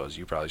price was.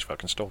 You probably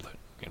fucking stole it.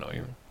 You know,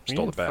 you We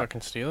stole didn't it back.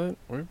 fucking steal it.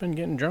 We've been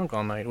getting drunk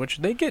all night, which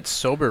they get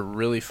sober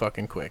really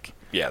fucking quick.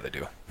 Yeah, they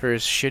do. For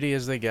as shitty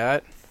as they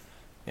got,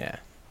 yeah.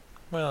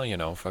 Well, you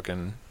know,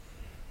 fucking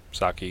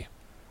sake.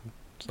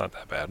 It's not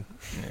that bad.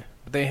 Yeah.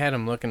 But they had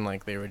them looking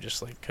like they were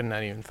just like could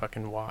not even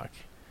fucking walk.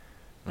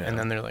 Yeah. And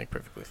then they're like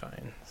perfectly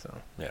fine. So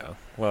Yeah.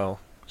 Well,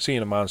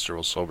 seeing a monster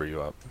will sober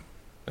you up.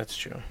 that's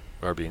true.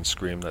 Or being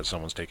screamed that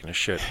someone's taking a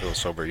shit will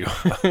sober you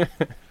up.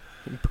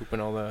 You're pooping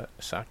all the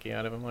sake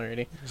out of him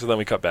already. So then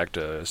we cut back to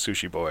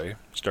Sushi Boy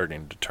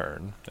starting to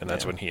turn. And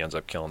that's Yeah. when he ends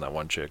up killing that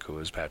one chick who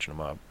was patching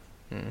him up.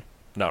 Hmm.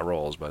 Not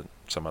Rolls, but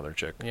some other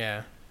chick.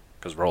 Yeah.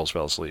 Because Rolls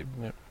fell asleep.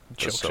 Yep.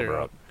 Just Chokes sober her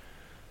up.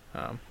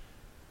 up.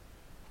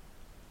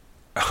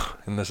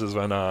 And this is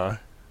when,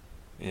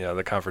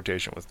 the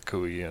confrontation with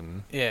Cooey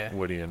and Yeah.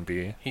 Woody and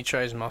B. He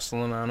tries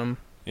muscling on him.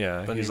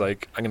 Yeah, But he's he-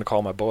 like, I'm going to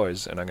call my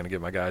boys, and I'm going to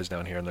get my guys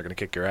down here, and they're going to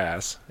kick your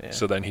ass. Yeah.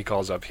 So then he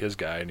calls up his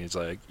guy, and he's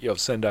like, yo,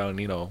 send down,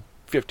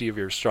 50 of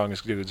your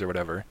strongest dudes or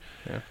whatever.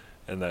 Yeah.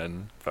 And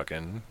then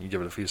fucking, you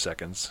give it a few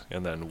seconds,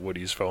 and then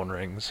Woody's phone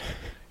rings.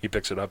 He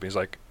picks it up, and he's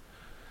like,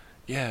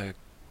 yeah,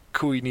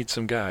 Cooey needs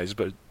some guys,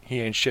 but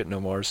he ain't shit no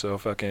more, so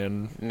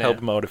fucking Nah. help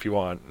him out if you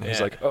want. And he's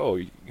Yeah. like, oh,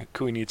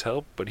 Cooey needs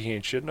help, but he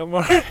ain't shit no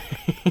more?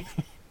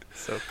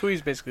 So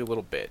Cooey's basically a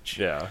little bitch.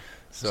 Yeah.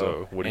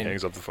 So Woody and-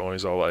 hangs up the phone,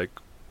 he's all like,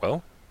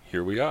 well,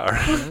 here we are.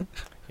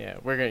 Yeah,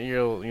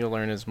 you'll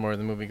learn as more of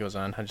the movie goes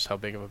on just how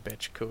big of a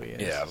bitch Cooey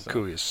is. Yeah, so.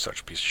 Cooey is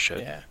such a piece of shit.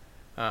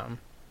 Yeah.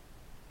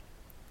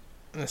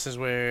 This is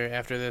where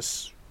after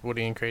this,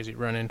 Woody and Crazy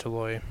run into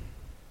Loy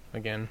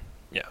again.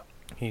 Yeah.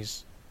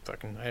 He's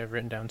fucking. I have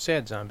written down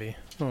sad zombie.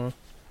 Oh,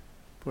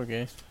 poor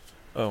guy.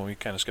 Oh, we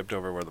kind of skipped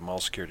over where the mall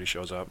security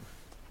shows up.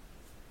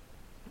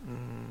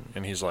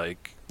 And he's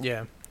like,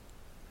 Yeah.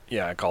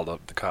 yeah, I called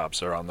up the cops,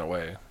 they're on their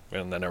way.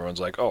 And then everyone's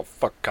like, oh,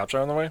 fuck, cops are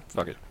on the way?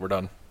 Fuck it, we're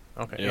done.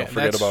 Okay. You know, yeah,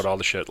 forget about all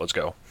the shit, let's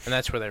go. And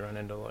that's where they run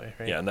into Loy,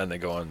 right? Yeah, and then they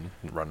go and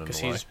run into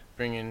Because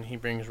Loy. he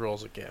brings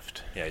Rolls a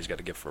gift. Yeah, he's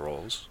got a gift for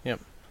Rolls. But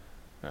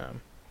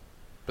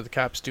the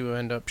cops do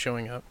end up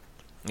showing up.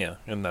 Yeah,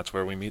 and that's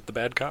where we meet the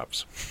bad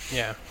cops.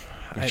 Yeah.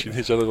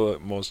 These are the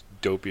most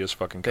dopiest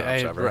fucking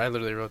cops ever. I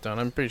literally wrote down,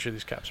 I'm pretty sure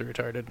these cops are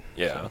retarded.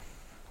 Yeah.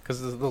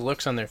 Because the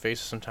looks on their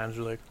faces sometimes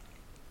are like,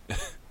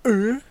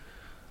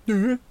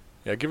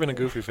 Yeah, giving a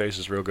goofy face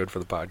is real good for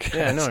the podcast.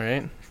 Yeah, I know,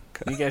 right?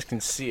 You guys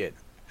can see it.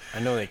 I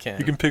know they can.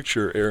 You can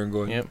picture Aaron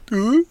going, Yep.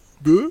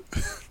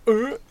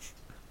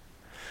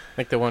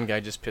 Like the one guy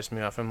just pissed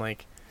me off. I'm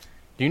like,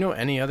 do you know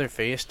any other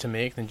face to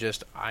make than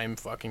just I'm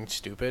fucking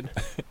stupid?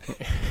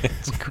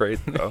 It's great,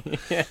 though.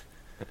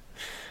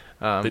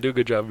 Yeah. They do a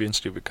good job being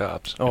stupid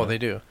cops. Oh, they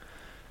do.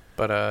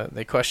 But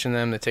they question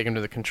them. They take them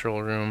to the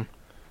control room.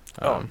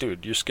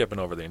 Dude, you're skipping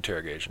over the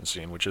interrogation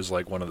scene, which is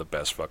like one of the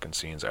best fucking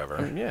scenes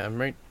ever. Yeah,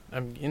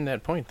 I'm in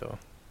that point, though.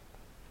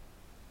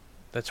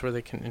 That's where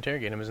they can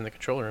interrogate him, is in the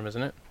control room,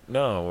 isn't it?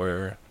 No,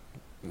 where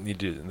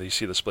you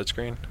see the split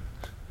screen?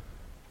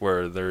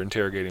 Where they're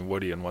interrogating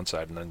Woody on one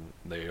side, and then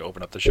they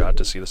open up the shot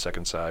to see the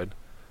second side,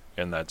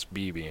 and that's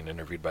B being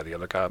interviewed by the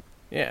other cop.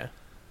 Yeah.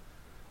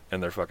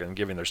 And they're fucking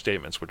giving their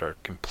statements, which are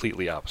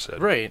completely opposite.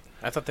 Right.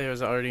 I thought they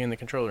was already in the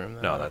control room.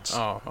 Then. No, that's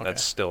okay.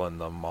 that's still in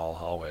the mall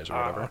hallways or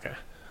whatever. Okay.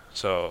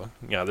 So,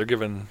 yeah, they're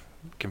giving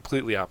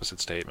completely opposite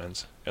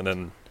statements, and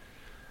then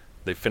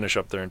they finish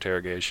up their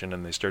interrogation,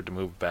 and they start to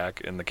move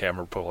back, and the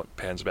camera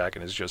pans back,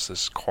 and it's just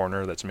this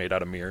corner that's made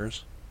out of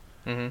mirrors.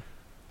 Mm-hmm.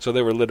 So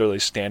they were literally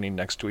standing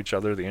next to each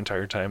other the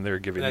entire time they were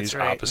giving these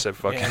opposite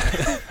fucking...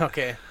 Yeah.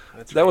 Okay.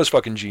 That was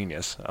fucking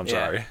genius. I'm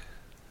sorry.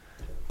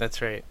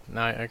 That's right.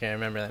 No, okay, I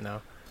remember that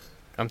now.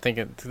 I'm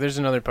thinking, there's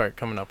another part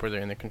coming up where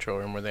they're in the control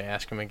room where they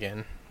ask him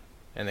again,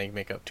 and they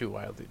make up two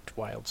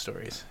wild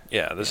stories.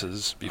 Yeah, this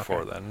is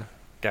before then.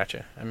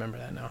 Gotcha. I remember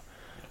that now.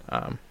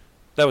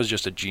 That was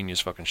just a genius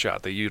fucking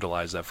shot. They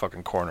utilized that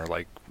fucking corner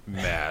like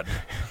mad.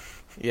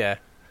 Yeah.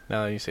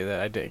 Now that you say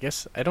that, I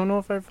guess I don't know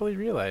if I fully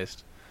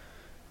realized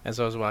as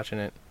I was watching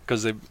it.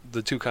 Because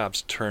the two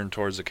cops turn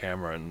towards the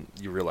camera, and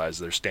you realize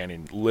they're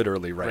standing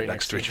literally right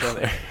next to each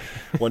other.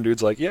 One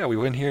dude's like, yeah, we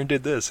went here and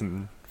did this,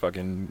 and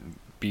fucking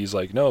B's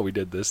like, no, we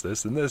did this,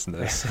 this, and this, and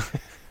this.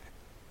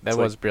 That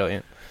was like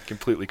brilliant.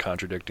 Completely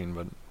contradicting,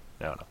 but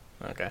I don't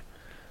know.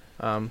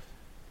 Okay.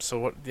 So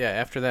what? Yeah,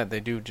 after that,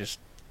 they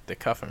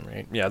cuff him,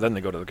 right? Yeah, then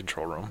they go to the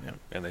control room,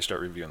 and they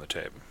start reviewing the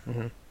tape.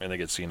 Mm-hmm. And they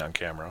get seen on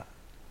camera,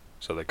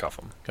 so they cuff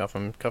him. Cuff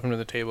him to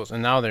the tables,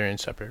 and now they're in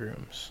separate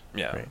rooms.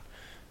 Yeah. Right?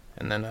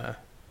 And then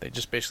they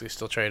just basically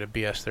still try to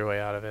BS their way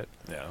out of it.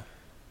 Yeah.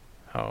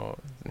 How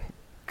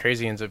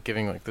Crazy ends up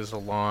giving like this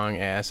long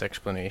ass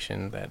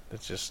explanation that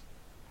it's just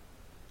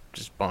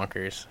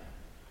bonkers.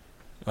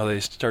 Well, they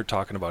start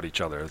talking about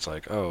each other. It's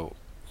like, oh,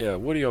 yeah,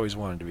 Woody always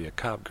wanted to be a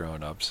cop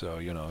growing up, so,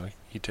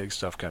 he takes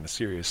stuff kind of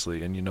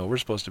seriously. And, we're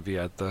supposed to be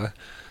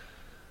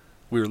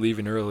we were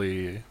leaving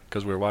early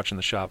because we were watching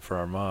the shop for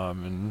our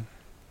mom, and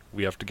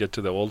we have to get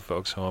to the old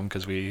folks' home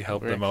because we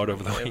helped them out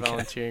over the weekend.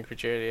 Volunteering for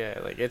charity, yeah.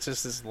 Like, it's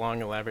just this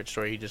long, elaborate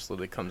story. He just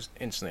literally comes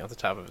instantly off the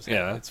top of his head.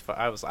 Yeah. It's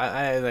I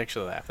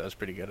actually laughed. I was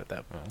pretty good at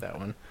that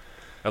one.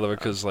 I love it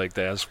because,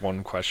 they ask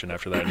one question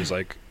after that, and he's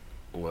like,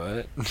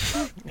 what?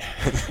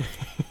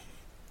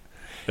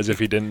 As if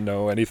he didn't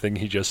know anything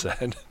he just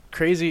said.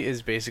 Crazy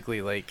is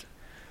basically like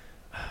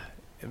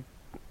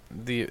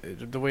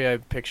the way I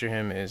picture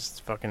him is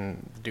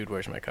fucking Dude,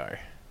 Where's My Car?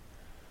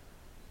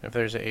 If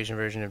there's an Asian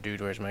version of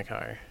Dude, Where's My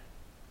Car,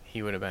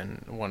 he would have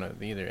been one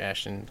of either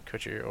Ashton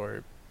Kutcher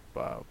or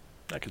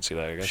I could see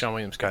that, I guess. Sean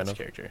William Scott's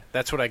character.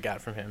 That's what I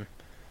got from him.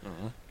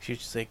 Mm-hmm. She's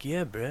just like,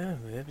 yeah, bro.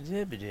 Yeah,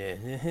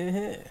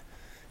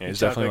 he's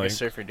definitely like a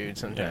surfer dude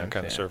sometimes. Yeah,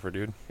 kind of surfer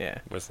dude. Yeah.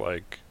 With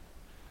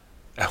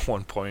at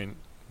one point,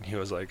 he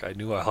was like, I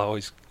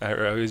always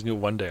knew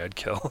one day I'd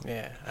kill.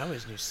 Yeah, I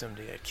always knew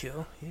someday I'd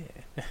kill.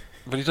 Yeah.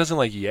 But he doesn't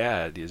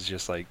he's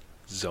just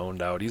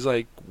zoned out. He's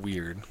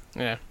weird.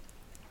 Yeah.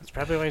 That's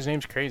probably why his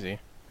name's Crazy.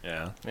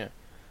 Yeah. Yeah.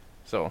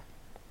 So,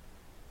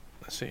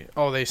 let's see.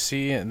 Oh, they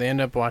end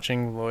up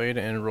watching Lloyd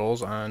and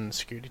Rolls on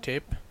security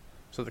tape.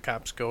 So the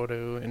cops go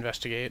to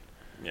investigate.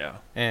 Yeah.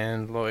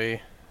 And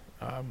Lloyd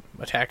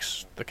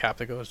attacks the cop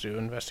that goes to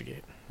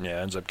investigate.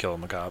 Yeah, ends up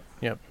killing the cop.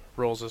 Yep.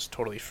 Rolls is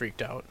totally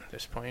freaked out at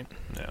this point.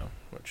 Yeah.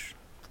 Which,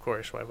 of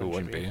course, why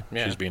wouldn't she be?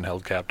 Yeah. She's being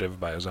held captive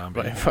by a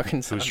zombie. By a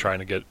fucking zombie. Who's trying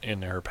to get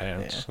in her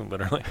pants,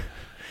 literally.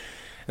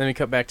 Then we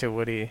cut back to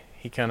Woody.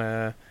 He kind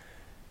of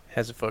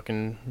has a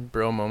fucking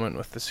bro moment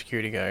with the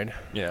security guard.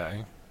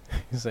 Yeah.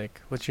 He's like,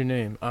 what's your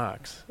name?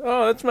 Ox.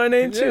 Oh, that's my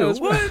name too.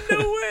 What? No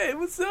way.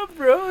 What's up,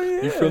 bro?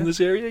 Yeah. You from this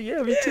area?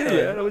 Yeah, me too.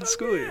 Yeah, I went to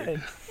school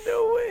here.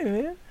 No way,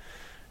 man.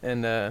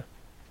 And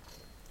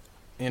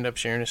end up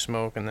sharing a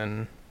smoke, and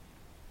then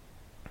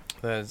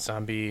the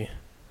zombie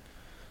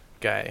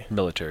guy.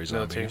 Military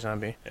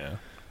zombie. Yeah.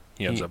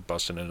 He ends up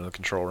busting into the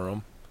control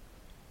room.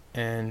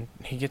 And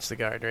he gets the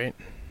guard, right?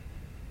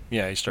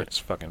 Yeah, he starts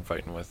fucking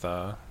fighting with,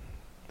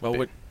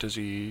 what, does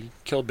he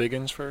kill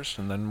Biggins first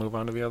and then move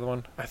on to the other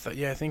one? I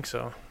think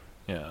so.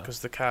 Yeah. Because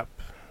the cop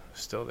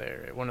is still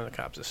there. One of the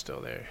cops is still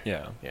there.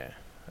 Yeah. Yeah.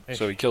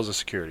 So he kills a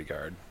security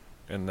guard,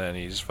 and then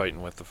he's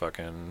fighting with the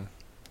fucking...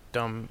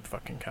 dumb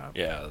fucking cop.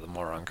 Yeah, the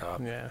moron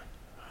cop. Yeah.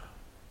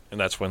 And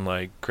that's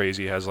when,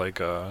 Crazy has,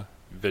 a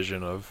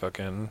vision of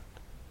fucking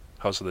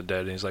House of the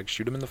Dead, and he's like,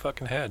 shoot him in the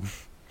fucking head.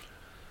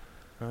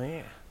 Oh,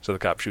 yeah. So the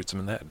cop shoots him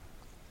in the head.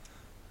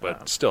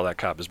 But still, that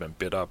cop has been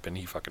bit up, and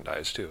he fucking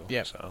dies, too.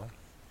 Yeah. So...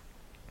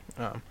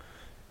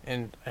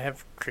 And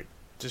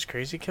does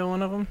Crazy kill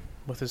one of them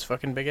with his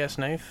fucking big ass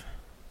knife?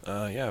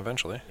 Yeah,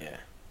 eventually. Yeah.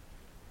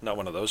 Not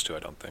one of those two, I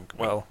don't think.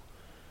 Well,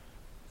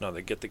 no,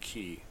 they get the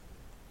key.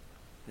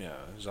 Yeah,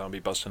 zombie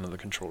busts into the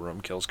control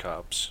room, kills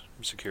cops.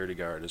 Security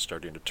guard is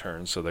starting to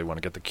turn, so they want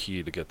to get the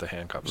key to get the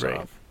handcuffs Right.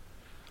 off.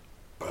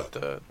 But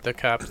the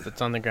cop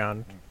that's on the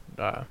ground,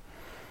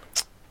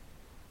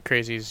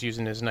 Crazy's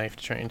using his knife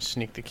to try and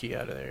sneak the key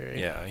out of there. Right?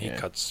 Yeah, he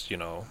cuts,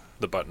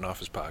 the button off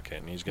his pocket,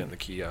 and he's getting the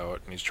key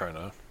out, and he's trying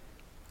to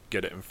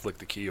get it and flick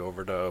the key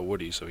over to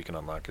Woody so he can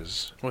unlock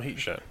his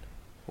shit.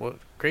 Well,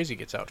 Crazy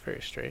gets out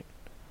first, right?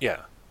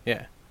 Yeah.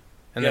 Yeah.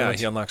 And Yeah, then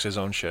he unlocks his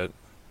own shit,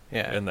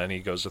 yeah. and then he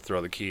goes to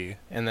throw the key.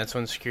 And that's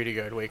when security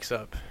guard wakes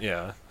up.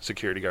 Yeah,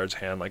 security guard's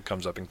hand,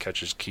 comes up and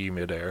catches key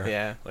midair.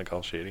 Yeah.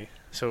 All shady.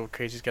 So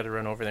Crazy's got to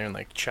run over there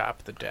and,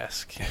 chop the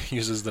desk. He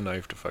uses the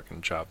knife to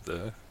fucking chop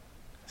the...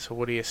 So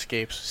Woody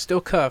escapes,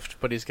 still cuffed,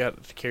 but he's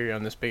got to carry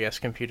on this big-ass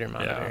computer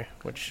monitor,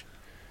 which...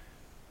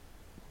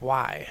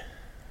 Why?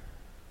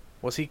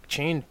 Was he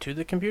chained to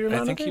the computer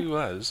monitor? I think he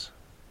was.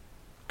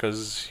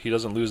 Because he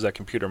doesn't lose that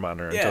computer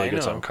monitor until he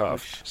gets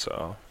uncuffed.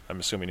 So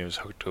I'm assuming he was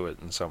hooked to it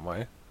in some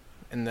way.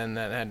 And then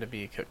that had to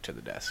be hooked to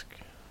the desk.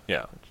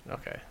 Yeah.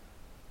 Okay.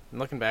 I'm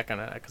looking back on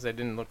it, because it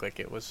didn't look like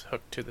it was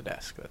hooked to the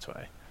desk, that's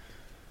why.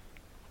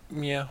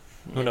 Yeah.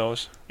 Who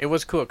knows? It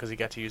was cool, because he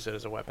got to use it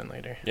as a weapon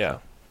later. Yeah.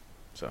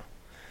 So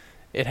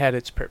it had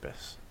its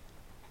purpose.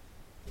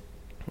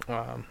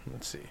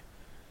 Let's see.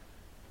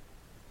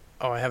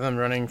 Oh, I have them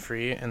running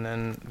free, and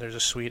then there's a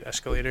sweet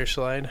escalator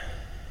slide.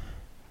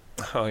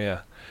 Oh,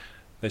 yeah.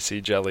 They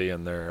see Jelly,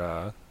 and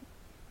they're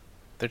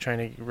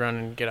trying to run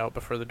and get out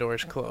before the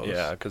doors close.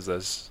 Yeah, because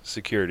this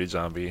security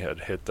zombie had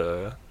hit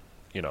the,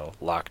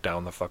 lock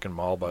down the fucking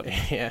mall button.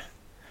 Yeah.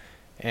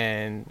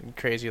 And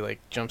Crazy,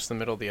 jumps the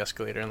middle of the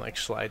escalator and,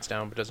 slides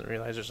down, but doesn't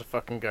realize there's a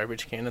fucking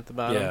garbage can at the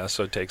bottom. Yeah,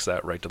 so it takes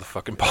that right to the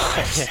fucking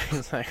balls. Yeah,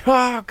 he's like,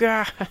 oh,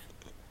 God.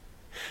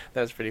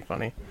 That was pretty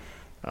funny.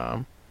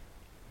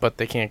 But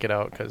they can't get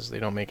out because they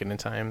don't make it in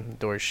time. The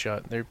door's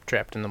shut. They're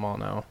trapped in the mall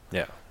now.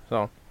 Yeah.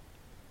 So,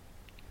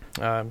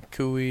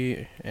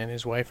 Cooey and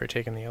his wife are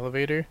taking the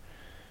elevator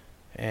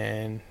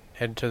and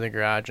head to the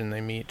garage, and they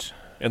meet.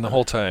 And the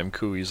whole time,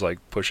 Cooey's,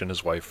 pushing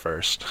his wife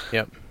first.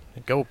 Yep.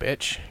 Go,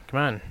 bitch. Come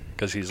on.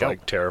 Because he's,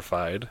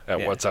 terrified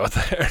at what's out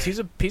there. He's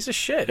a piece of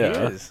shit.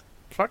 Yeah. He is.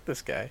 Fuck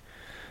this guy.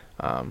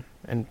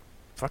 And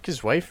fuck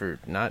his wife for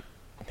not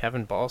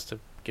having balls to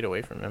get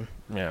away from him.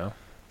 Yeah.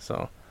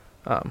 So,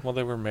 well,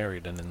 they were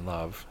married and in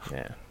love.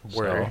 Yeah.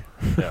 So,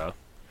 yeah.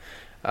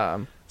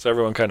 So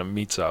everyone kind of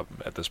meets up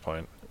at this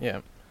point. Yeah.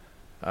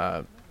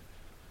 Well,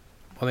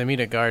 they meet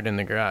a guard in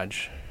the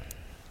garage.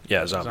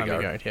 Yeah, zombie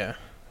guard. Yeah.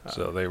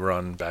 So they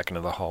run back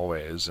into the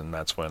hallways, and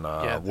that's when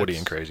Woody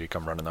and Crazy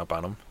come running up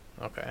on them.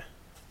 Okay.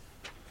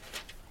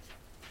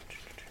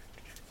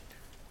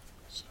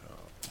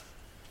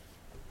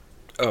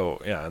 Oh,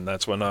 yeah, and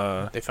that's when...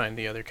 they find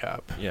the other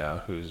cop. Yeah,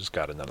 who's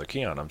got another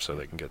key on him so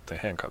they can get the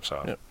handcuffs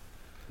off. Yep.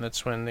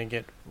 That's when they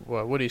get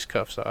Woody's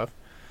cuffs off.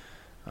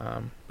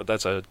 But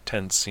that's a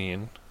tense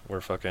scene where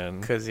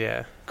fucking... Because,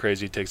 yeah.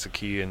 Crazy takes the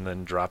key and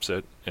then drops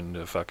it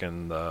into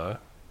fucking the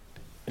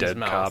dead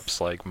mouth.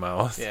 cop's,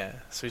 mouth. Yeah,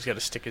 so he's got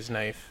to stick his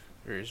knife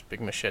or his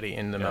big machete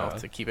in the mouth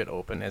to keep it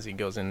open as he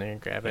goes in there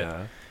and grab it.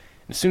 Yeah.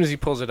 As soon as he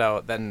pulls it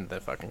out, then the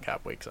fucking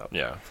cop wakes up.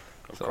 Yeah,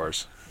 of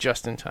course.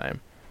 Just in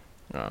time.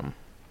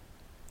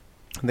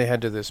 They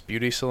head to this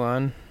beauty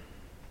shop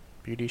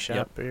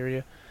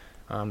area.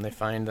 They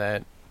find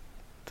that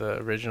the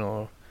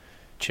original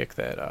chick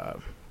that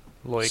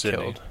Loy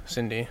killed,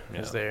 Cindy,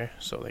 is there.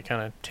 So they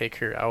kind of take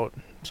her out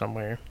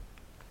somewhere.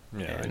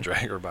 Yeah, and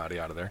drag her body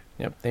out of there.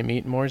 Yep, they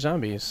meet more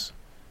zombies.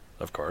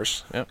 Of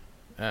course. Yep.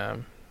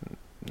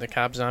 The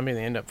cop zombie,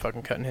 they end up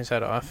fucking cutting his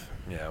head off.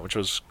 Yeah, which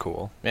was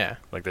cool. Yeah.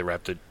 They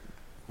wrapped it,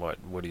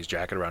 Woody's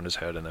jacket around his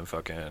head and then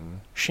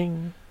fucking...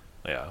 Shing.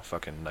 Yeah,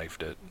 fucking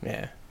knifed it.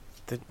 Yeah.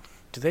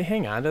 Do they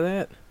hang on to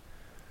that?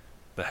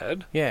 The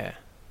head? Yeah.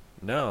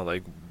 No,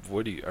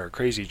 Woody or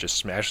Crazy just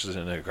smashes it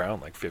into the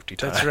ground 50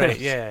 times. That's right,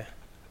 yeah.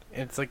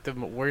 It's the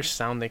worst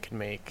sound they could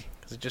make.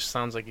 Because it just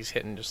sounds like he's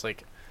hitting just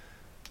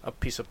a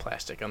piece of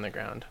plastic on the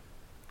ground.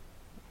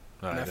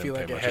 And I feel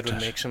like a head would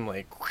make some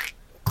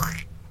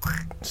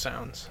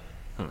sounds.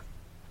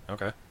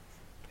 Okay.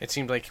 It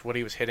seemed like what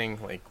he was hitting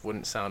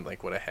wouldn't sound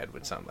like what a head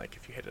would sound like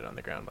if you hit it on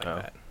the ground like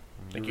that.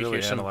 You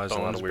really analyze a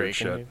lot of weird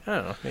shit. I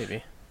don't know,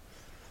 maybe.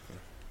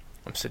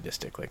 I'm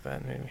sadistic like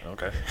that, maybe.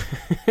 Okay.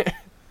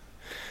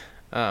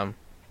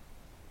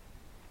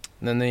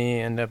 Then they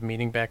end up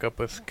meeting back up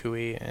with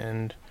Cooey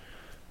and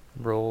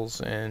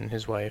Rolls and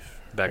his wife.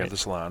 Back at the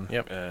salon.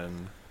 Yep.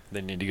 And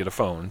they need to get a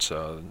phone,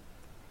 so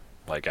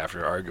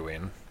after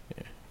arguing,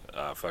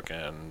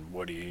 fucking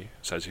Woody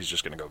says he's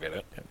just gonna go get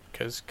it.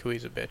 Because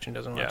Cooey's a bitch and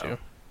doesn't want to.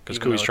 Because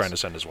Cooey's trying to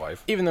send his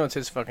wife. Even though it's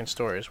his fucking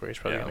store is where he's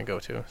probably gonna go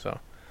to, so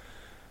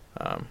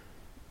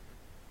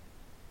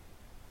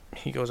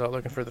he goes out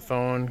looking for the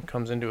phone,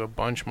 comes into a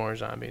bunch more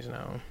zombies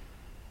now.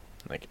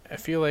 I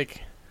feel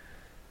like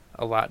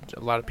a lot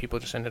of people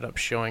just ended up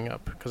showing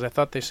up, because I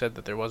thought they said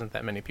that there wasn't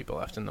that many people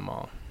left in the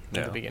mall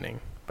at the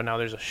beginning. but now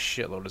there's a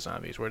shitload of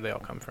zombies. Where do they all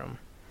come from?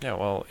 Yeah,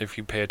 well, if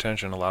you pay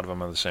attention, a lot of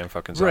them are the same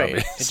fucking zombies.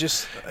 Right. It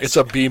just It's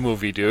a B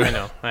movie, dude. I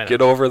know.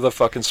 Get over the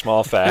fucking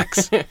small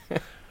facts.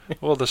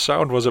 Well, the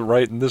sound wasn't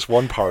right in this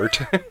one part.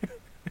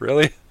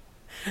 Really?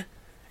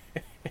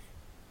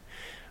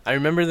 I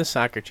remember the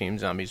soccer team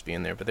zombies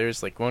being there, but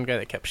there's like one guy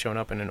that kept showing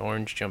up in an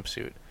orange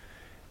jumpsuit.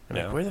 I'm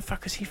like, where the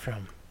fuck is he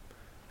from?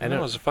 I know,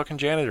 it was a fucking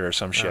janitor or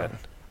some shit.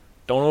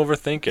 Don't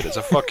overthink it. It's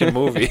a fucking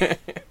movie.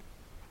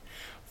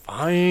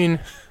 Fine.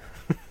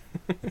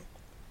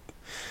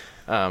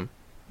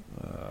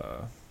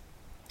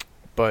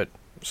 But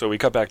so we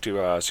cut back to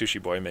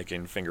Sushi Boy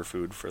making finger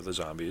food for the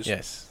zombies.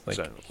 yes,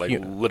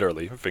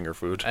 Literally finger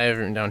food. I have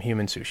written down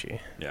human sushi.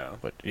 Yeah.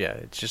 But yeah,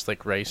 it's just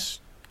like rice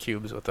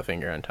cubes with a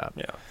finger on top.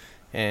 Yeah.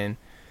 And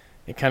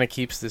it kind of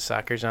keeps the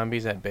soccer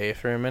zombies at bay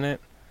for a minute,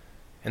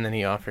 and then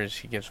he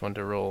gives one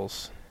to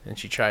Rolls, and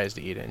she tries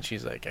to eat it, and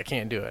she's like, I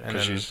can't do it. And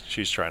Because then,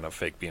 she's trying to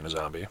fake being a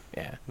zombie.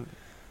 yeah.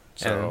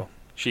 So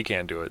she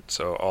can't do it,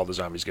 so all the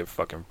zombies get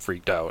fucking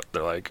freaked out.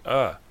 They're like,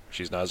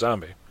 she's not a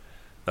zombie.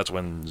 That's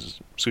when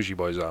Sushi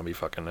Boy zombie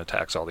fucking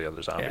attacks all the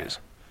other zombies.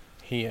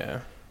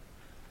 Yeah.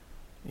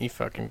 He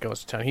fucking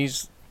goes to town.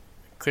 He's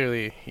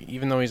clearly,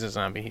 even though he's a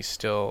zombie, he's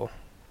still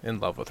in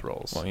love with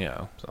Rolls. Well,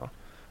 yeah. So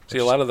See,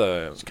 a lot of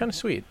the it's kind of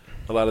sweet.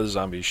 A lot of the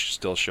zombies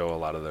still show a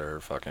lot of their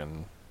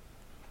fucking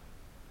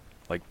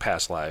like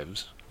past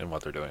lives and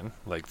what they're doing.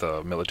 Like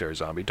the military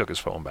zombie took his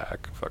phone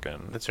back.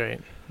 Fucking. That's right.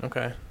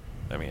 Okay.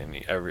 I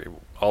mean,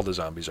 all the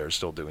zombies are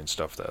still doing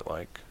stuff that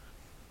like.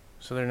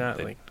 So they're not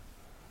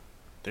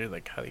they're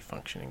like highly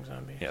functioning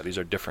zombies. Yeah, these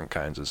are different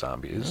kinds of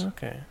zombies.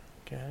 Okay,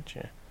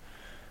 gotcha.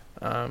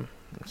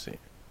 Let's see.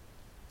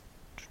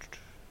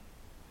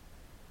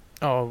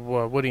 Oh,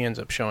 well, Woody ends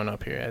up showing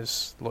up here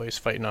as Loy's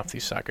fighting off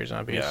these soccer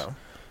zombies.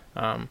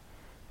 Yeah.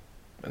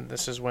 And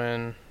this is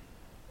when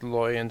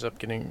Loy ends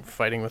up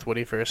fighting with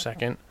Woody for a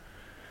second,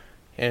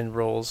 and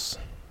Rolls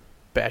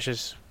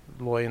bashes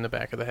Loy in the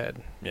back of the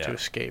head to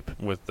escape.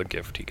 With the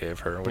gift he gave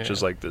her, which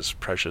is like this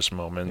precious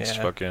moments,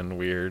 fucking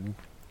weird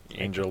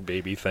angel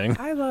baby thing.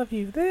 I love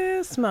you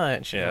this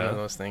much. Yeah. One of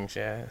those things,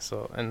 yeah.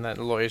 So, and that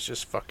Loy is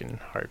just fucking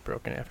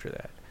heartbroken after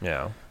that.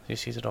 Yeah. He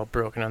sees it all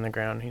broken on the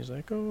ground. He's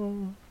like,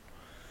 oh.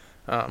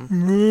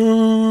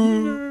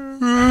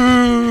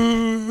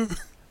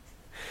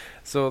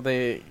 So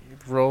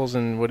Rolls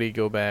and Woody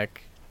go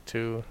back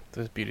to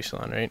the beauty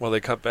salon, right? Well, they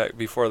cut back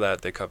before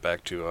that. They cut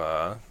back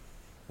to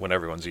when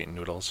everyone's eating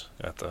noodles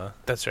at the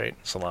That's right.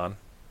 salon.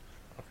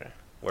 Okay.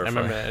 Where I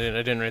remember that.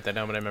 I didn't write that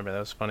down, but I remember that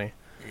was funny.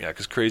 Yeah,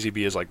 because Crazy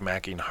Bee is like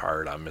macking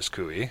hard on Miss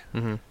Cooey,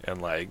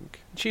 and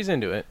like she's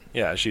into it.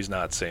 Yeah, she's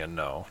not saying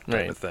no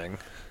type of thing.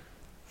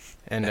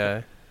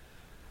 And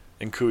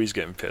and Cooey's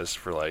getting pissed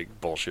for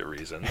like bullshit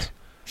reasons.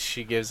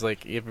 She gives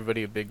like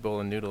everybody a big bowl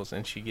of noodles,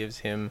 and she gives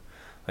him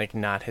like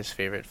not his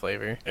favorite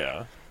flavor.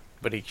 Yeah.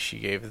 But she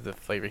gave the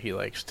flavor he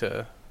likes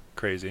to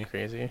Crazy.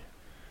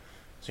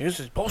 So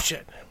this is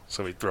bullshit.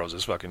 So he throws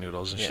his fucking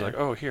noodles, and she's like,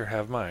 "Oh, here,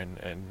 have mine."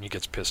 And he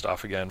gets pissed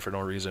off again for no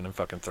reason and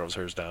fucking throws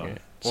hers down. Yeah.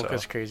 Well,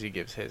 because Crazy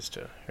gives his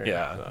to her.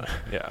 Yeah,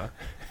 yeah.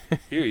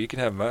 Here, you can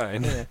have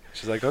mine. Yeah.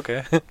 She's like,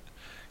 "Okay."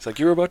 He's like,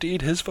 "You were about to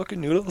eat his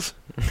fucking noodles?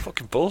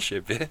 Fucking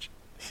bullshit, bitch."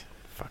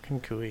 Fucking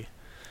Cooey.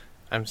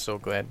 I'm so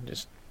glad.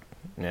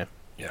 Yeah,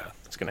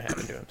 it's gonna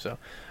happen to him. So,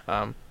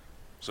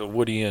 so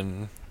Woody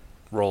and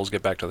Rolls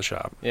get back to the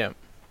shop. Yeah,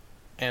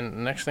 and the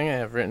next thing I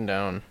have written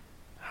down.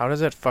 How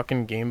does that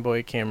fucking Game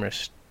Boy camera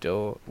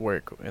still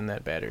work in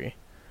that battery?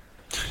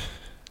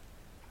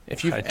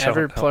 If you've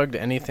ever plugged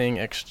anything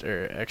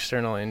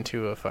external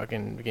into a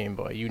fucking Game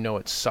Boy, you know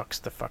it sucks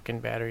the fucking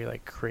battery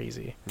like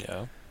crazy.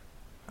 Yeah.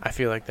 I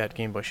feel like that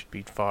Game Boy should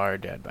be far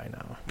dead by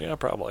now. Yeah,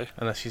 probably.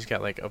 Unless he's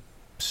got like a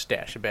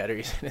stash of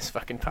batteries in his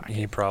fucking pocket.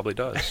 He probably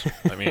does.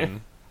 I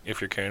mean, if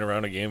you're carrying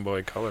around a Game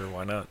Boy Color,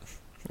 why not?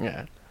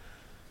 Yeah.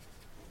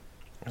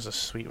 There's a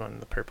sweet one,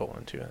 the purple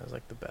one too. That was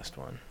like the best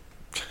one.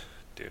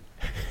 Dude.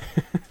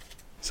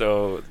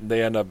 So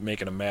they end up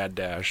making a mad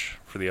dash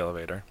for the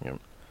elevator. Yep.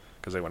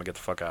 Because they want to get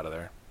the fuck out of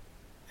there.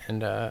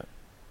 And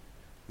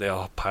they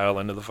all pile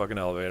into the fucking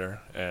elevator,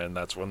 and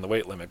that's when the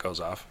weight limit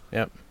goes off.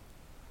 Yep.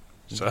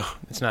 So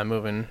it's not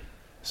moving.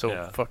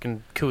 So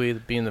fucking Cooey,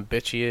 being the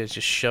bitch he is,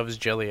 just shoves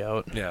Jelly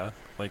out. Yeah,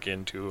 like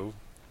into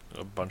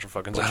a bunch of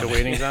fucking zombies.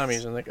 Waiting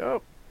zombies, and like,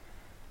 oh.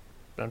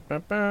 Dun,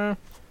 dun, dun.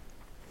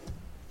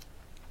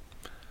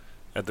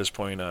 At this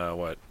point,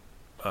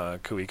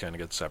 Cooey kind of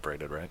gets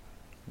separated, right?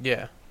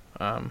 Yeah.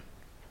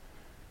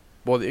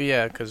 Well,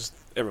 yeah, because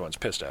everyone's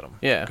pissed at him.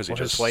 Yeah, because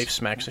his wife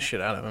smacks the shit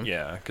out of him.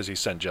 Yeah, because he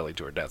sent Jelly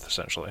to her death,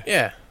 essentially.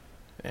 Yeah.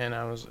 And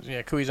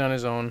Cooey's on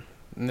his own.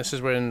 And this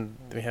is when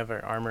we have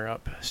our armor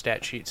up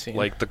stat sheet scene.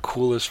 Like the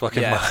coolest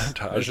fucking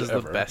montage this is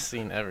ever. the best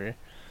scene ever.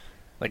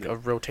 Like a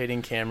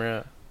rotating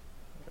camera.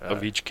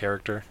 Of each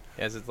character.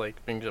 As it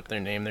like brings up their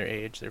name, their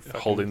age, their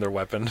fucking... Holding their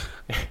weapon.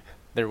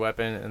 Their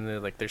weapon, and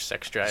their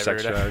sex drive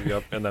Sex drive,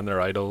 yep. And then their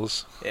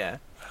idols. Yeah.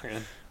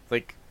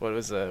 Like, what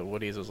was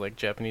Woody's was like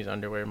Japanese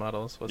underwear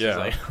models? What's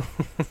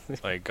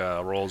his like,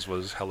 Rolls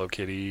was Hello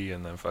Kitty,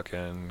 and then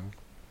fucking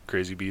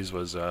Crazy Bees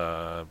was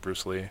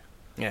Bruce Lee.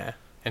 Yeah.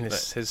 And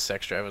his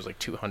sex drive was like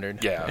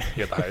 200. Yeah,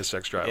 he had the highest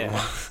sex drive.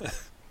 Yeah.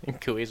 And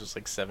Kui's was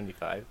like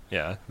 75.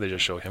 Yeah, they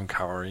just show him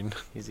cowering.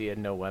 He had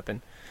no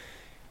weapon.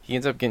 He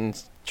ends up getting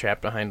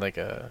trapped behind like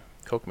a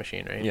Coke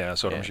machine, right? Yeah,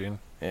 soda machine.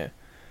 Yeah.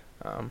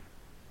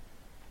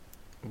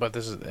 But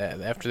this is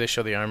after they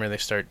show the armor, they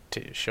start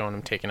showing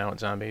him taking out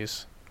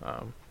zombies.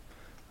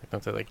 Like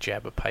don't they like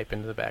jab a pipe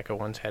into the back of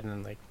one's head and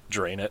then like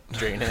Drain it.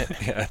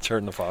 Yeah,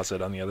 turn the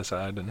faucet on the other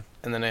side. And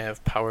then I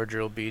have Power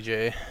Drill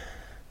BJ.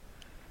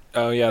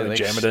 oh, yeah, They, the like,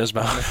 jam it in his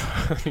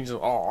mouth. He's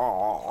like,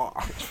 oh.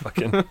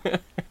 Fucking.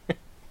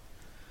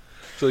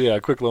 So, yeah,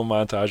 a quick little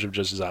montage of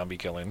just zombie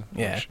killing.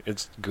 Yeah. Which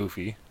it's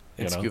goofy.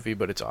 It's goofy,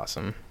 but it's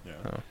awesome. Yeah.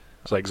 Oh.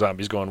 It's like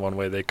zombies going one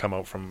way, they come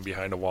out from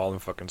behind a wall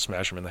and fucking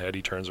smash him in the head.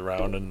 He turns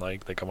around and,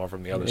 like, they come out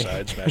from the other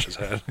side, smash his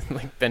head.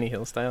 Like Benny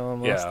Hill style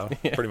almost.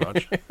 Yeah, pretty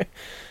much.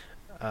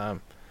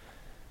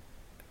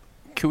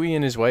 Kui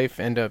and his wife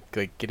end up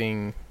like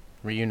getting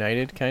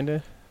reunited, kind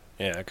of.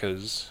 Yeah,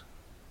 because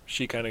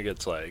she kind of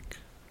gets, like,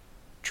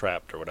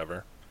 trapped or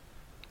whatever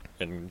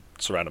and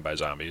surrounded by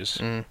zombies.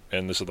 Mm.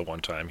 And this is the one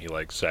time he,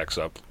 like, sacks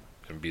up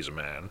and bees a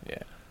man.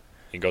 Yeah.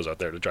 He goes out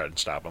there to try to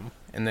stop him.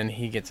 And then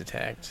he gets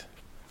attacked.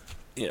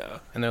 Yeah.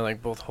 And they're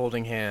like both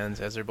holding hands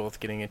as they're both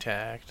getting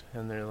attacked.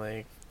 And they're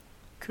like,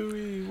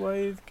 Kui,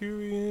 wife,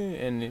 Kui.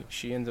 And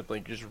she ends up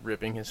like just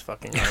ripping his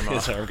fucking arm off.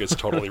 His arm gets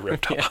totally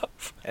ripped Yeah.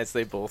 off. As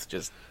they both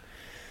just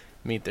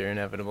meet their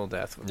inevitable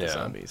death with the Yeah.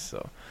 zombies.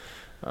 So,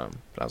 but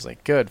I was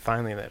like, good,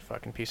 finally that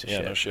fucking piece of Yeah,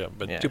 shit. no shit.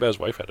 But Yeah. too bad his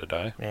wife had to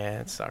die. Yeah,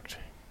 it sucked.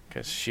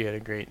 Because she had a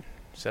great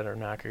set of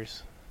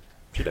knockers.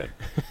 She did.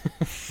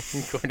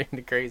 According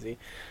to Crazy.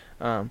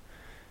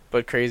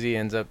 But Crazy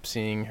ends up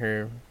seeing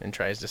her and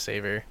tries to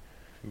save her.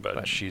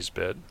 But she's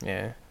bit.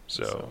 Yeah.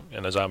 So,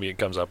 and a zombie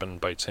comes up and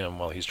bites him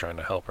while he's trying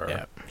to help her.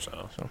 Yeah.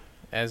 So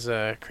As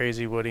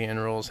Crazy, Woody,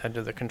 and Rolls head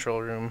to the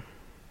control room,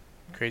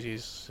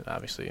 Crazy's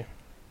obviously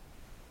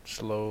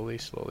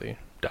slowly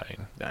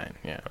dying.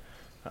 yeah.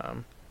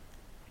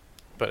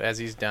 But as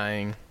he's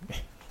dying,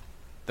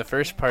 the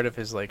first part of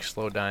his like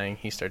slow dying,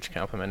 he starts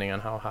complimenting on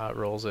how hot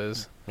Rolls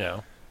is.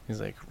 Yeah. He's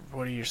like,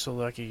 Woody, you're so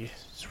lucky.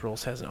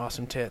 Rolls has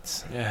awesome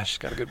tits. Yeah, she's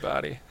got a good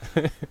body.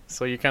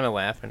 So you're kind of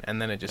laughing,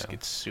 and then it just Yeah.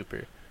 gets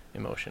super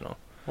emotional.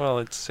 Well,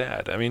 it's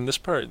sad. I mean, this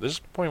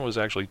point was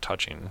actually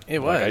touching. It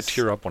Like, I was.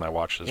 tear up when I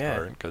watch this Yeah.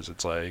 part because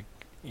it's like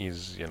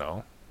he's,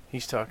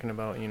 He's talking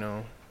about,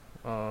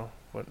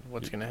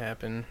 what's gonna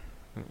happen.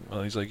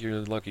 well, he's like,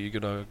 you're lucky you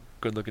get a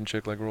good-looking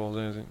chick like Rolls.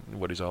 And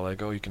Woody's all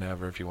like, oh, you can have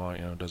her if you want.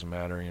 It doesn't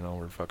matter.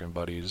 We're fucking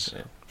buddies.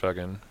 Yeah.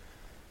 Fucking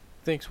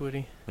Thanks,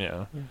 Woody.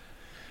 yeah.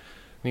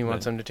 And he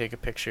wants him to take a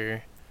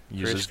picture.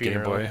 Use his his Game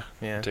funeral. Boy.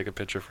 Yeah. Take a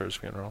picture for his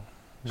funeral.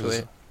 So This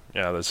is-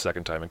 yeah, the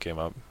second time it came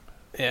up.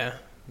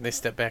 they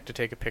step back to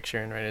take a picture,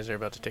 and right as they're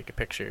about to take a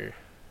picture,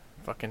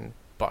 fucking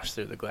bust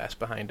through the glass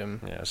behind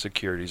him. Yeah,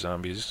 security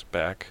zombies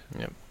back.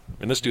 Yep.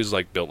 And this dude's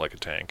like built like a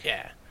tank.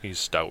 Yeah. He's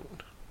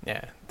stout.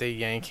 Yeah. They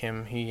yank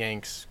him. He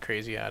yanks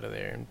Crazy out of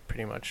there and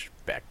pretty much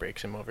back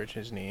breaks him over to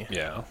his knee.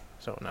 Yeah.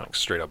 So now Like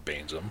straight up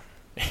banes him.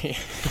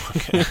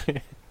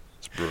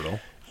 It's brutal.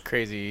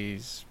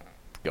 Crazy's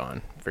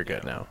gone for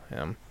good Yeah.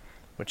 now,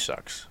 which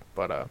sucks.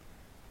 But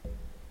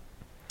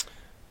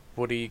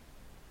Woody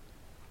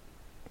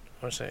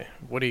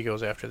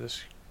goes after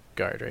this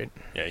guard, right?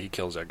 Yeah, he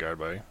kills that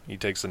guard he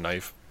takes the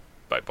knife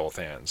by both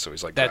hands. So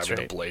he's like That's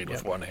grabbing right. the blade with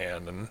Yep. one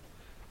hand and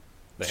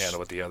the handle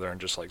with the other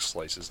and just like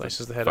slices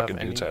The head fucking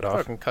off, and dude's he head off.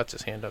 fucking cuts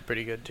his hand up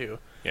pretty good too.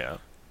 Yeah.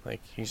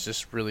 Like he's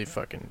just really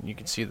fucking. You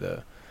can see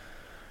the.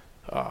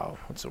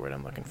 What's the word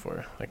I'm looking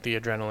for? Like the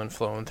adrenaline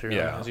flowing through him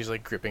Yeah. as he's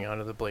like gripping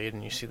onto the blade,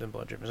 and you see the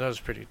blood dripping. That was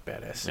pretty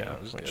badass. Scene, Yeah,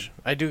 it was which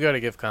good. I do got to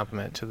give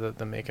compliment to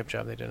the makeup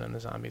job they did on the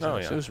zombies. Oh,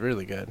 It yeah. was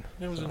really good.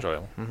 It was So,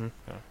 enjoyable. Mm-hmm.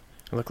 Yeah.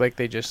 It looked like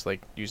they just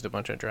like used a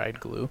bunch of dried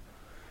glue.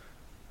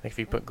 Like if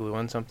you put glue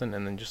on something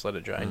and then just let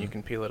it dry and you Mhm.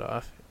 can peel it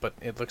off. But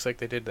it looks like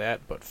they did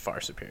that, but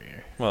far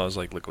superior. Well, it was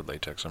like liquid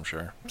latex, I'm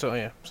sure. So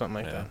yeah, something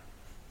like Yeah. that.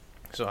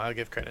 So I'll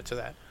give credit to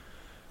that.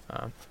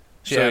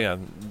 So yeah,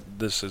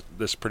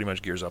 this pretty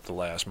much gears up the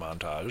last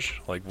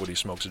montage. Like Woody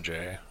smokes a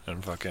J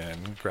and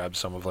fucking grabs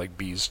some of like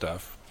B's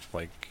stuff,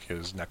 like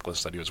his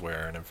necklace that he was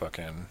wearing, and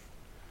fucking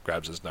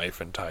grabs his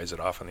knife and ties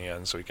it off in the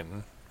end so he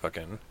can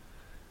fucking.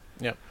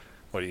 Yep.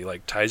 What he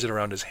like ties it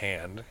around his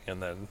hand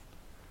and then.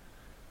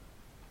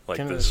 Like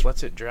kind of this. just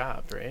lets it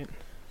drop, right?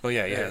 Well,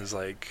 yeah, he Yeah. has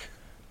like,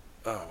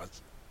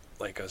 it's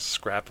like a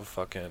scrap of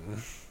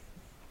fucking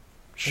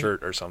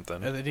shirt or something.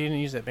 They didn't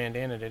use that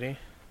bandana, did he?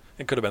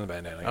 It could have been the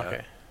bandana. Yeah.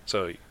 Okay.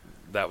 So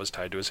that was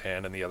tied to his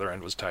hand, and the other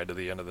end was tied to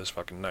the end of this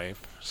fucking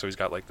knife. So he's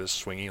got like this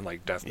swinging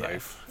like death Yeah,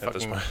 knife at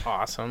this fucking point.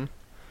 awesome.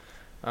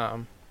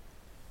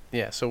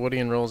 Yeah, so Woody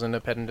and Rolls end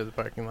up heading to the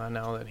parking lot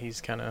now that he's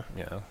kind of...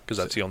 Yeah, because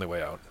that's the only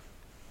way out.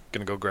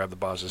 Gonna go grab the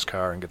boss's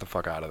car and get the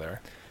fuck out of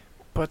there.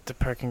 But the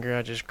parking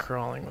garage is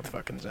crawling with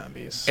fucking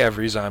zombies.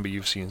 Every zombie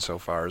you've seen so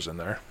far is in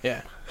there.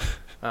 Yeah.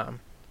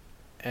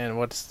 And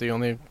what's the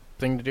only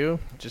thing to do?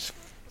 Just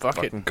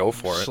fucking Fucking go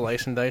for it.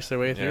 Slice and dice their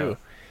way Yeah. through.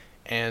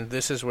 And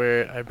this is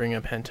where I bring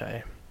up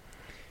hentai.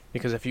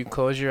 Because if you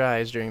close your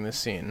eyes during this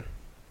scene,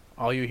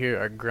 all you hear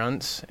are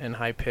grunts and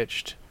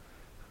high-pitched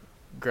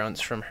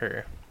grunts from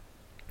her,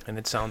 and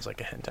it sounds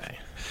like a hentai.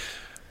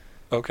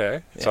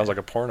 Okay. Yeah. Sounds like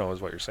a porno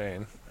is what you're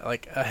saying.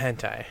 Like a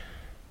hentai.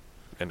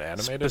 An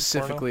animated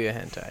Specifically a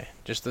hentai.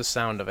 Just the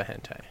sound of a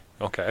hentai.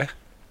 porno? Okay.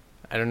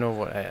 I don't know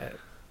what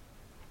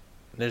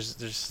there's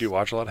Do you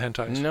watch a lot of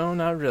hentais? No,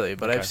 not really,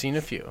 but Okay. I've seen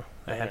a few.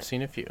 I have Alright.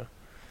 seen a few.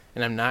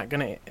 And I'm not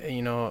going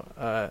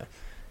to,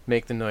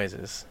 make the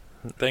noises.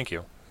 Thank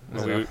you.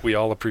 So- We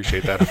all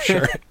appreciate that, I'm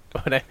sure.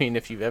 But I mean,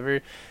 if you've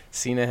ever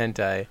seen a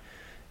hentai,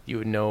 you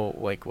would know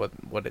like what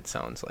it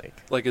sounds like.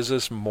 Like, is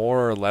this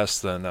more or less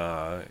than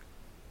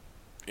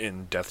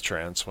in Death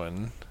Trance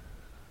when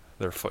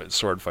their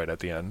sword fight at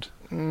the end?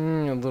 A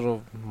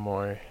little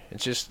more.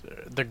 It's just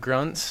the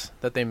grunts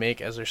that they make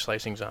as they're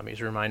slicing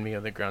zombies remind me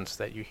of the grunts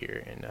that you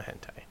hear in a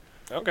hentai.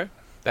 Okay.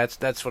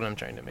 That's what I'm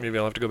trying to make. Maybe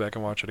I'll have to go back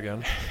and watch it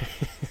again.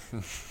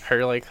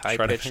 Her like Try high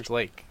to pitched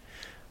like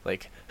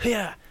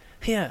yeah.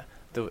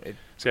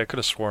 See, I could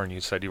have sworn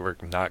you said you were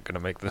not going to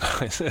make the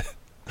noise.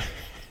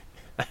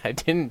 I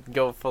didn't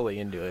go fully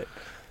into it.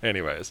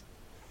 Anyways.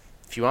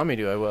 If you want me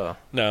to, I will.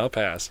 No, I'll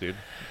pass, dude.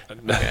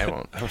 Okay, I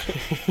won't.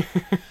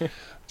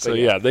 So But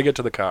yeah, they get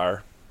to the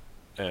car,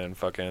 and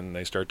fucking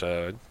they start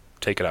to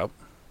take it out,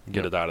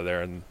 get Yep. it out of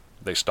there, and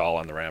they stall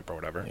on the ramp or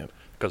whatever Yep.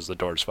 because the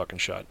door's fucking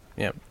shut.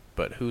 Yep.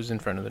 But who's in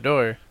front of the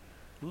door?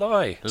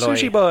 Loy, Loy.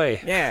 sushi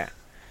boy. Yeah.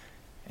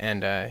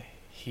 And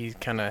he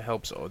kind of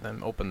helps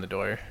them open the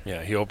door.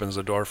 Yeah, he opens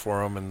the door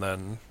for him, and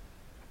then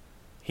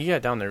He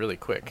got down there really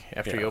quick.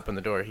 After he Yeah. opened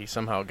the door, he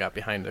somehow got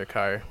behind their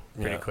car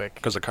pretty quick.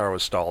 because the car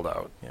was stalled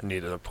out, Yeah.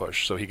 needed a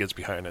push, so he gets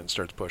behind it and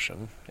starts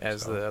pushing.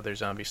 As so- the other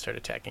zombies start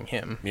attacking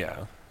him.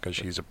 Yeah, because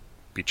he's a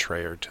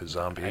betrayer to I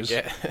zombies.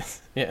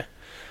 guess. Yeah.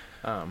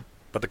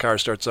 But the car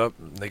starts up,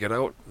 and they get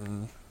out,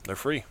 and they're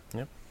free.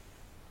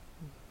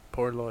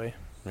 Poor Loy.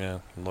 Yeah,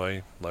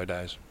 Loy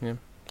dies. Yeah.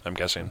 I'm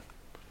guessing.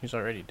 He's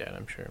already dead,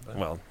 I'm sure. But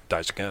Well,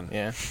 dies again.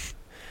 yeah.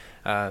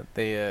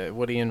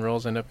 Woody and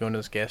Rolls end up going to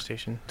this gas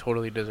station,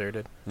 totally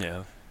deserted.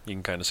 Yeah, you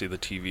can kind of see the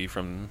TV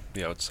from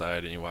the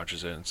outside, and he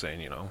watches it and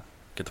saying,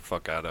 get the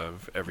fuck out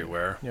of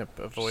everywhere. Yep.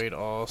 Avoid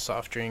all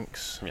soft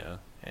drinks. Yeah.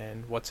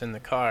 And what's in the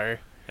car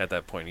At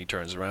that point, he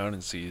turns around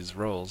and sees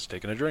Rolls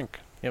taking a drink.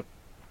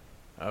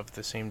 of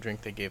the same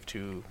drink they gave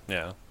to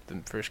Yeah,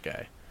 the first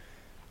guy.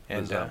 the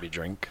And zombie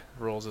drink.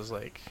 Rolls is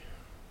like,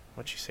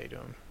 what'd you say to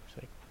him? She's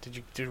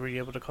like, were you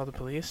able to call the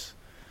police?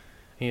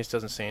 He just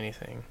doesn't say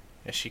anything.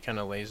 As she kind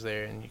of lays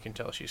there, and you can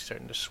tell she's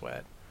starting to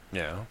sweat.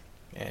 Yeah,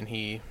 And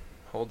he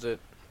holds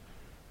it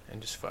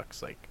and just fuck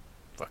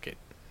it,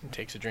 and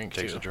takes a drink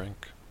takes too. a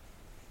drink.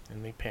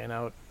 And we pan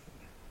out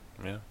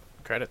Yeah,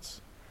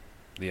 credits.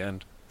 the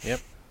end.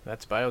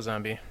 That's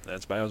Biozombie.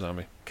 That's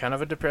Biozombie. Kind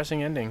of a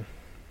depressing ending.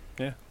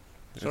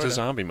 It's Sorta. a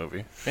zombie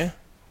movie. Yeah.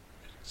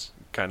 It's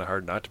kind of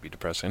hard not to be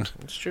depressing.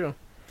 It's true.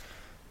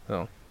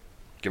 So,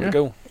 Give it Yeah. a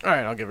go. all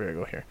right, I'll give it a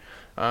go here.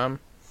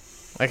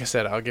 Like I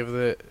said, I'll give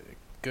the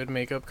good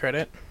makeup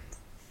credit.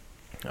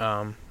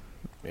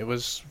 It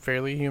was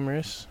fairly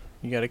humorous.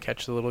 You got to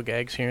catch the little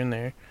gags here and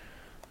there.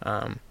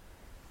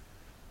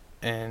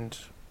 And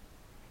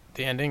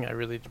the ending, I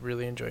really,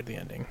 really enjoyed the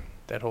ending.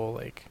 That whole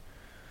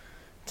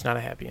it's not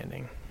a happy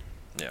ending.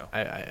 Yeah.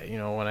 I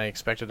when I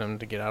expected them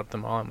to get out the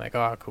mall, I'm like,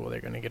 oh, cool,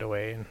 they're gonna get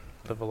away and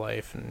live a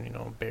life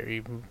and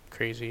bury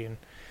crazy and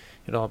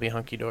it'll all be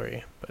hunky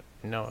dory. But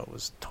no, it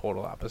was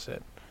total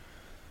opposite.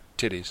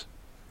 Titties.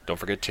 Don't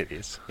forget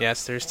titties.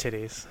 Yes, there's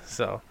titties.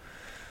 So,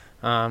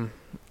 all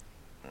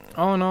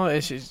in all,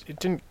 it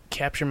didn't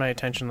capture my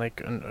attention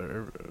like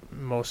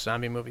most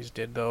zombie movies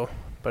did, though.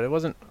 But it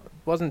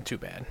wasn't too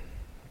bad.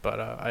 But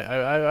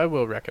I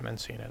will recommend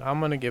seeing it. I'm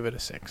gonna give it a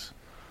 6.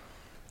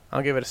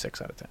 I'll give it a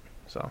 6 out of 10.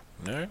 So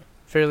All right.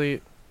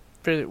 fairly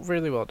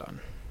well done.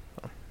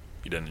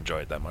 You didn't enjoy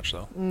it that much,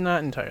 though.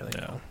 Not entirely,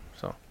 Yeah. no.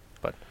 So,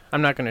 but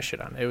I'm not gonna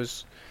shit on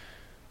it.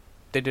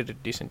 They did a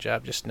decent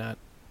job, just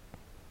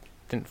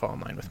didn't fall in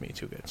line with me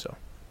too good. So,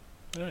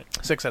 All right.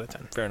 6 out of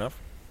 10. Fair enough.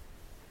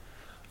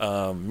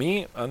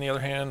 Me, on the other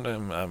hand,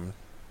 I'm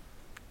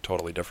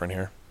totally different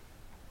here.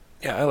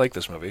 Yeah, I like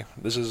this movie.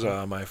 This is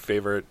my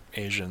favorite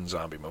Asian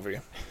zombie movie,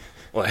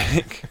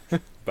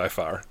 by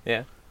far.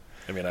 Yeah.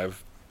 I mean, I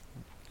have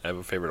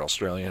a favorite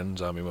Australian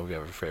zombie movie. I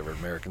have a favorite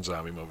American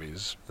zombie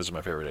movies. This is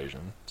my favorite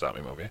Asian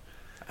zombie movie.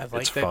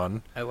 It's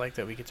fun. I like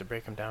that we get to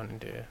break them down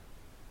into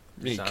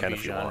You zombie can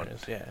if you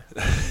genres. want. Yeah.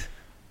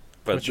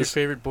 But What's your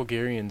favorite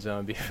Bulgarian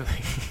zombie?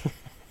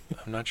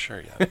 I'm not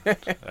sure yet.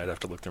 I'd have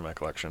to look through my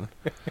collection.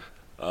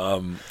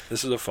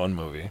 This is a fun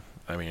movie.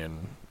 I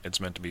mean, it's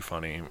meant to be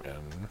funny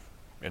and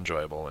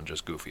enjoyable and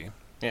just goofy.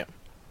 Yeah.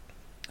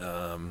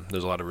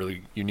 There's a lot of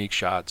really unique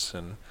shots,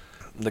 and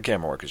the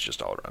camera work is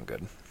just all around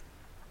good.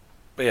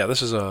 But yeah,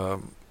 this is a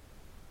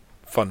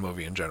fun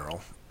movie in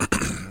general.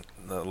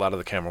 A lot of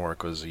the camera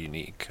work was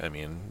unique. I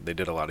mean, they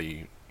did a lot of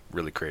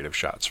really creative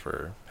shots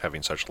for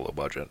having such a low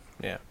budget.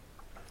 Yeah.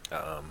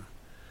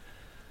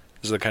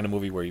 This is the kind of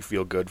movie where you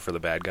feel good for the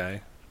bad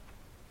guy.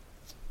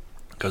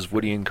 Because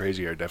Woody and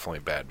Crazy are definitely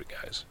bad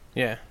guys.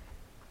 Yeah.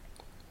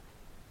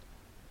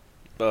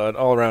 But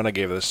all around, I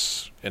gave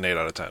this an 8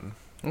 out of 10.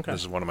 Okay.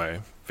 This is one of my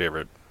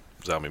favorite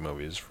zombie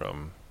movies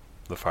from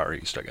the Far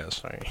East, I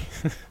guess. Sorry.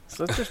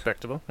 So that's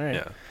respectable. All right.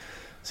 Yeah.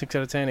 6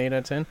 out of 10, 8 out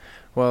of 10.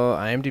 Well,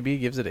 IMDb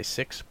gives it a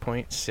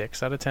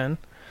 6.6 out of 10.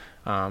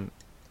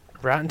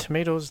 Rotten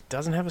Tomatoes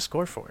doesn't have a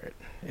score for it.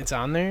 It's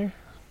on there,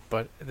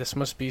 but this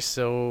must be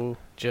so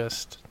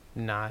just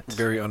not...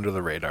 Very under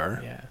the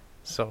radar. Yeah.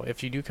 So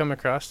if you do come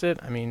across it,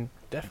 I mean,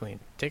 definitely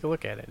take a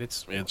look at it.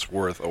 It's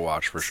worth a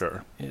watch for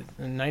sure.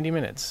 90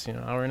 minutes,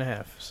 hour and a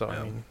half. So, Yeah.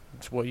 I mean,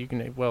 it's what you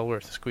can well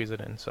worth to squeeze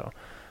it in. So,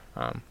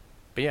 but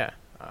yeah.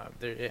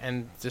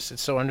 And just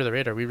it's so under the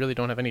radar. We really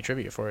don't have any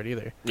trivia for it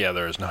either. Yeah,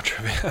 there is no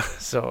trivia.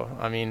 So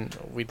I mean,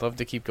 we'd love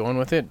to keep going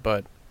with it,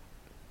 but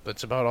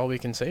that's about all we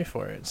can say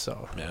for it.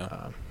 So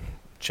Yeah.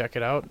 check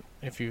it out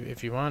if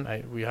you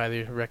want. We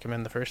highly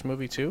recommend the first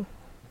movie too.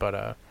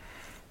 But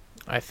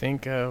I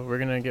think we're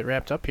gonna get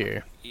wrapped up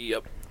here.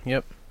 Yep.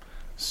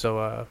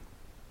 So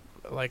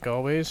like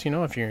always,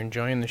 if you're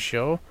enjoying the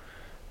show,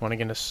 want to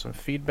get us some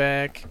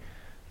feedback.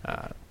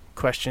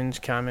 Questions,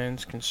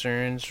 comments,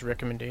 concerns,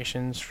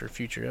 recommendations for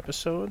future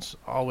episodes.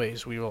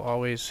 We will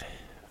always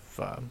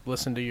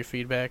listen to your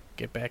feedback,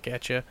 get back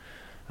at you.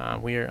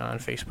 We are on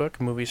Facebook,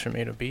 Movies from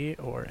A to B,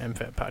 or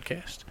MFAB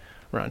Podcast.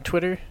 We're on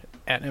Twitter,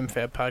 at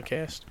MFAB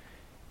Podcast.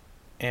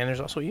 And there's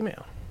also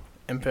email,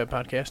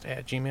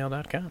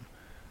 mfabpodcast@gmail.com.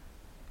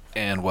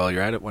 And while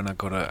you're at it, why not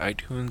go to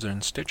iTunes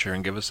and Stitcher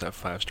and give us that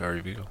 5-star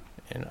review?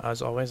 And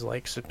as always,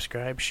 like,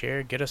 subscribe,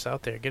 share, get us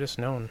out there, get us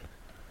known.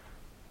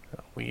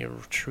 We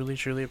truly,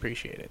 truly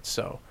appreciate it.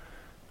 So,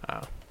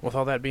 with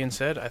all that being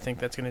said, I think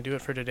that's going to do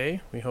it for today.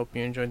 We hope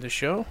you enjoyed the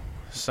show.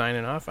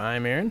 Signing off,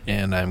 I'm Aaron.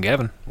 And I'm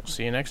Gavin. We'll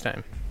see you next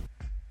time.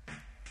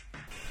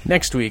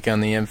 Next week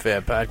on the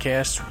MFAB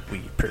Podcast,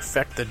 we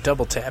perfect the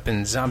double tap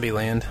in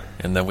Zombieland.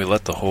 And then we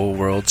let the whole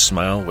world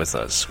smile with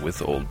us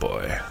with Old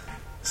Boy.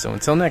 So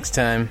until next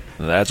time,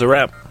 That's a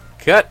wrap.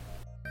 cut!